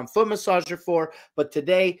Syncom foot massager for. But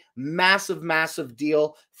today, massive, massive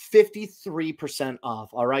deal, 53% off.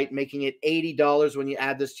 All right, making it $80 when you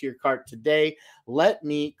add this to your cart today. Let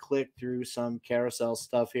me click through some carousel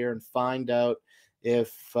stuff here and find out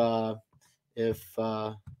if I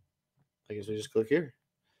guess we just click here.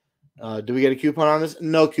 Do we get a coupon on this?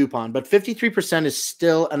 No coupon, but 53% is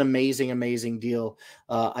still an amazing, amazing deal.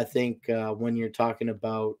 I think when you're talking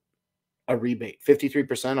about a rebate,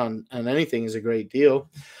 53% on anything is a great deal.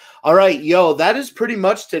 All right, yo, that is pretty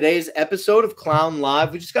much today's episode of Clown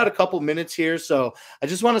Live. We just got a couple minutes here, so I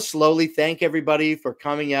just want to slowly thank everybody for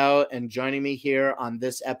coming out and joining me here on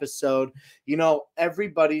this episode. You know,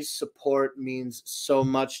 everybody's support means so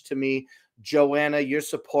much to me. Joanna, your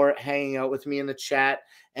support, hanging out with me in the chat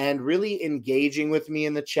and really engaging with me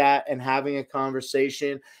in the chat and having a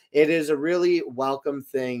conversation. It is a really welcome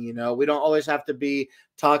thing. You know, we don't always have to be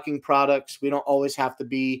talking products. We don't always have to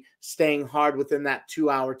be staying hard within that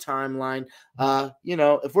 2-hour timeline. You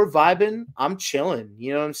know, if we're vibing, I'm chilling.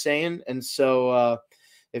 You know what I'm saying? And so,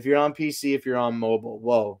 if you're on PC, if you're on mobile,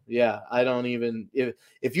 whoa, yeah, I don't even,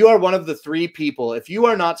 if you are one of the 3 people, if you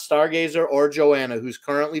are not Stargazer or Joanna, who's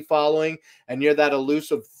currently following, and you're that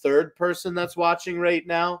elusive 3rd person that's watching right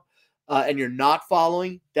now, and you're not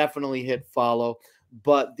following, definitely hit follow.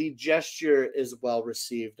 But the gesture is well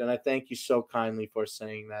received, and I thank you so kindly for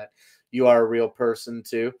saying that. You are a real person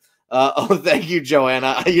too. Oh, thank you,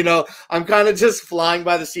 Joanna. You know, I'm kind of just flying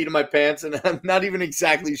by the seat of my pants, and I'm not even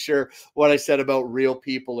exactly sure what I said about real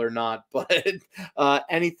people or not. But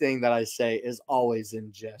anything that I say is always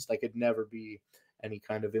in jest. I could never be any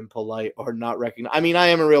kind of impolite or not recognize. I mean, I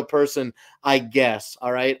am a real person, I guess.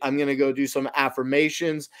 All right. I'm going to go do some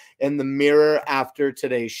affirmations in the mirror after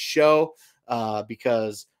today's show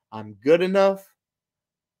because I'm good enough.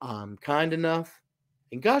 I'm kind enough.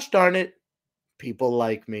 And gosh darn it, people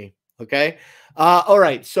like me. Okay. All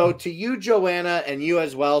right. So to you, Joanna, and you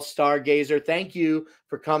as well, Stargazer, thank you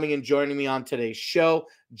for coming and joining me on today's show.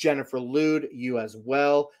 Jennifer Lude, you as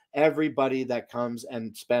well. Everybody that comes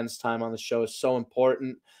and spends time on the show is so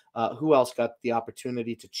important. Who else got the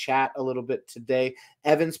opportunity to chat a little bit today?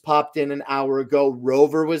 Evans popped in an hour ago.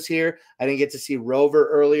 Rover was here. I didn't get to see Rover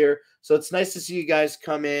earlier. So it's nice to see you guys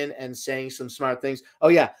come in and saying some smart things. Oh,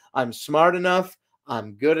 yeah. I'm smart enough.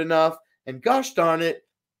 I'm good enough. And gosh darn it,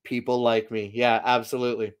 people like me. Yeah,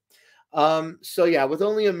 absolutely. So yeah, with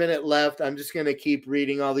only a minute left, I'm just going to keep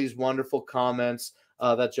reading all these wonderful comments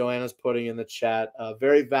that Joanna's putting in the chat.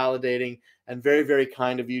 Very validating and very, very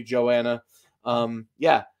kind of you, Joanna.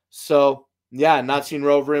 Yeah. So yeah, not seen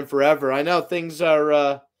Rover in forever. I know things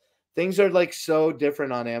are like so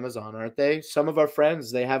different on Amazon, aren't they? Some of our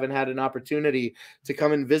friends, they haven't had an opportunity to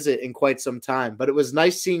come and visit in quite some time, but it was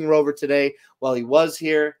nice seeing Rover today while he was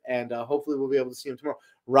here, and hopefully we'll be able to see him tomorrow.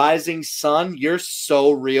 Rising Sun, you're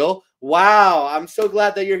so real. Wow. I'm so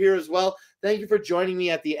glad that you're here as well. Thank you for joining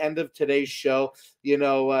me at the end of today's show. You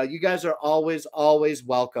know, you guys are always, always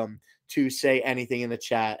welcome to say anything in the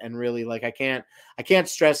chat. And really, like, I can't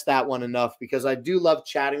stress that one enough because I do love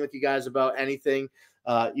chatting with you guys about anything.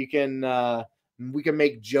 We can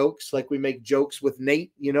make jokes like we make jokes with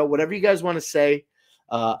Nate, you know, whatever you guys want to say.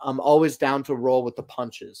 I'm always down to roll with the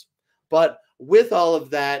punches. But with all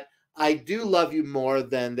of that, I do love you more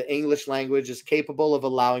than the English language is capable of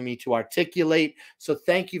allowing me to articulate. So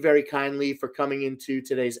thank you very kindly for coming into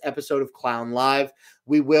today's episode of Clown Live.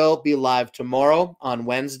 We will be live tomorrow on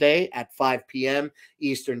Wednesday at 5 p.m.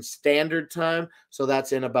 Eastern Standard Time. So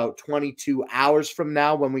that's in about 22 hours from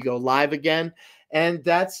now when we go live again. And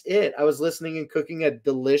that's it. I was listening and cooking a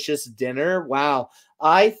delicious dinner. Wow.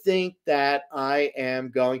 I think that I am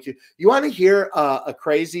going to. You want to hear a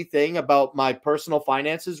crazy thing about my personal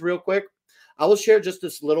finances real quick? I will share just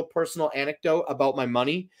this little personal anecdote about my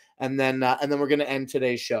money, and then we're going to end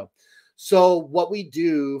today's show. So what we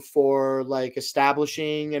do for like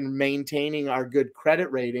establishing and maintaining our good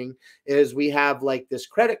credit rating is we have like this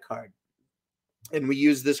credit card. And we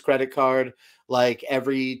use this credit card like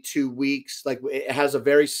every 2 weeks. Like it has a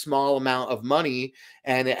very small amount of money,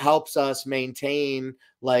 and it helps us maintain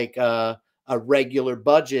like a regular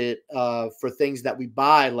budget for things that we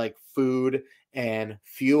buy, like food and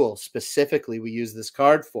fuel. Specifically, we use this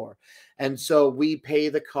card for. And so we pay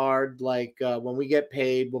the card like when we get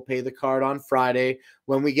paid, we'll pay the card on Friday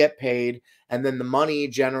when we get paid. And then the money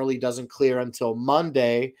generally doesn't clear until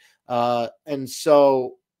Monday. And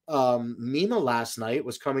so Mima last night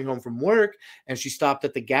was coming home from work, and she stopped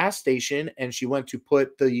at the gas station, and she went to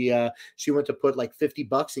put like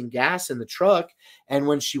 $50 in gas in the truck. And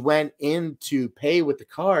when she went in to pay with the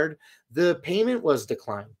card, the payment was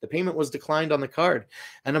declined. The payment was declined on the card.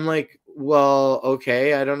 And I'm like, well,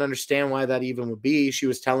 okay, I don't understand why that even would be. She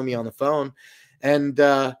was telling me on the phone. And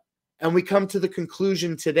we come to the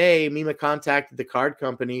conclusion today. Mima contacted the card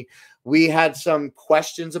company. We had some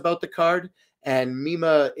questions about the card, and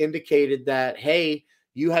Mima indicated that, hey,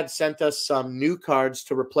 you had sent us some new cards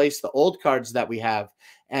to replace the old cards that we have.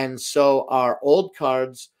 And so our old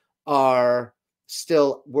cards are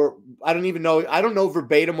still, I don't know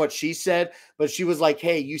verbatim what she said, but she was like,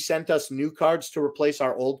 hey, you sent us new cards to replace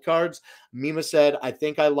our old cards. Mima said, I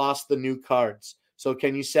think I lost the new cards. So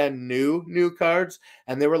can you send new cards?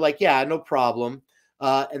 And they were like, yeah, no problem.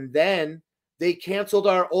 And then they canceled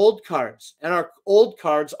our old cards, and our old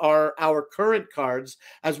cards are our current cards,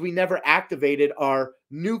 as we never activated our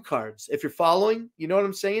new cards. If you're following, you know what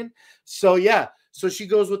I'm saying? So yeah, so she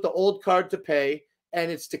goes with the old card to pay,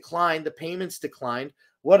 and it's declined. The payment's declined.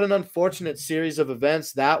 What an unfortunate series of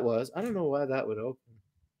events that was. I don't know why that would open.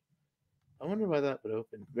 I wonder why that would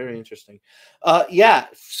open. Very interesting. Yeah,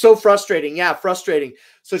 so frustrating. Yeah, frustrating.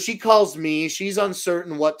 So she calls me. She's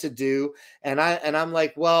uncertain what to do. And I'm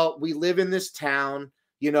like, well, we live in this town.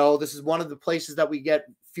 You know, this is one of the places that we get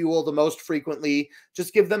fuel the most frequently.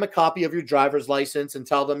 Just give them a copy of your driver's license and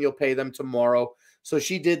tell them you'll pay them tomorrow. So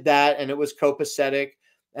she did that, and it was copacetic.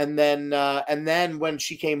 And then when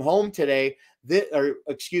she came home today,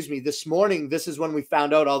 this morning, this is when we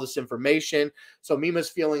found out all this information. So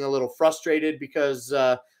Mima's feeling a little frustrated because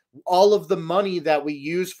all of the money that we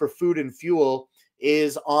use for food and fuel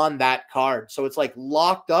is on that card. So it's like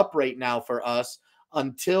locked up right now for us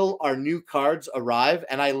until our new cards arrive.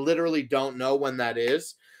 And I literally don't know when that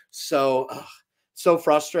is. So, so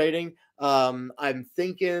frustrating. I'm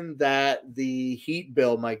thinking that the heat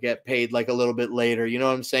bill might get paid like a little bit later. You know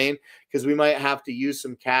what I'm saying? Because we might have to use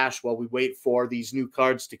some cash while we wait for these new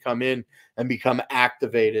cards to come in and become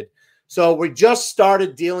activated. So we just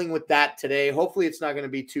started dealing with that today. Hopefully it's not going to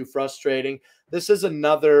be too frustrating. This is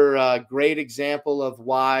another great example of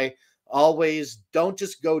why always don't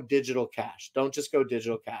just go digital cash. Don't just go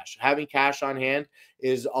digital cash. Having cash on hand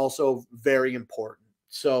is also very important.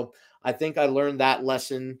 So I think I learned that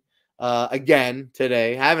lesson again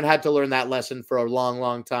today. I haven't had to learn that lesson for a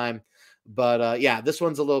long time, but yeah, this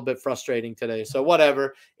one's a little bit frustrating today. So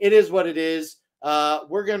whatever, it is what it is.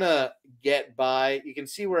 We're gonna get by. You can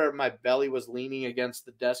see where my belly was leaning against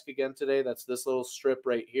the desk again today. That's this little strip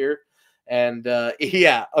right here. And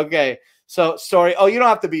yeah, okay. So sorry. Oh, you don't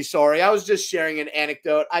have to be sorry. I was just sharing an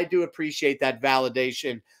anecdote. I do appreciate that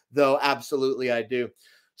validation, though. Absolutely, I do.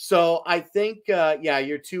 So I think, yeah,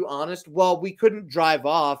 you're too honest. Well, we couldn't drive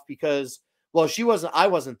off because, well, I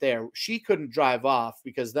wasn't there. She couldn't drive off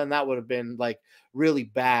because then that would have been like really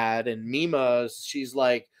bad. And Mima, she's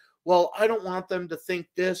like, well, I don't want them to think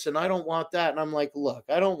this and I don't want that. And I'm like, look,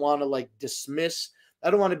 I don't want to like I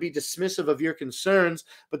don't want to be dismissive of your concerns,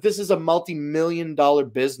 but this is a multi-million-dollar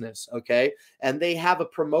business, okay? And they have a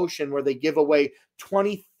promotion where they give away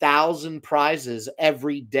 20,000 prizes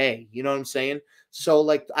every day. You know what I'm saying? So,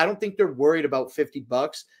 like, I don't think they're worried about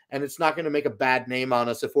 $50, and it's not going to make a bad name on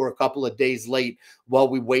us if we're a couple of days late while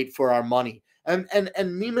we wait for our money. And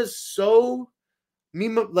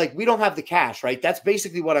Mima, like, we don't have the cash, right? That's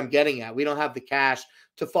basically what I'm getting at. We don't have the cash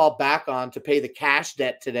to fall back on to pay the cash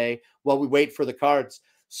debt today while we wait for the cards.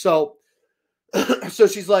 So, so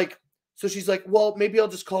she's like, well, maybe I'll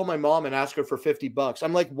just call my mom and ask her for $50.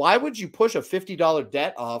 I'm like, why would you push a $50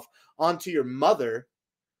 debt off onto your mother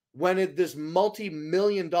when this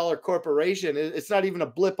multi-million-dollar corporation, it's not even a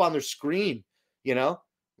blip on their screen, you know?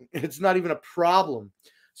 It's not even a problem.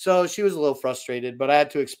 So she was a little frustrated, but I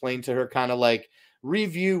had to explain to her kind of like,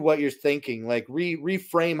 review what you're thinking, like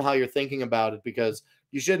reframe how you're thinking about it, because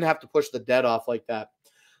you shouldn't have to push the debt off like that.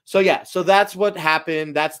 So yeah, so that's what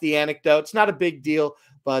happened. That's the anecdote. It's not a big deal,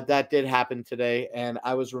 but that did happen today. And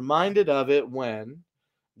I was reminded of it when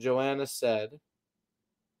Joanna said,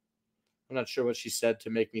 I'm not sure what she said to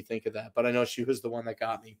make me think of that, but I know she was the one that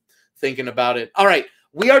got me thinking about it. All right.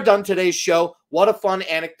 We are done today's show. What a fun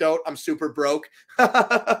anecdote. I'm super broke.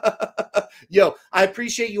 Yo, I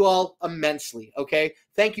appreciate you all immensely, okay?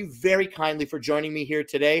 Thank you very kindly for joining me here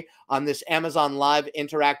today on this Amazon Live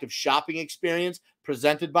interactive shopping experience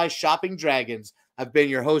presented by Shopping Dragons. I've been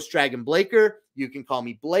your host, Dragon Blaker. You can call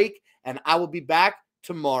me Blake, and I will be back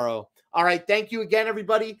tomorrow. All right, thank you again,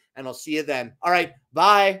 everybody, and I'll see you then. All right,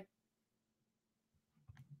 bye.